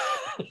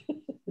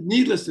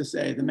 Needless to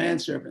say, the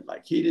manservant,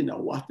 like, he didn't know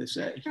what to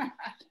say.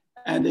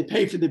 And they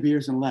paid for the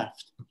beers and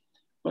left.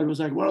 But it was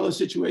like one of those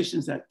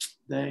situations that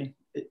they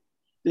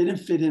didn't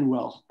fit in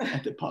well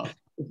at the pub.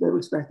 If they were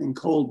expecting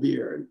cold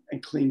beer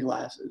and clean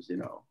glasses, you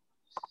know.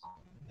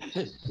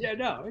 Yeah,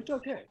 no, it's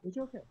okay. It's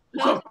okay.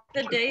 Those are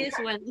the days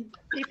when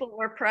people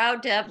were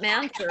proud to have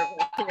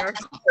manservants here.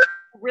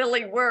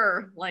 Really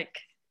were, like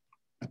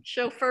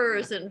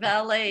chauffeurs and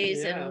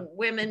valets and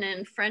women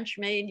in French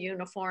maid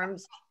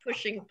uniforms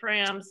pushing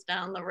prams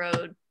down the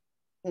road.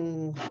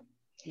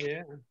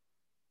 Yeah.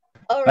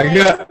 All right. I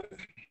got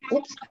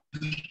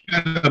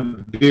a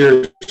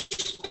beer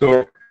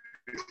store.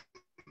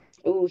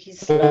 Oh,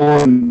 he's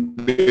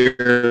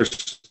beer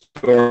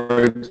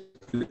store.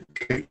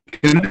 Can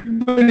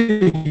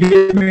anybody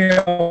hear me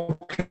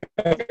okay?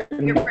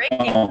 You're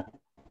breaking.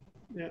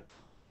 Yeah.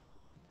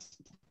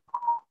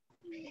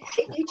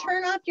 If you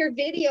turn off your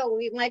video,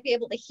 we might be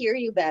able to hear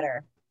you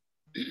better.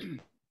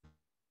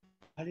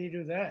 How do you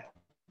do that?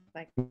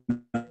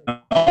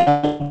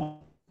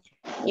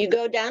 You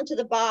go down to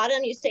the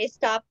bottom, you say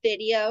stop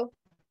video.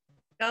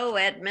 Go,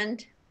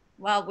 Edmund,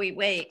 while we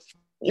wait.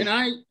 And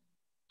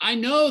I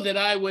know that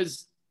I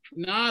was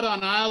not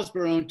on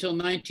Islesboro until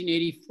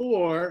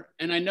 1984,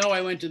 and I know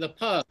I went to the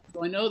pub.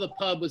 So I know the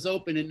pub was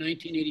open in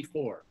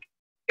 1984.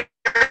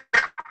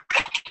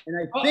 And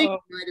I think it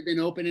might have been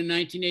open in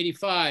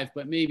 1985,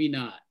 but maybe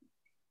not.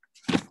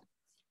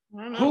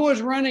 Who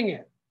was running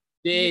it?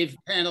 Dave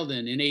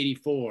Pendleton in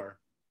 84.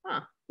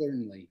 Huh.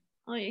 Certainly.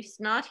 Oh, he's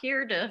not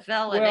here to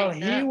validate Well,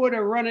 he would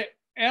have run it.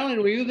 Alan,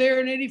 were you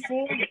there in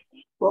 84?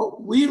 Well,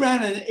 we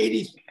ran in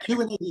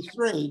 82 and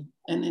 83.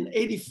 And in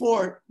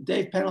 84,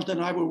 Dave Pendleton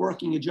and I were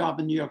working a job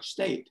in New York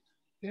State.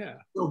 Yeah.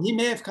 So he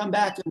may have come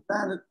back and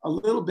ran it a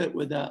little bit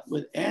with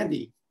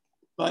Andy,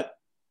 but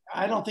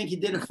I don't think he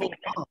did it full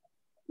time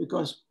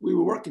because we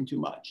were working too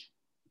much.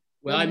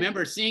 Well, I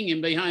remember seeing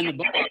him behind the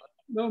bar.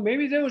 No,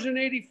 maybe that was in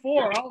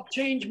 84. I'll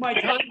change my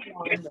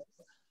timeline.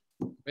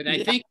 But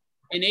I think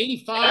in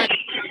 85,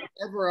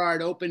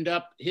 Everard opened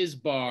up his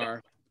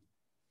bar.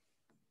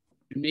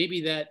 And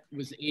maybe that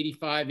was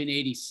 85 and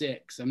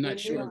 86. I'm not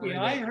sure.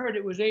 Yeah, I heard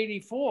it was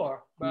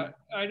 84, but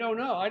I don't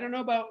know. I don't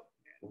know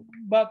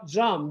about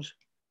Zums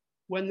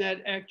when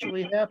that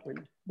actually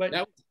happened. But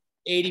that was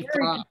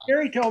 85.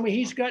 Gary told me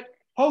he's got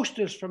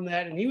posters from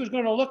that, and he was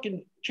going to look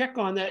and check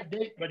on that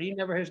date, but he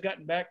never has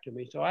gotten back to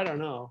me. So I don't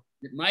know.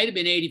 It might have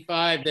been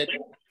 85 that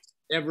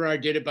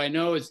Everard did it, but I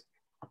know it's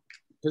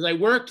because I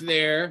worked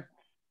there.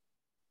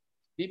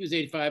 Maybe it was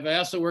 85. I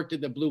also worked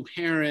at the Blue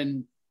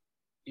Heron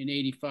in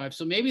 85.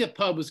 So maybe the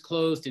pub was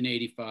closed in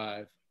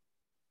 85.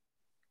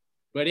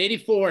 But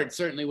 84, it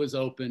certainly was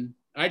open.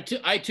 I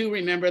too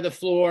remember the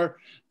floor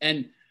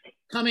and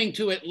coming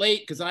to it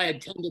late because I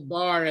had tended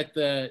bar at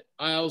the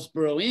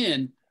Islesboro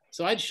Inn.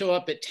 So I'd show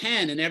up at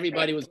 10 and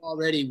everybody was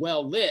already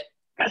well lit.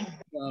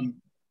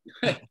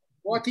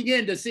 Walking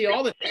in to see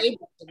all the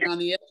tables on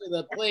the edge of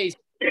the place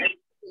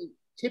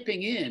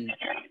tipping in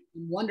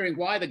and wondering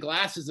why the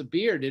glasses of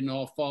beer didn't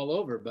all fall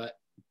over, but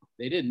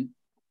they didn't.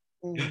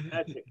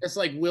 That's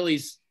like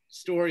Willie's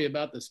story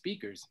about the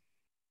speakers.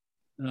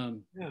 Yeah,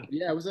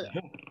 it was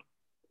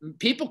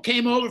people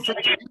came over from,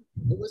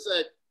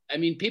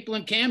 people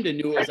in Camden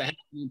knew it was a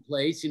happening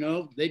place, you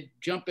know, they'd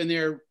jump in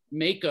their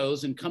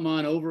Makos and come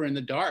on over in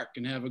the dark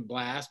and have a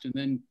blast and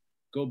then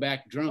go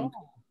back drunk.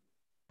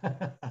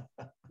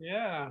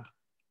 Yeah.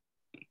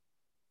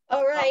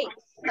 All right.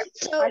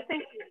 So I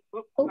think,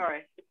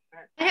 sorry.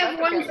 I have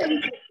one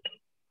thing.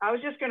 I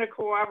was just going to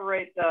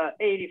corroborate the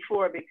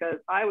 84 because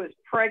I was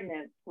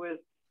pregnant with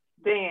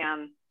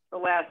Dan the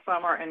last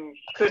summer and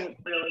couldn't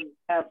really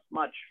have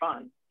much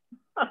fun.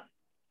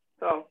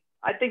 So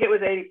I think it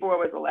was 84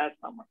 was the last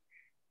summer.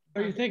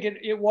 So you think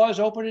it was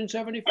open in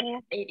 74?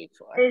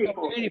 84.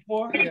 84.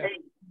 84? Yeah.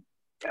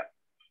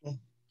 Yeah.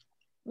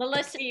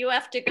 Melissa, you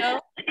have to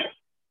go?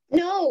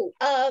 no,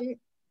 I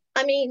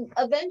mean,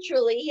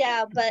 eventually,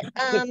 yeah, but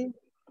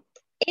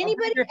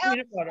anybody else?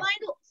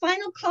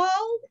 Final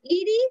call,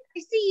 Edie. I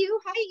see you.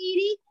 Hi,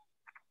 Edie.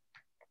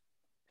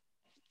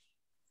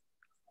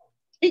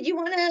 Did you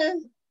want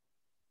to?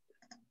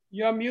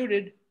 You're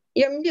muted.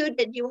 You're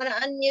muted. You want to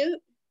unmute?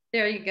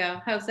 There you go.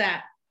 How's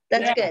that?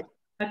 That's good.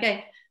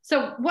 Okay.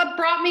 So what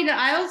brought me to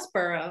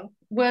Islesboro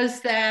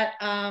was that,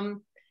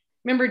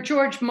 remember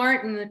George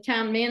Martin, the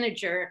town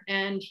manager,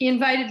 and he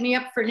invited me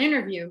up for an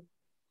interview.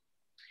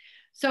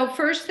 So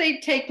first they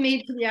take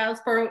me to the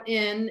Islesboro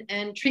Inn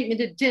and treat me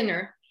to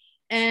dinner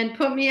and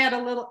put me at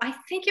a little, I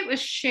think it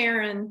was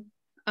Sharon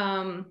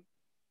Hall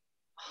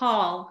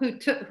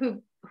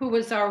who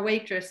was our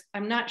waitress.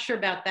 I'm not sure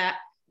about that,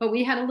 but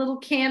we had a little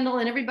candle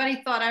and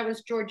everybody thought I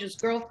was George's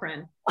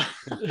girlfriend.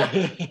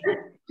 Then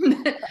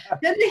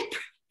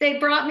they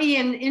brought me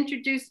and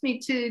introduced me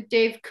to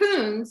Dave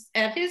Coons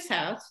at his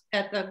house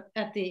at the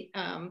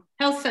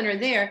health center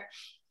there,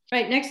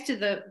 right next to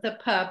the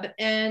pub.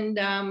 And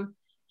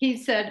he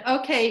said,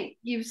 okay,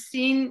 you've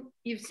seen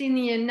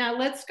the inn, now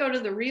let's go to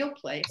the real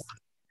place.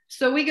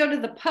 So we go to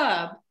the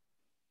pub,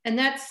 and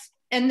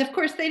of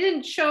course they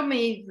didn't show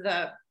me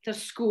the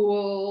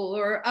school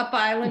or Up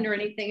Island or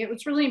anything. It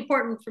was really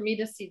important for me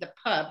to see the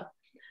pub.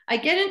 I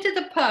get into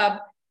the pub,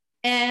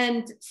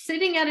 and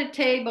sitting at a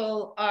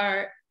table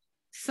are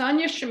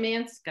Sonia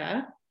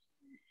Szymanska,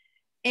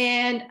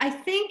 and I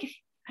think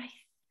I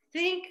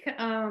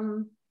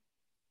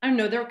don't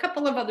know, there are a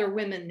couple of other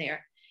women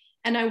there.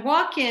 And I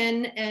walk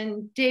in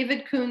and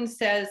David Coons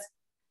says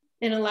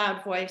in a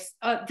loud voice,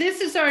 this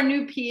is our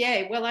new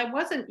PA. Well, I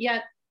wasn't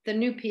yet the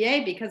new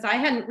PA because I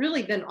hadn't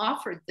really been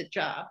offered the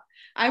job.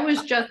 I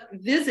was just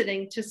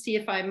visiting to see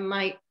if I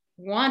might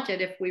want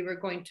it, if we were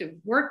going to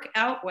work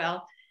out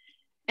well.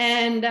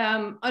 And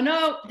oh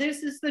no,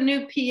 this is the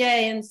new PA.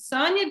 And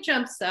Sonia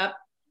jumps up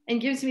and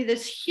gives me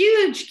this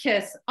huge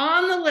kiss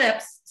on the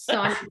lips,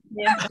 Sonia,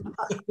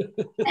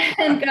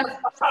 and goes,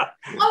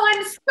 oh,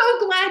 I'm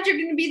so glad you're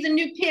going to be the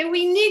new PA.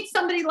 We need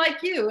somebody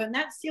like you. And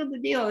that sealed the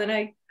deal.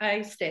 And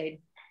I stayed.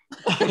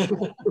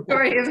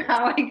 Story of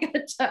how I got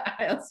to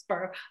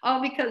Islesboro, all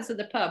because of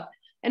the pub.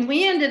 And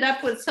we ended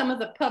up with some of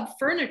the pub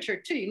furniture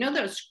too. You know,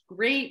 those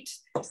great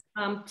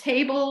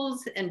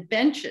tables and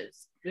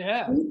benches.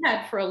 Yeah. We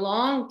had for a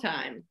long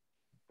time.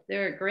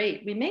 They're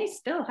great. We may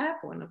still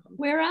have one of them.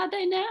 Where are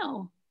they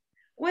now?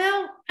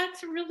 Well,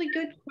 that's a really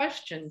good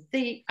question.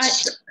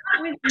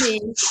 With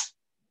me,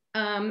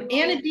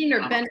 Anna Dean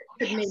or Ben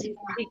could maybe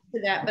speak to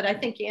that, but I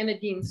think Anna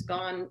Dean's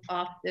gone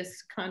off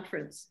this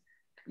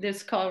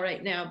call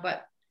right now.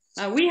 But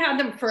we had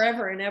them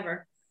forever and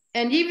ever.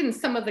 And even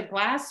some of the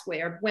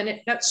glassware when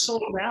it got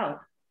sold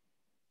out,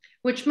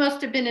 which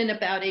must have been in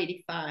about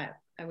 85,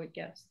 I would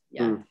guess.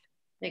 Yeah,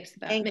 makes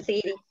about. Thanks,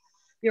 Edie.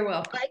 You're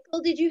welcome.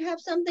 Michael, did you have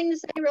something to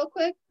say real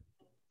quick?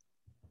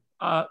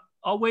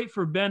 I'll wait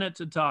for Bennett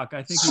to talk.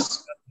 I think he's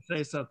going to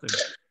say something.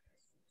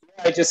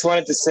 I just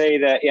wanted to say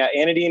that, yeah,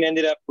 Anadine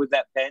ended up with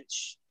that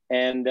bench,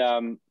 and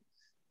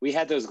we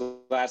had those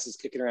glasses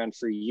kicking around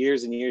for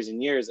years and years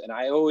and years. And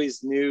I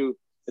always knew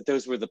that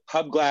those were the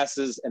pub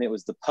glasses and it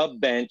was the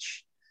pub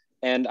bench.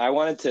 And I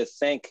wanted to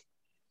thank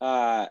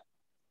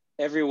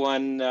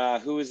everyone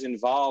who was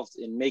involved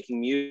in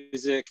making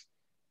music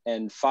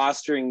and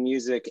fostering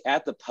music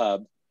at the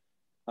pub.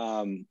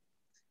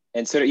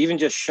 And sort of even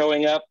just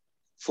showing up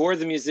for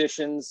the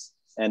musicians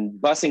and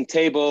bussing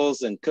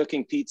tables and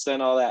cooking pizza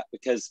and all that,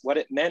 because what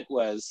it meant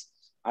was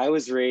I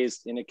was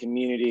raised in a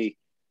community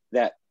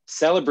that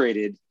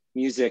celebrated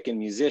music and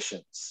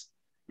musicians.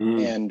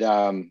 And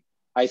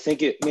I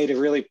think it made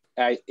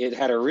it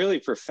had a really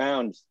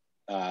profound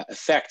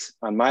effect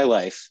on my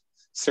life,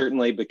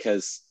 certainly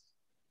because,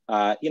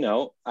 you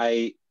know,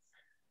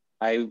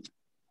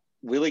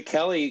 Willie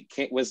Kelly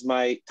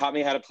taught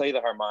me how to play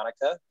the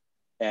harmonica,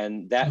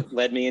 and that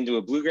led me into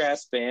a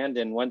bluegrass band,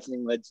 and one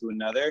thing led to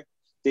another.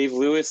 Dave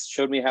Lewis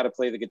showed me how to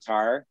play the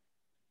guitar.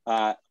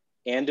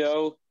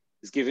 Ando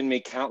has given me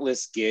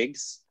countless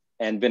gigs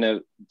and been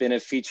a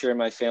feature in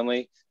my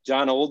family.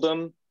 John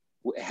Oldham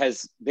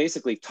has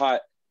basically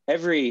taught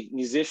every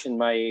musician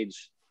my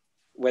age,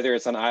 whether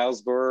it's on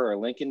Islesboro or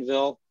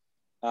Lincolnville.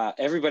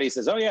 Everybody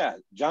says, "Oh yeah,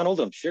 John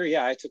Oldham, sure,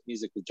 yeah, I took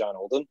music with John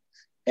Oldham,"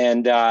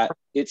 and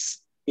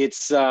it's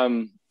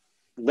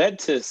led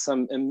to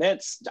some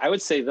immense, I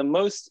would say the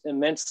most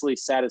immensely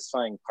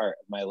satisfying part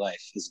of my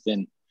life has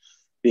been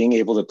being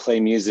able to play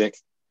music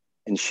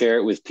and share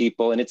it with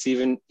people. And it's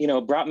even, you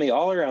know, brought me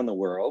all around the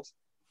world.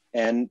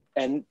 And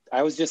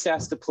I was just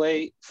asked to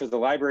play for the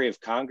Library of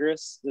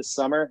Congress this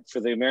summer for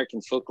the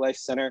American Folklife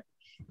Center.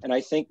 And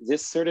I think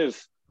this sort of,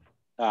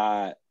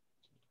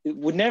 it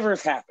would never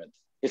have happened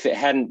if it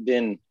hadn't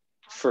been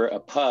for a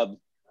pub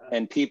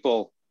and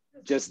people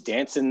just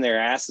dancing their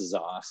asses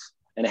off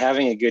and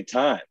having a good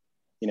time.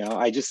 You know,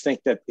 I just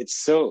think that it's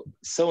so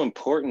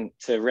important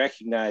to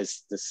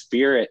recognize the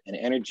spirit and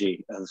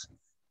energy of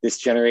this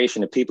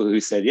generation of people who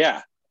said,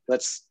 yeah,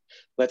 let's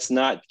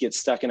not get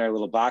stuck in our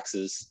little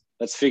boxes.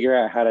 Let's figure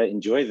out how to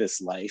enjoy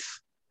this life.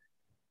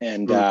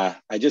 And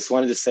I just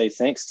wanted to say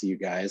thanks to you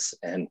guys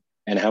and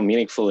how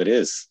meaningful it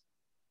is.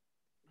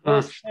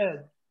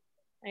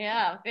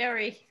 Yeah,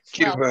 very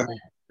well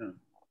said.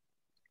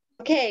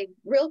 Okay,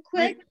 real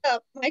quick,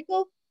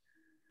 Michael.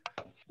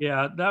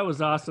 Yeah, that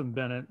was awesome,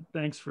 Bennett.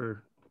 Thanks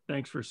for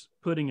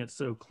putting it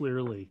so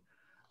clearly.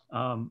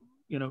 You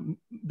know,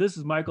 this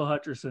is Michael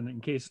Hutcherson,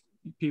 in case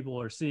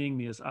people are seeing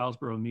me as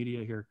Islesboro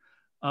Media here.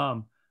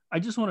 I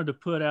just wanted to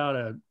put out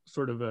a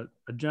sort of a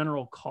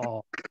general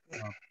call,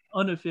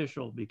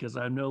 unofficial, because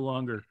I'm no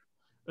longer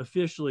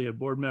officially a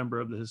board member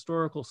of the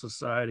Historical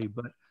Society,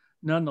 but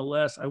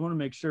nonetheless, I want to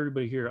make sure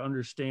everybody here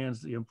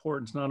understands the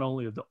importance not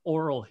only of the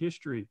oral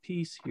history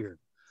piece here,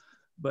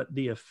 but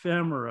the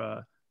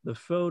ephemera, the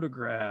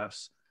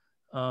photographs.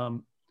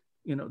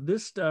 You know,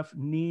 this stuff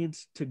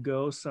needs to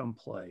go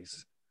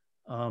someplace.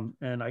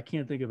 And I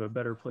can't think of a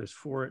better place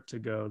for it to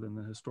go than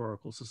the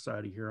Historical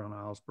Society here on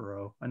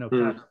Islesboro. I know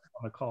Pat's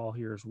on the call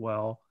here as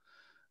well.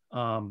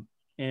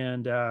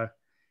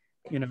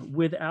 You know,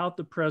 without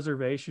the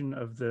preservation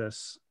of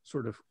this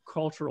sort of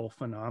cultural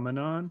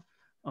phenomenon,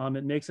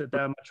 it makes it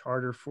that much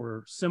harder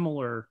for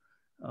similar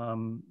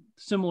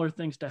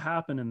things to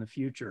happen in the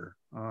future.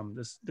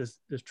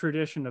 This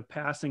tradition of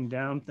passing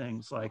down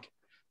things like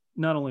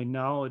not only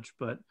knowledge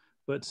but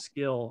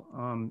skill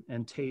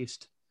and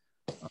taste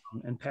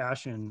and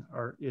passion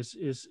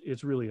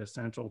is really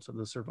essential to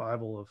the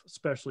survival of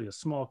especially a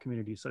small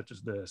community such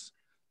as this.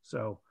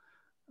 So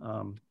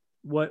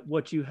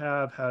what you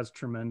have has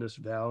tremendous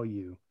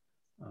value,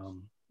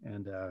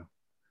 and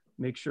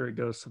make sure it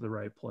goes to the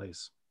right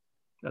place.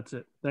 That's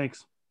it.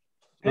 Thanks.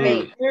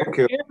 Hey,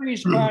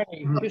 Aries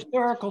Party,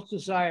 Historical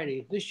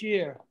Society this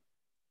year.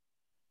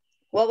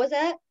 What was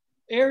that?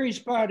 Aries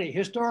Party,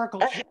 Historical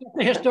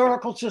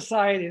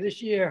Society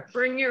this year.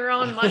 Bring your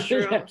own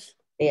mushrooms.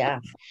 Yeah.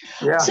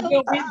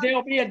 So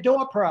there'll be a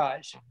door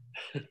prize.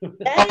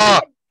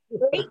 That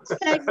is a great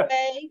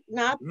segue,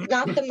 not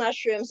the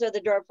mushrooms or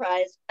the door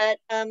prize, but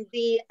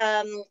the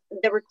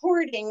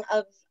recording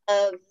of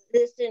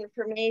this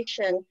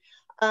information.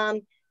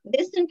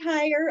 This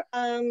entire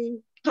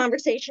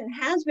conversation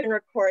has been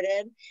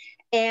recorded,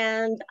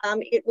 and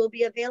it will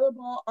be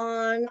available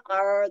on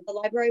the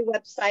library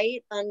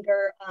website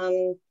under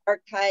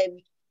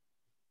archived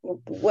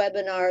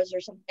webinars or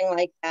something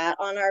like that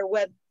on our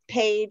web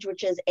page,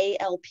 which is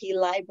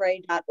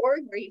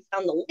alplibrary.org, where you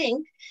found the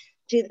link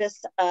to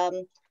this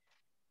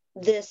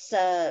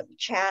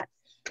chat.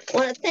 I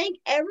want to thank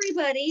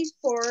everybody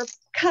for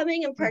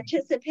coming and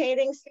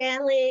participating.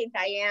 Stanley,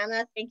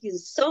 Diana, thank you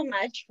so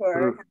much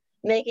for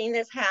making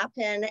this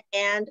happen.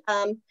 And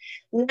our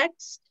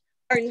next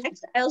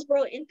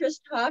Islesboro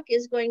Interest Talk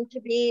is going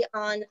to be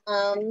on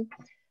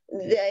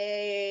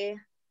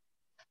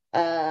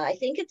I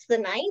think it's the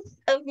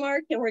 9th of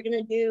March, and we're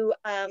going to do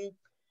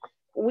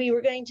we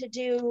were going to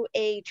do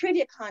a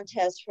trivia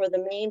contest for the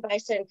Maine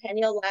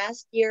Bicentennial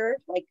last year,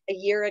 like a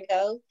year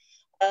ago,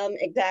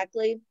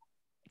 exactly.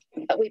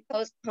 But we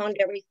postponed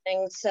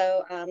everything.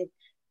 So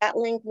that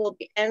link will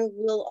be, and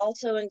we'll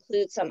also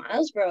include some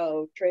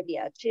Islesboro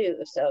trivia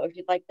too. So if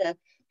you'd like to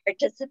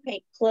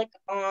participate, click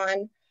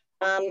on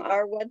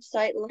our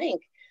website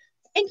link.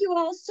 Thank you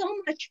all so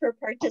much for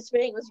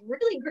participating. It was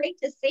really great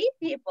to see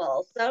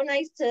people. So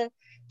nice to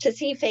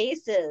see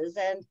faces.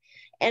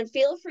 And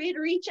feel free to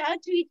reach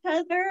out to each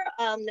other.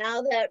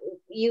 Now that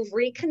you've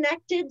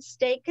reconnected,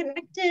 stay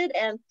connected,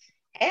 and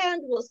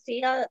we'll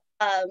see you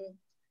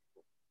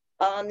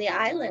on the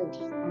island.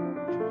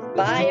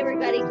 Bye,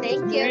 everybody.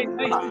 Thank you.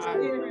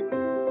 Bye.